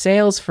was in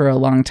sales for a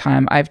long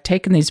time. I've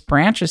taken these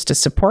branches to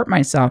support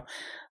myself,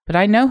 but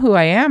I know who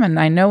I am and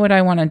I know what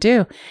I want to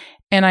do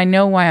and I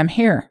know why I'm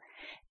here.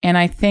 And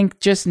I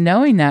think just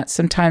knowing that,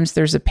 sometimes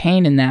there's a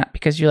pain in that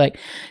because you're like,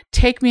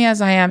 take me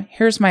as I am.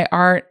 Here's my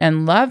art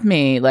and love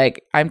me.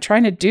 Like, I'm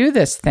trying to do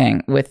this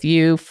thing with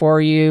you, for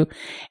you,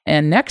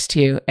 and next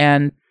to you.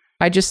 And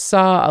I just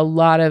saw a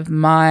lot of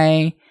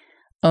my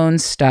own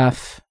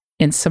stuff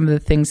in some of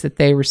the things that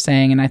they were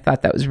saying. And I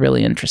thought that was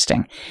really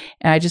interesting.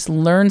 And I just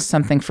learned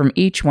something from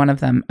each one of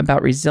them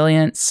about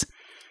resilience,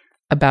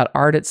 about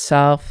art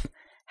itself,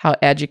 how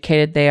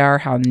educated they are,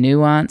 how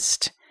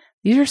nuanced.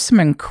 These are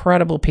some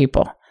incredible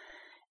people.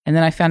 And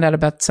then I found out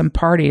about some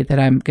party that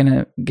I'm going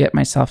to get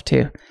myself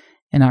to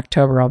in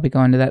October. I'll be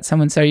going to that.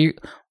 Someone said,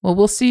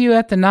 we'll see you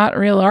at the Not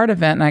Real Art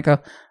event. And I go,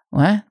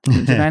 what?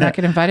 Did I not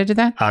get invited to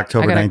that?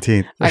 October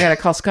 19th. I got to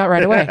call Scott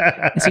right away.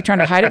 Is he trying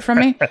to hide it from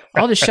me?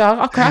 I'll just show.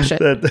 I'll crash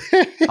it.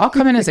 I'll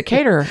come in as a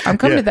caterer. I'm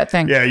coming to that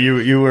thing. Yeah,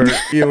 you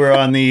were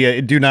on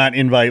the do not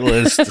invite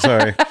list.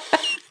 Sorry.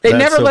 They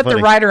never let the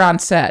writer on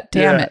set.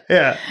 Damn it.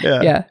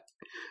 Yeah.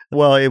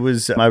 Well, I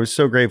was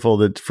so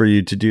grateful for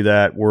you to do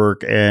that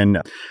work.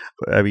 And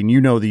I mean, you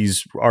know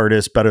these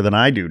artists better than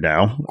I do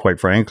now, quite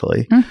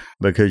frankly,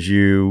 because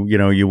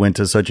you went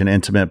to such an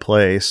intimate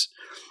place.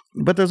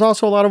 But there's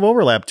also a lot of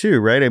overlap too,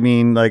 right? I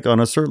mean, like on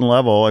a certain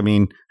level, I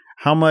mean,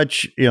 how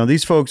much,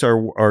 these folks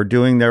are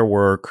doing their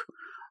work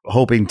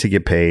hoping to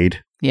get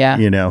paid.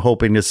 Yeah.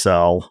 Hoping to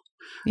sell.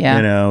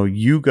 Yeah.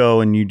 You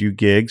go and you do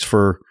gigs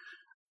for,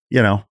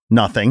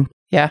 nothing.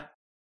 Yeah.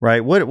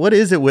 Right. What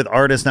is it with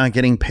artists not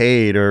getting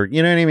paid, or,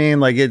 you know what I mean?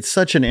 Like, it's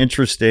such an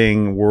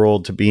interesting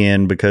world to be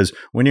in, because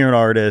when you're an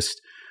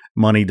artist,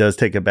 money does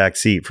take a back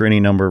seat for any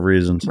number of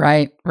reasons.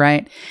 Right.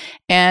 Right.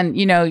 And,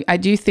 I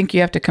do think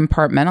you have to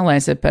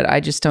compartmentalize it, but I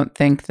just don't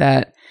think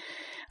that.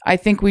 I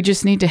think we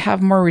just need to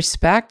have more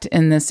respect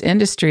in this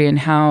industry,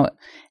 and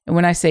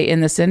when I say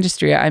in this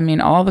industry, I mean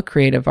all the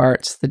creative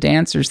arts, the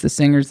dancers, the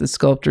singers, the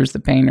sculptors,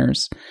 the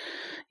painters,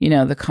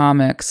 the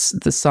comics,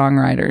 the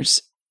songwriters.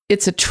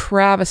 It's a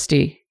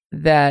travesty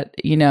that,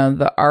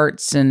 the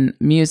arts and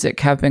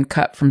music have been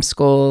cut from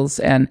schools.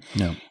 And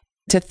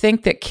to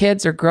think that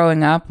kids are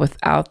growing up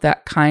without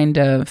that kind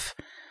of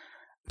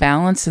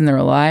balance in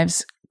their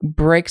lives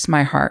breaks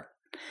my heart,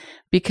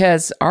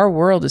 because our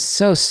world is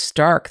so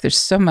stark. There's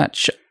so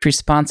much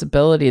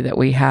responsibility that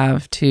we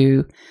have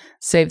to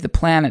save the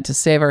planet, to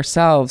save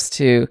ourselves,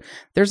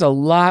 there's a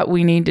lot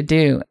we need to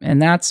do.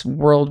 And that's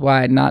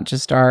worldwide, not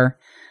just our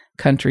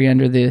country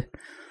under the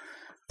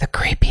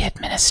creepy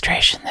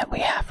administration that we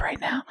have right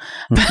now.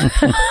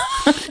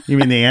 You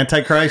mean the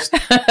Antichrist?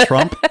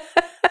 Trump?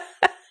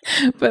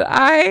 But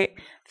I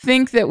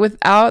think that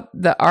without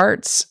the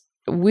arts,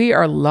 we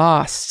are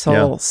lost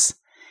souls.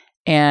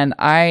 Yeah. And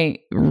I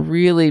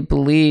really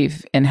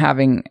believe in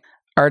having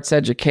arts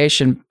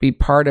education be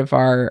part of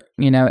our,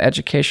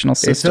 educational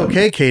system. It's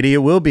okay, Katie. It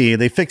will be.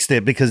 They fixed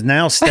it, because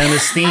now STEM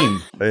is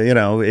STEAM.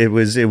 It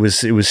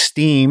was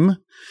STEAM.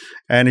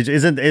 And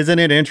isn't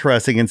it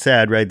interesting and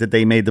sad, right, that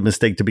they made the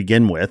mistake to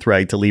begin with,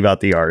 right, to leave out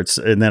the arts,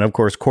 and then of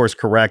course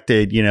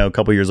corrected, a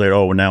couple of years later.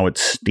 Oh, now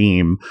it's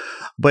STEAM.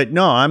 But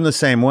no, I'm the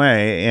same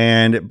way.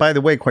 And by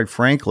the way, quite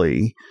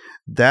frankly,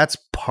 that's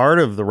part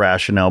of the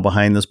rationale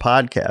behind this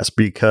podcast,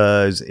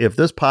 because if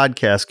this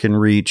podcast can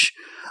reach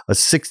a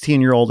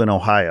 16-year-old in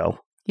Ohio,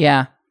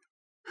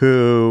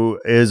 who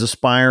is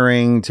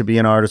aspiring to be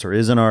an artist or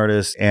is an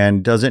artist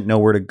and doesn't know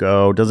where to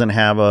go, doesn't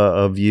have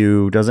a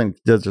view,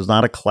 there's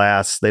not a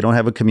class, they don't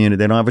have a community,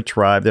 they don't have a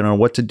tribe, they don't know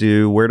what to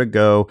do, where to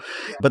go,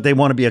 but they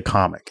want to be a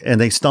comic,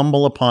 and they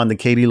stumble upon the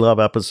Katie Love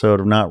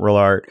episode of Not Real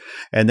Art,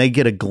 and they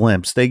get a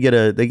glimpse, they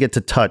get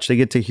to touch, they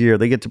get to hear,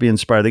 they get to be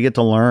inspired, they get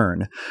to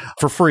learn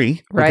for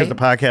free, because the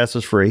podcast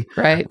is free.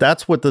 Right.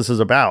 That's what this is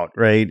about,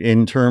 right?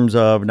 In terms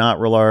of Not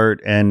Real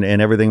Art and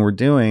everything we're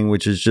doing,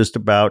 which is just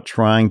about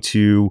trying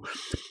to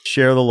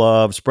share the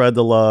love, spread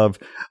the love,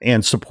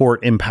 and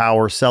support,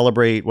 empower,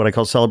 celebrate, what I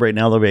call celebrate and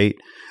elevate,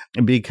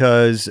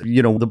 because,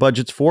 the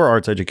budgets for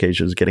arts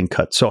education is getting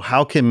cut. So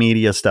how can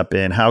media step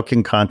in? How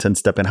can content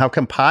step in? How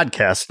can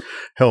podcasts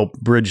help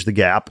bridge the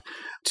gap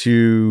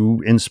to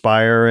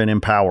inspire and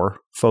empower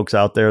folks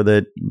out there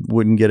that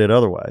wouldn't get it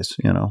otherwise,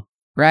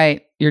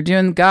 Right. You're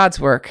doing God's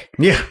work.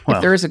 Yeah. Well,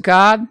 if there is a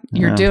God,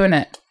 you're doing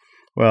it.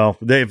 Well,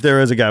 if there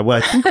is a God,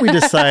 I think we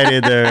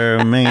decided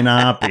there may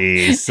not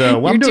be.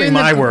 So I'm doing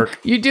my work.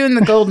 You're doing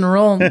the golden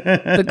rule,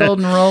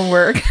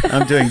 work.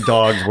 I'm doing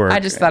dog's work. I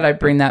just thought I'd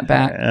bring that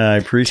back. I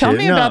appreciate it. Tell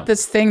me about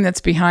this thing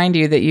that's behind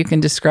you that you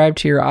can describe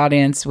to your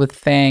audience with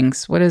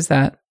fangs. What is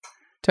that?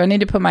 Do I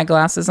need to put my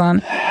glasses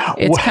on?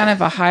 It's kind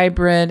of a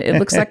hybrid. It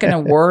looks like an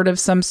award of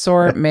some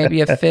sort, maybe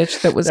a fish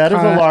that was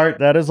caught.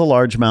 That is a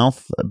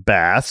largemouth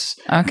bass.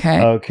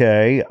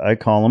 Okay. I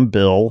call him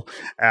Bill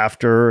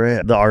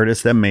after the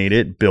artist that made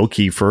it, Bill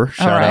Kiefer.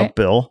 Shout out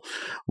Bill.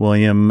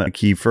 William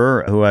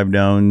Kiefer, who I've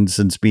known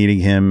since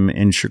meeting him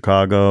in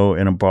Chicago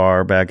in a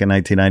bar back in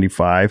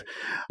 1995.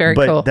 Very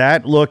cool. But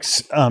that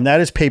looks, that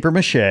is paper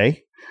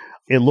mache.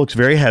 It looks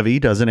very heavy,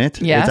 doesn't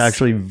it? Yes. It's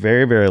actually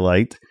very, very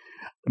light.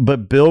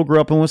 But Bill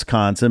grew up in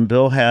Wisconsin.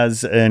 Bill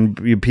has, and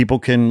people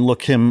can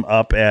look him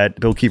up at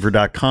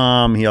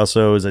BillKiefer.com. He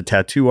also is a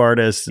tattoo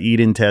artist,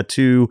 Eden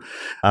Tattoo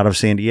out of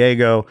San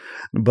Diego.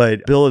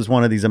 But Bill is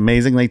one of these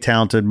amazingly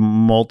talented,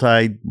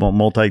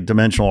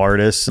 multi-dimensional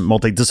artists,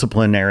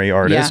 multidisciplinary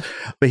artists.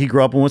 Yeah. But he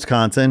grew up in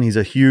Wisconsin. He's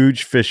a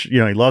huge fish. He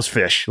loves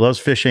fish, loves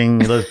fishing,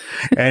 but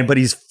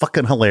he's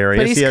fucking hilarious.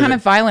 But he's kind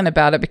of violent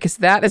about it, because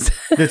that is.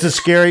 It's a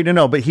scary,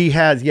 but he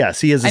has,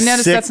 he is. I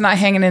noticed that's not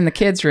hanging in the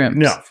kids' rooms.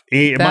 No.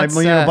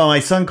 My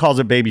son calls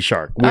it Baby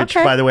Shark, which,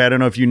 by the way, I don't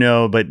know if you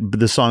know, but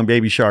the song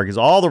Baby Shark is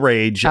all the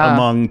rage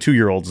among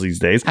 2-year-olds these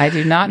days. I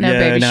do not know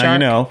Baby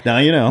Shark. Now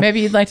you know. Maybe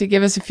you'd like to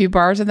give us a few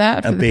bars of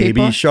that for the Baby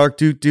people? Shark,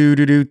 do do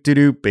do do do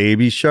do.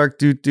 Baby Shark,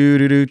 do do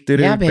do do do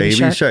do. Yeah, Baby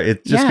Shark.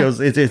 It just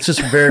goes. It's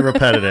just very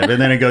repetitive, and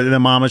then it goes. And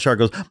then Mama Shark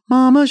goes.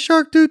 Mama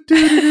Shark, do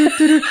do do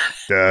do do.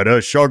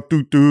 Dada Shark,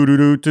 do do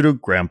do do do.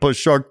 Grandpa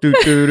Shark, do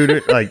do do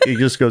do. Like, it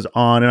just goes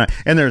on and on.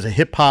 And there's a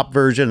hip hop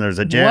version, there's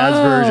a jazz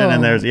version,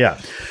 and there's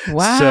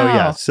Wow. So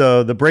Yeah.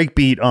 So the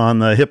breakbeat on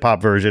the hip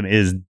hop version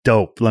is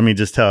dope. Let me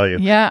just tell you.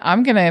 Yeah,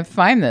 I'm going to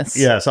find this.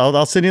 Yes,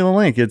 I'll send you the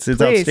link. It's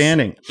Please.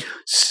 outstanding.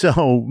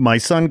 So my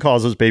son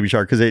calls us Baby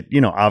Shark because it,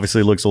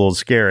 obviously looks a little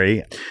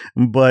scary.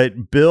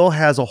 But Bill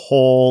has a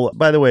whole,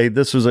 by the way,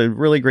 this was a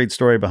really great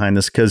story behind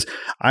this because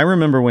I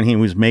remember when he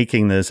was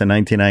making this in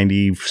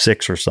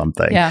 1996 or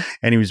something. Yeah.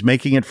 And he was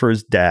making it for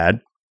his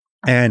dad.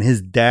 And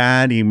his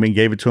dad even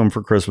gave it to him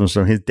for Christmas.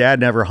 So his dad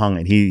never hung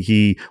it.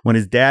 He when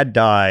his dad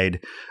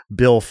died,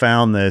 Bill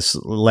found this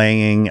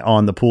laying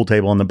on the pool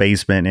table in the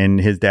basement,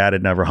 and his dad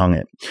had never hung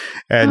it.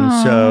 And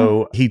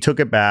so he took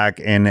it back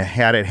and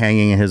had it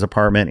hanging in his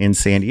apartment in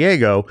San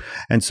Diego.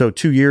 And so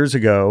 2 years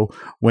ago,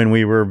 when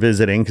we were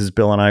visiting, because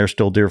Bill and I are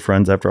still dear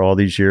friends after all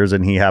these years,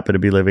 and he happened to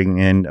be living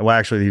in, well,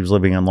 actually, he was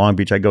living in Long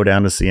Beach. I go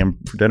down to see him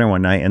for dinner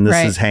one night, and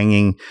this is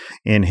hanging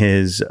in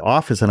his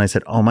office. And I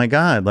said, oh my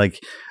God, like,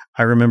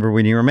 I remember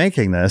when you were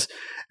making this.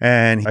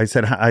 And I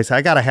said,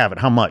 I got to have it.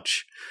 How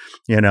much?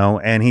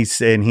 And he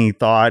said, he's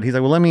like,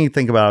 well, let me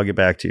think about it. I'll get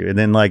back to you. And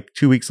then like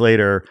 2 weeks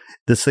later,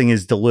 this thing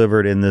is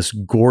delivered in this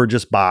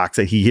gorgeous box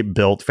that he had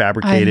built,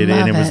 fabricated.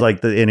 And it was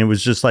like and it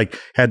was just like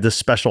had this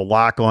special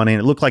lock on it.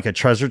 It looked like a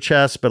treasure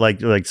chest, but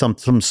like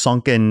some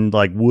sunken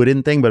like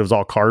wooden thing, but it was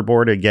all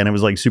cardboard. Again, it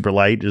was like super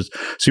light, just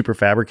super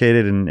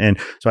fabricated. And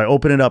so I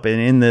open it up,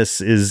 and in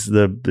this is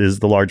the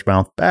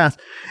largemouth bass.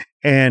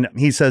 And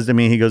he says to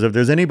me, he goes, if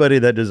there's anybody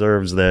that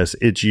deserves this,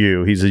 it's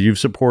you. He says, you've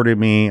supported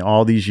me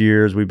all these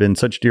years. We've been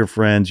such dear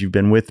friends. You've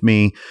been with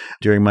me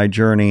during my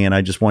journey, and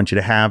I just want you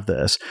to have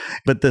this.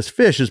 But this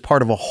fish is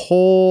part of a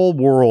whole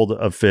world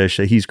of fish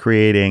that he's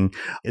creating.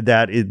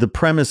 The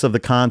premise of the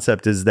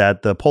concept is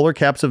that the polar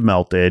caps have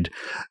melted,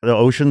 the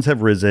oceans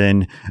have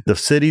risen, the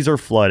cities are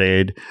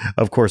flooded.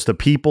 Of course, the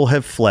people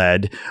have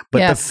fled,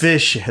 but the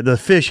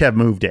fish have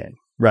moved in.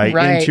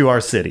 Right into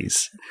our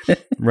cities,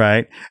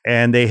 right?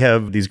 And they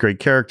have these great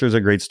characters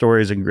and great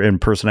stories and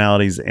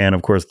personalities. And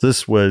of course,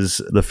 this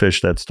was the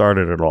fish that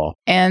started it all.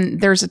 And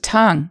there's a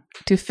tongue.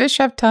 Do fish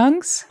have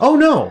tongues? Oh,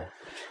 no.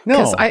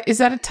 Is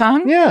that a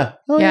tongue? Yeah.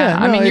 Oh, yeah.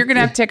 I mean, you're going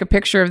to have to take a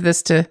picture of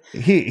this to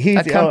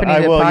accompany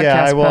the podcast.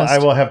 Yeah, I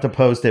will have to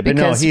post it. But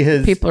because no, he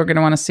has. People are going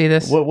to want to see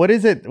this. What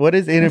is it? What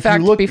is? And in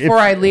fact, before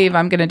I leave,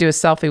 I'm going to do a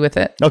selfie with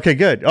it. Okay,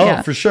 good. Oh,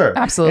 yeah, for sure,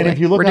 absolutely. And if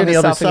you look on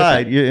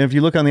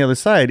the other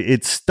side,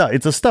 it's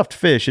a stuffed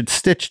fish. It's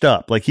stitched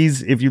up. Like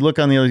if you look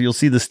on the other, you'll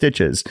see the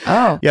stitches.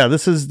 Oh, yeah.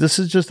 This is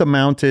just a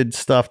mounted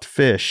stuffed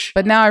fish.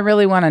 But now I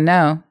really want to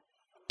know: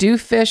 do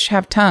fish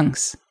have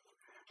tongues?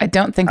 I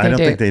don't think they do. I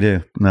don't think they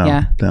do. No.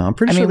 Yeah. No, I'm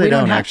pretty sure they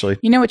don't actually.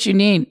 You know what you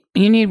need?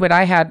 You need what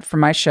I had for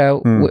my show,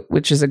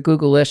 which is a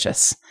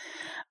Googleicious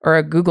or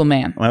a Google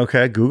man.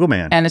 Okay, Google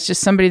man. And it's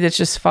just somebody that's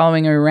just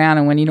following you around,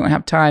 and when you don't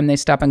have time, they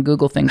stop and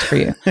Google things for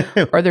you.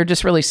 Or they're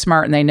just really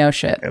smart and they know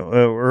shit.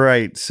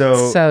 Right.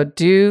 So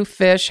do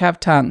fish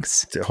have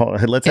tongues?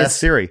 Let's ask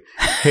Siri.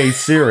 Hey,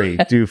 Siri,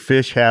 do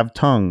fish have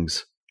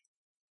tongues?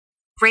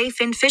 Ray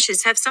fin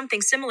fishes have something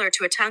similar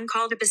to a tongue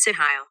called a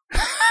basidial.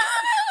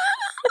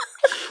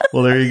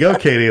 Well, there you go,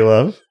 Katie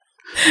Love.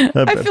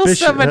 I feel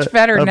so much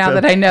better now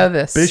that I know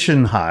this.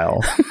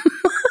 Bishenheil.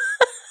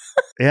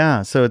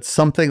 Yeah, so it's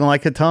something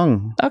like a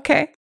tongue.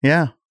 Okay.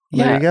 Yeah.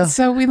 There you go.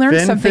 So we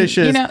learned something.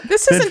 Fishes,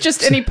 this isn't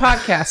just any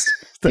podcast,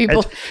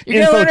 people.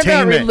 You're going to learn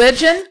about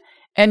religion,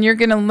 and you're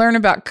going to learn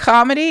about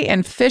comedy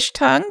and fish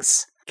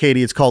tongues.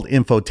 Katie, it's called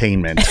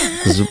infotainment.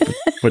 This is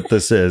what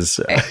this is.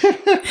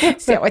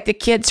 Is that what the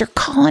kids are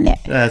calling it?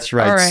 That's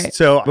right. All right.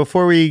 So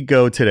before we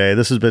go today,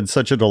 this has been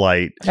such a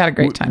delight. I've had a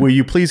great time. Will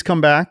you please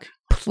come back?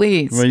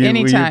 Please, Will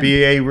anytime. you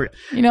be a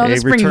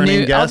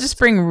returning guest? I'll just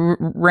bring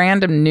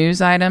random news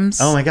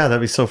items. Oh my God,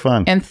 that'd be so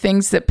fun. And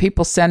things that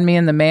people send me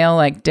in the mail,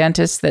 like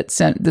this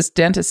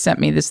dentist sent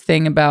me this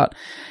thing about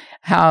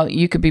how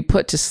you could be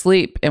put to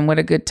sleep and what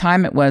a good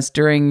time it was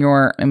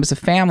it was a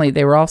family.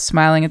 They were all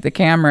smiling at the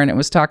camera, and it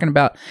was talking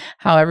about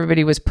how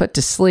everybody was put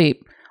to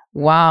sleep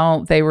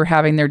while they were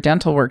having their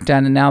dental work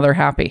done, and now they're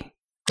happy.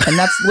 And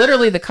that's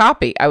literally the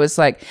copy. I was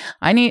like,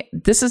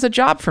 this is a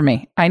job for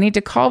me. I need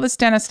to call this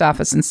dentist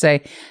office and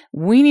say,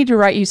 we need to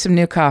write you some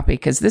new copy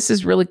because this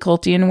is really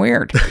culty and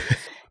weird.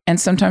 And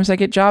sometimes I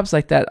get jobs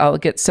like that. I'll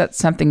get set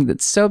something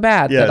that's so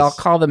bad that I'll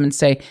call them and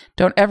say,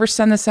 don't ever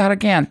send this out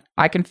again.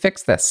 I can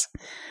fix this.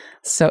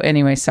 So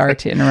anyway, sorry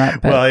to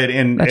interrupt, but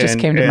that just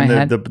came to my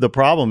head. The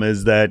problem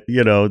is that,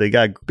 they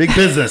got big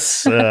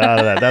business out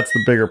of that. That's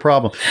the bigger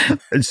problem.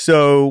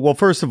 So, well,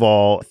 first of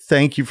all,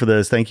 thank you for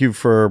this. Thank you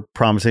for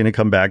promising to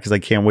come back because I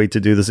can't wait to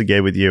do this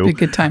again with you. Be a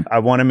good time. I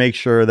want to make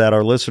sure that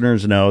our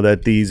listeners know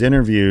that these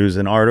interviews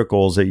and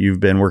articles that you've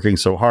been working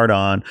so hard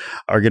on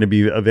are going to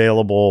be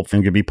available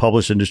and going to be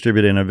published and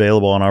distributed and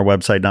available on our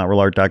website,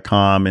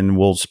 notrealart.com, and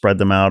we'll spread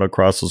them out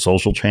across the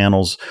social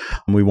channels.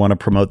 We want to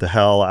promote the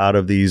hell out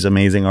of these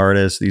amazing artists,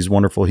 these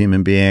wonderful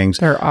human beings.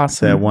 They're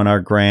awesome. That won our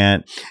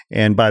grant.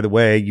 And by the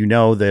way,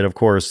 that of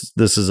course,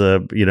 this is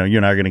you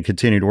and I are going to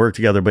continue to work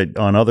together, but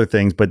on other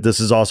things, but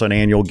this is also an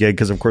annual gig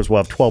because of course we'll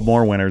have 12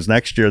 more winners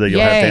next year that you'll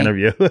have to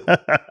interview.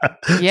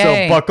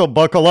 So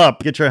buckle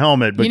up, get your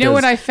helmet. You know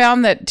what I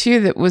found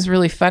that was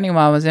really funny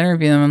while I was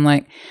interviewing them? I'm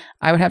like,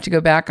 I would have to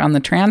go back on the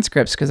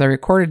transcripts because I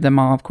recorded them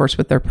all, of course,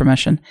 with their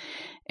permission.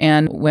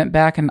 And went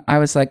back and I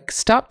was like,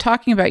 stop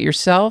talking about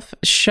yourself.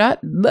 Shut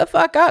the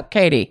fuck up,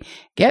 Katie.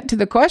 Get to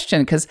the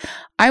question. Because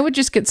I would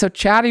just get so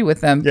chatty with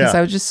them because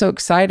I was just so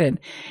excited.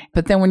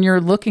 But then when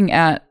you're looking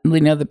at,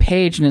 the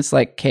page and it's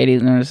like, Katie,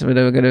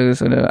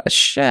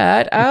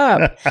 shut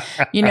up.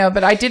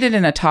 But I did it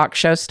in a talk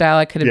show style.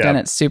 I could have done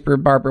it super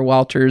Barbara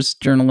Walters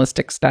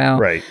journalistic style.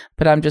 Right.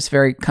 But I'm just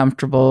very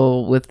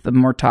comfortable with the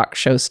more talk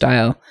show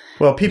style.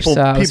 Well, people,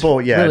 it's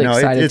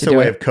a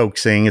way of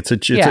coaxing. It's a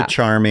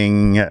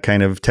charming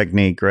kind of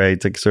technique, right?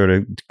 To sort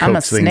of coax I'm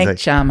a things snake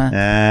charmer.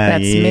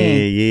 That's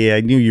me. Yeah,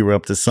 I knew you were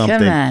up to something.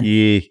 Come on.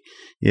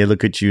 Yeah,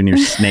 look at you and your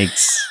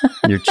snakes.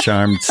 Your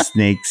charmed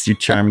snakes. Your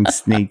charming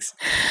snakes.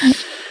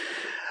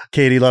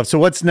 Katie Love. So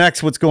what's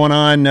next? What's going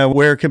on?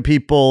 Where can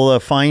people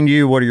find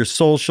you? What are your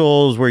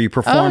socials? Where are you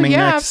performing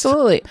next?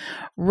 Absolutely.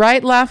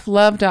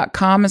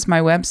 WriteLaughLove.com is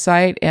my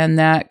website, and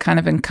that kind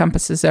of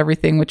encompasses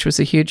everything, which was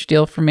a huge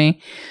deal for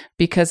me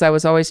because I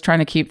was always trying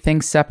to keep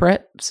things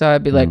separate. So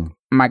I'd be like,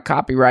 my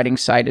copywriting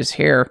site is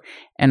here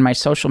and my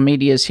social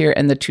media is here,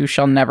 and the two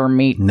shall never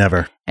meet.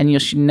 Never. And you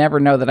should never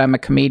know that I'm a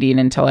comedian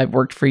until I've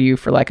worked for you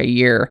for like a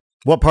year.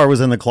 What part was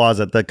in the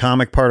closet? The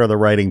comic part or the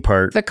writing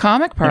part? The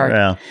comic part.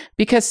 Yeah.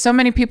 Because so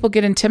many people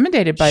get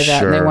intimidated by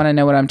that and they want to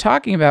know what I'm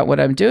talking about,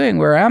 what I'm doing,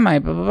 where am I,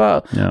 blah,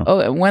 blah, blah. Yeah. Oh,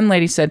 and one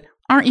lady said,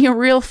 aren't you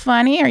real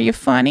funny? Are you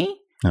funny?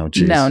 Oh,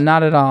 geez. No,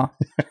 not at all.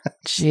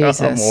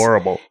 Jesus. I'm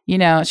horrible.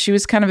 She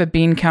was kind of a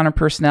bean counter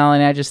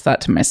personality, and I just thought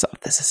to myself,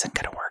 this isn't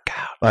going to work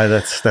out.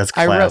 That's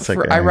classic.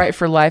 I write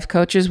for life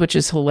coaches, which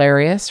is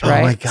hilarious, right?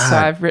 Oh my God. So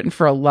I've written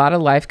for a lot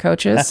of life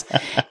coaches,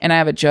 and I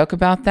have a joke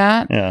about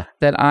that,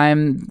 that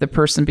I'm the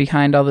person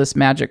behind all this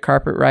magic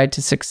carpet ride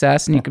to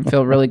success, and you can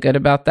feel really good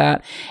about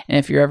that. And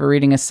if you're ever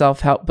reading a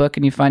self-help book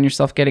and you find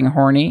yourself getting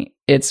horny,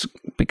 it's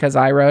because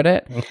I wrote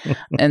it.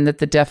 And that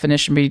the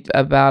definition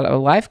about a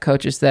life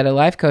coach is that a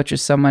life coach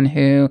is someone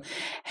who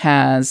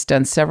has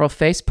done several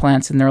face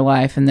plants in their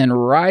life and then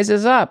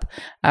rises up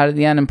out of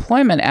the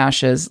unemployment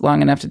ashes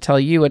long enough to tell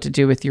you what to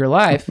do with your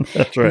life.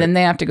 That's right. And then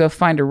they have to go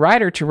find a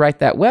writer to write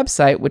that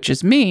website, which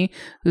is me,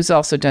 who's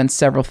also done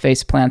several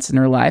face plants in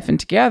her life. And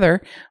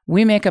together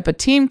we make up a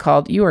team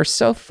called You Are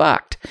So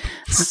Fucked.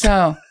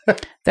 So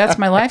that's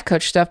my life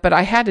coach stuff. But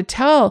I had to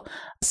tell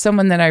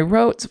someone that I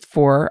wrote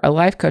for, a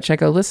life coach, I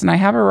go, listen, I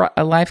have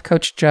a life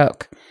coach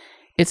joke.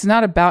 It's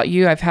not about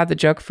you. I've had the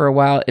joke for a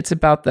while. It's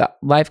about the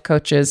life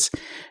coaches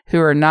who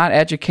are not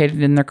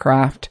educated in their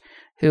craft,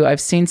 who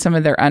I've seen some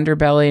of their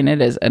underbelly, and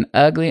it is an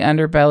ugly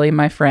underbelly,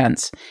 my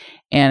friends.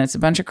 And it's a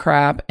bunch of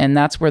crap. And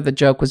that's where the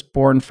joke was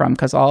born from,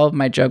 because all of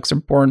my jokes are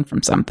born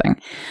from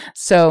something.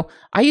 So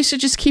I used to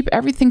just keep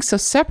everything so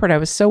separate. I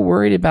was so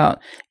worried about,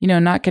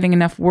 not getting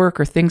enough work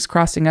or things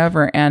crossing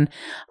over. And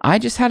I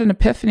just had an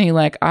epiphany,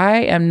 like, I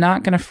am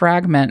not going to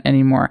fragment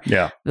anymore.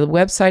 Yeah. The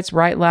website's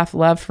Write, Laugh,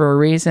 Love for a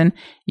reason.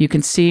 You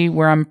can see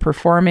where I'm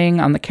performing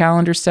on the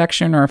calendar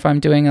section, or if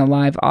I'm doing a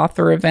live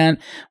author event.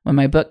 When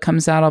my book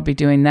comes out, I'll be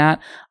doing that.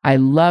 I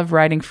love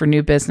writing for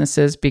new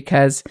businesses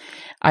because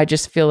I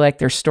just feel like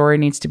their story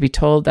needs to be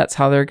told. That's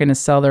how they're going to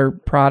sell their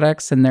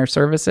products and their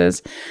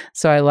services.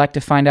 So I like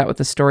to find out what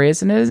the story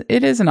is. And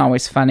it isn't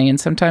always funny. And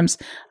sometimes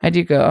I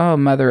do go, oh,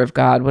 mother of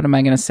God, what am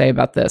I going to say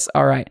about this?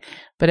 All right.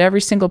 But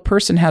every single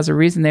person has a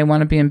reason they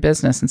want to be in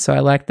business. And so I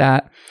like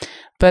that.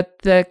 But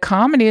the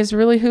comedy is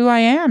really who I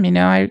am.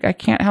 I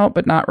can't help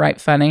but not write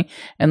funny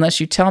unless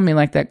you tell me,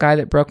 like that guy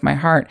that broke my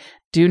heart,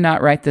 do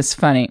not write this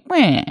funny.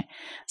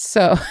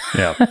 So,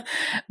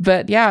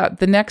 but yeah,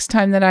 the next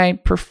time that I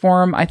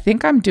perform, I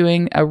think I'm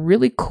doing a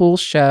really cool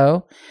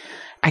show.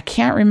 I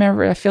can't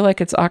remember. I feel like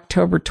it's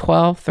October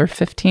 12th or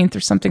 15th or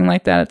something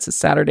like that. It's a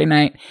Saturday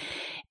night.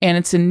 And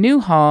it's in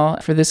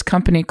Newhall for this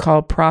company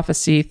called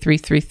Prophecy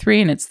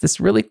 333. And it's this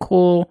really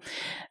cool.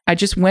 I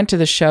just went to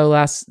the show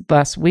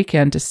last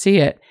weekend to see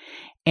it.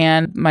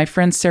 And my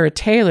friend Sarah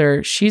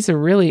Taylor, she's a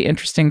really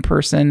interesting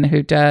person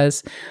who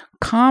does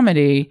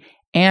comedy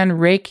and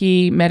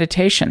Reiki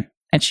meditation.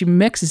 And she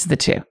mixes the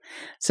two.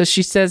 So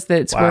she says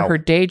that it's where her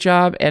day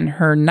job and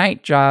her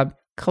night job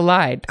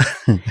collide.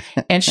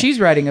 And she's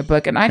writing a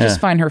book, and I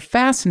just find her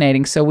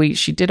fascinating. So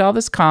she did all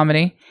this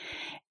comedy,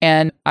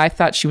 and I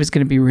thought she was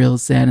going to be real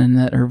zen and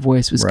that her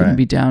voice was going to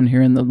be down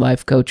here in the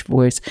life coach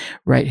voice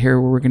right here,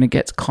 where we're going to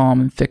get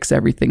calm and fix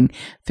everything,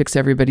 fix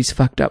everybody's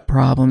fucked up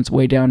problems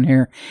way down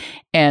here.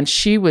 And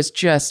she was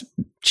just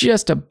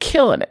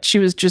killing it. She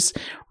was just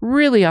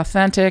really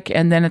authentic.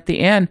 And then at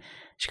the end,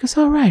 she goes,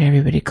 all right,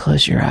 everybody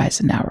close your eyes,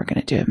 and now we're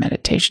going to do a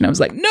meditation. I was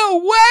like,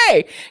 no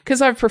way,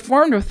 because I've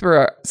performed with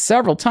her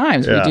several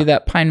times. We do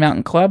that Pine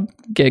Mountain Club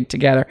gig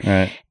together.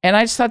 Right. And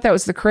I just thought that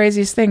was the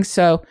craziest thing.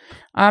 So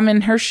I'm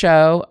in her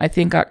show, I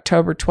think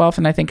October 12th,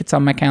 and I think it's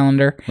on my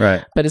calendar.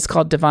 Right. But it's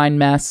called Divine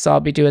Mess, so I'll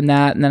be doing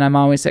that. And then I'm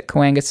always at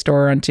Cahuenga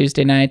Store on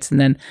Tuesday nights.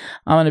 And then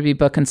I'm going to be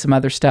booking some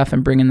other stuff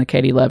and bringing the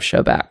Katie Love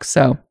show back.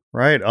 So...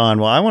 Right on.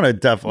 Well, I want to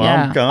definitely.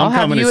 Yeah. I'm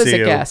coming to see you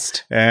as a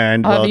guest.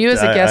 And I'll have you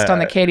as a guest on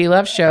the Katie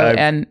Love show,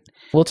 and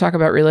we'll talk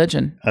about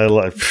religion. I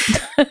love.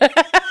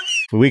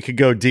 We could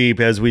go deep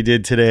as we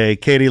did today.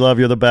 Katie, love,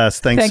 you're the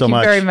best. Thanks so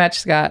much. Thank you very much,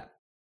 Scott.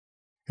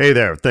 Hey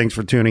there. Thanks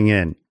for tuning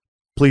in.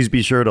 Please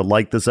be sure to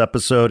like this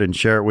episode and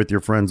share it with your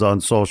friends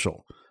on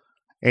social.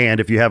 And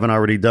if you haven't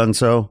already done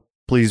so,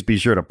 please be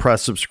sure to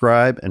press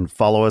subscribe and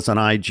follow us on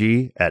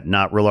IG at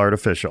Not Real Art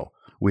Official.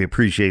 We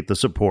appreciate the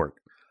support.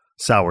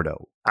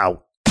 Sourdough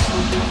out.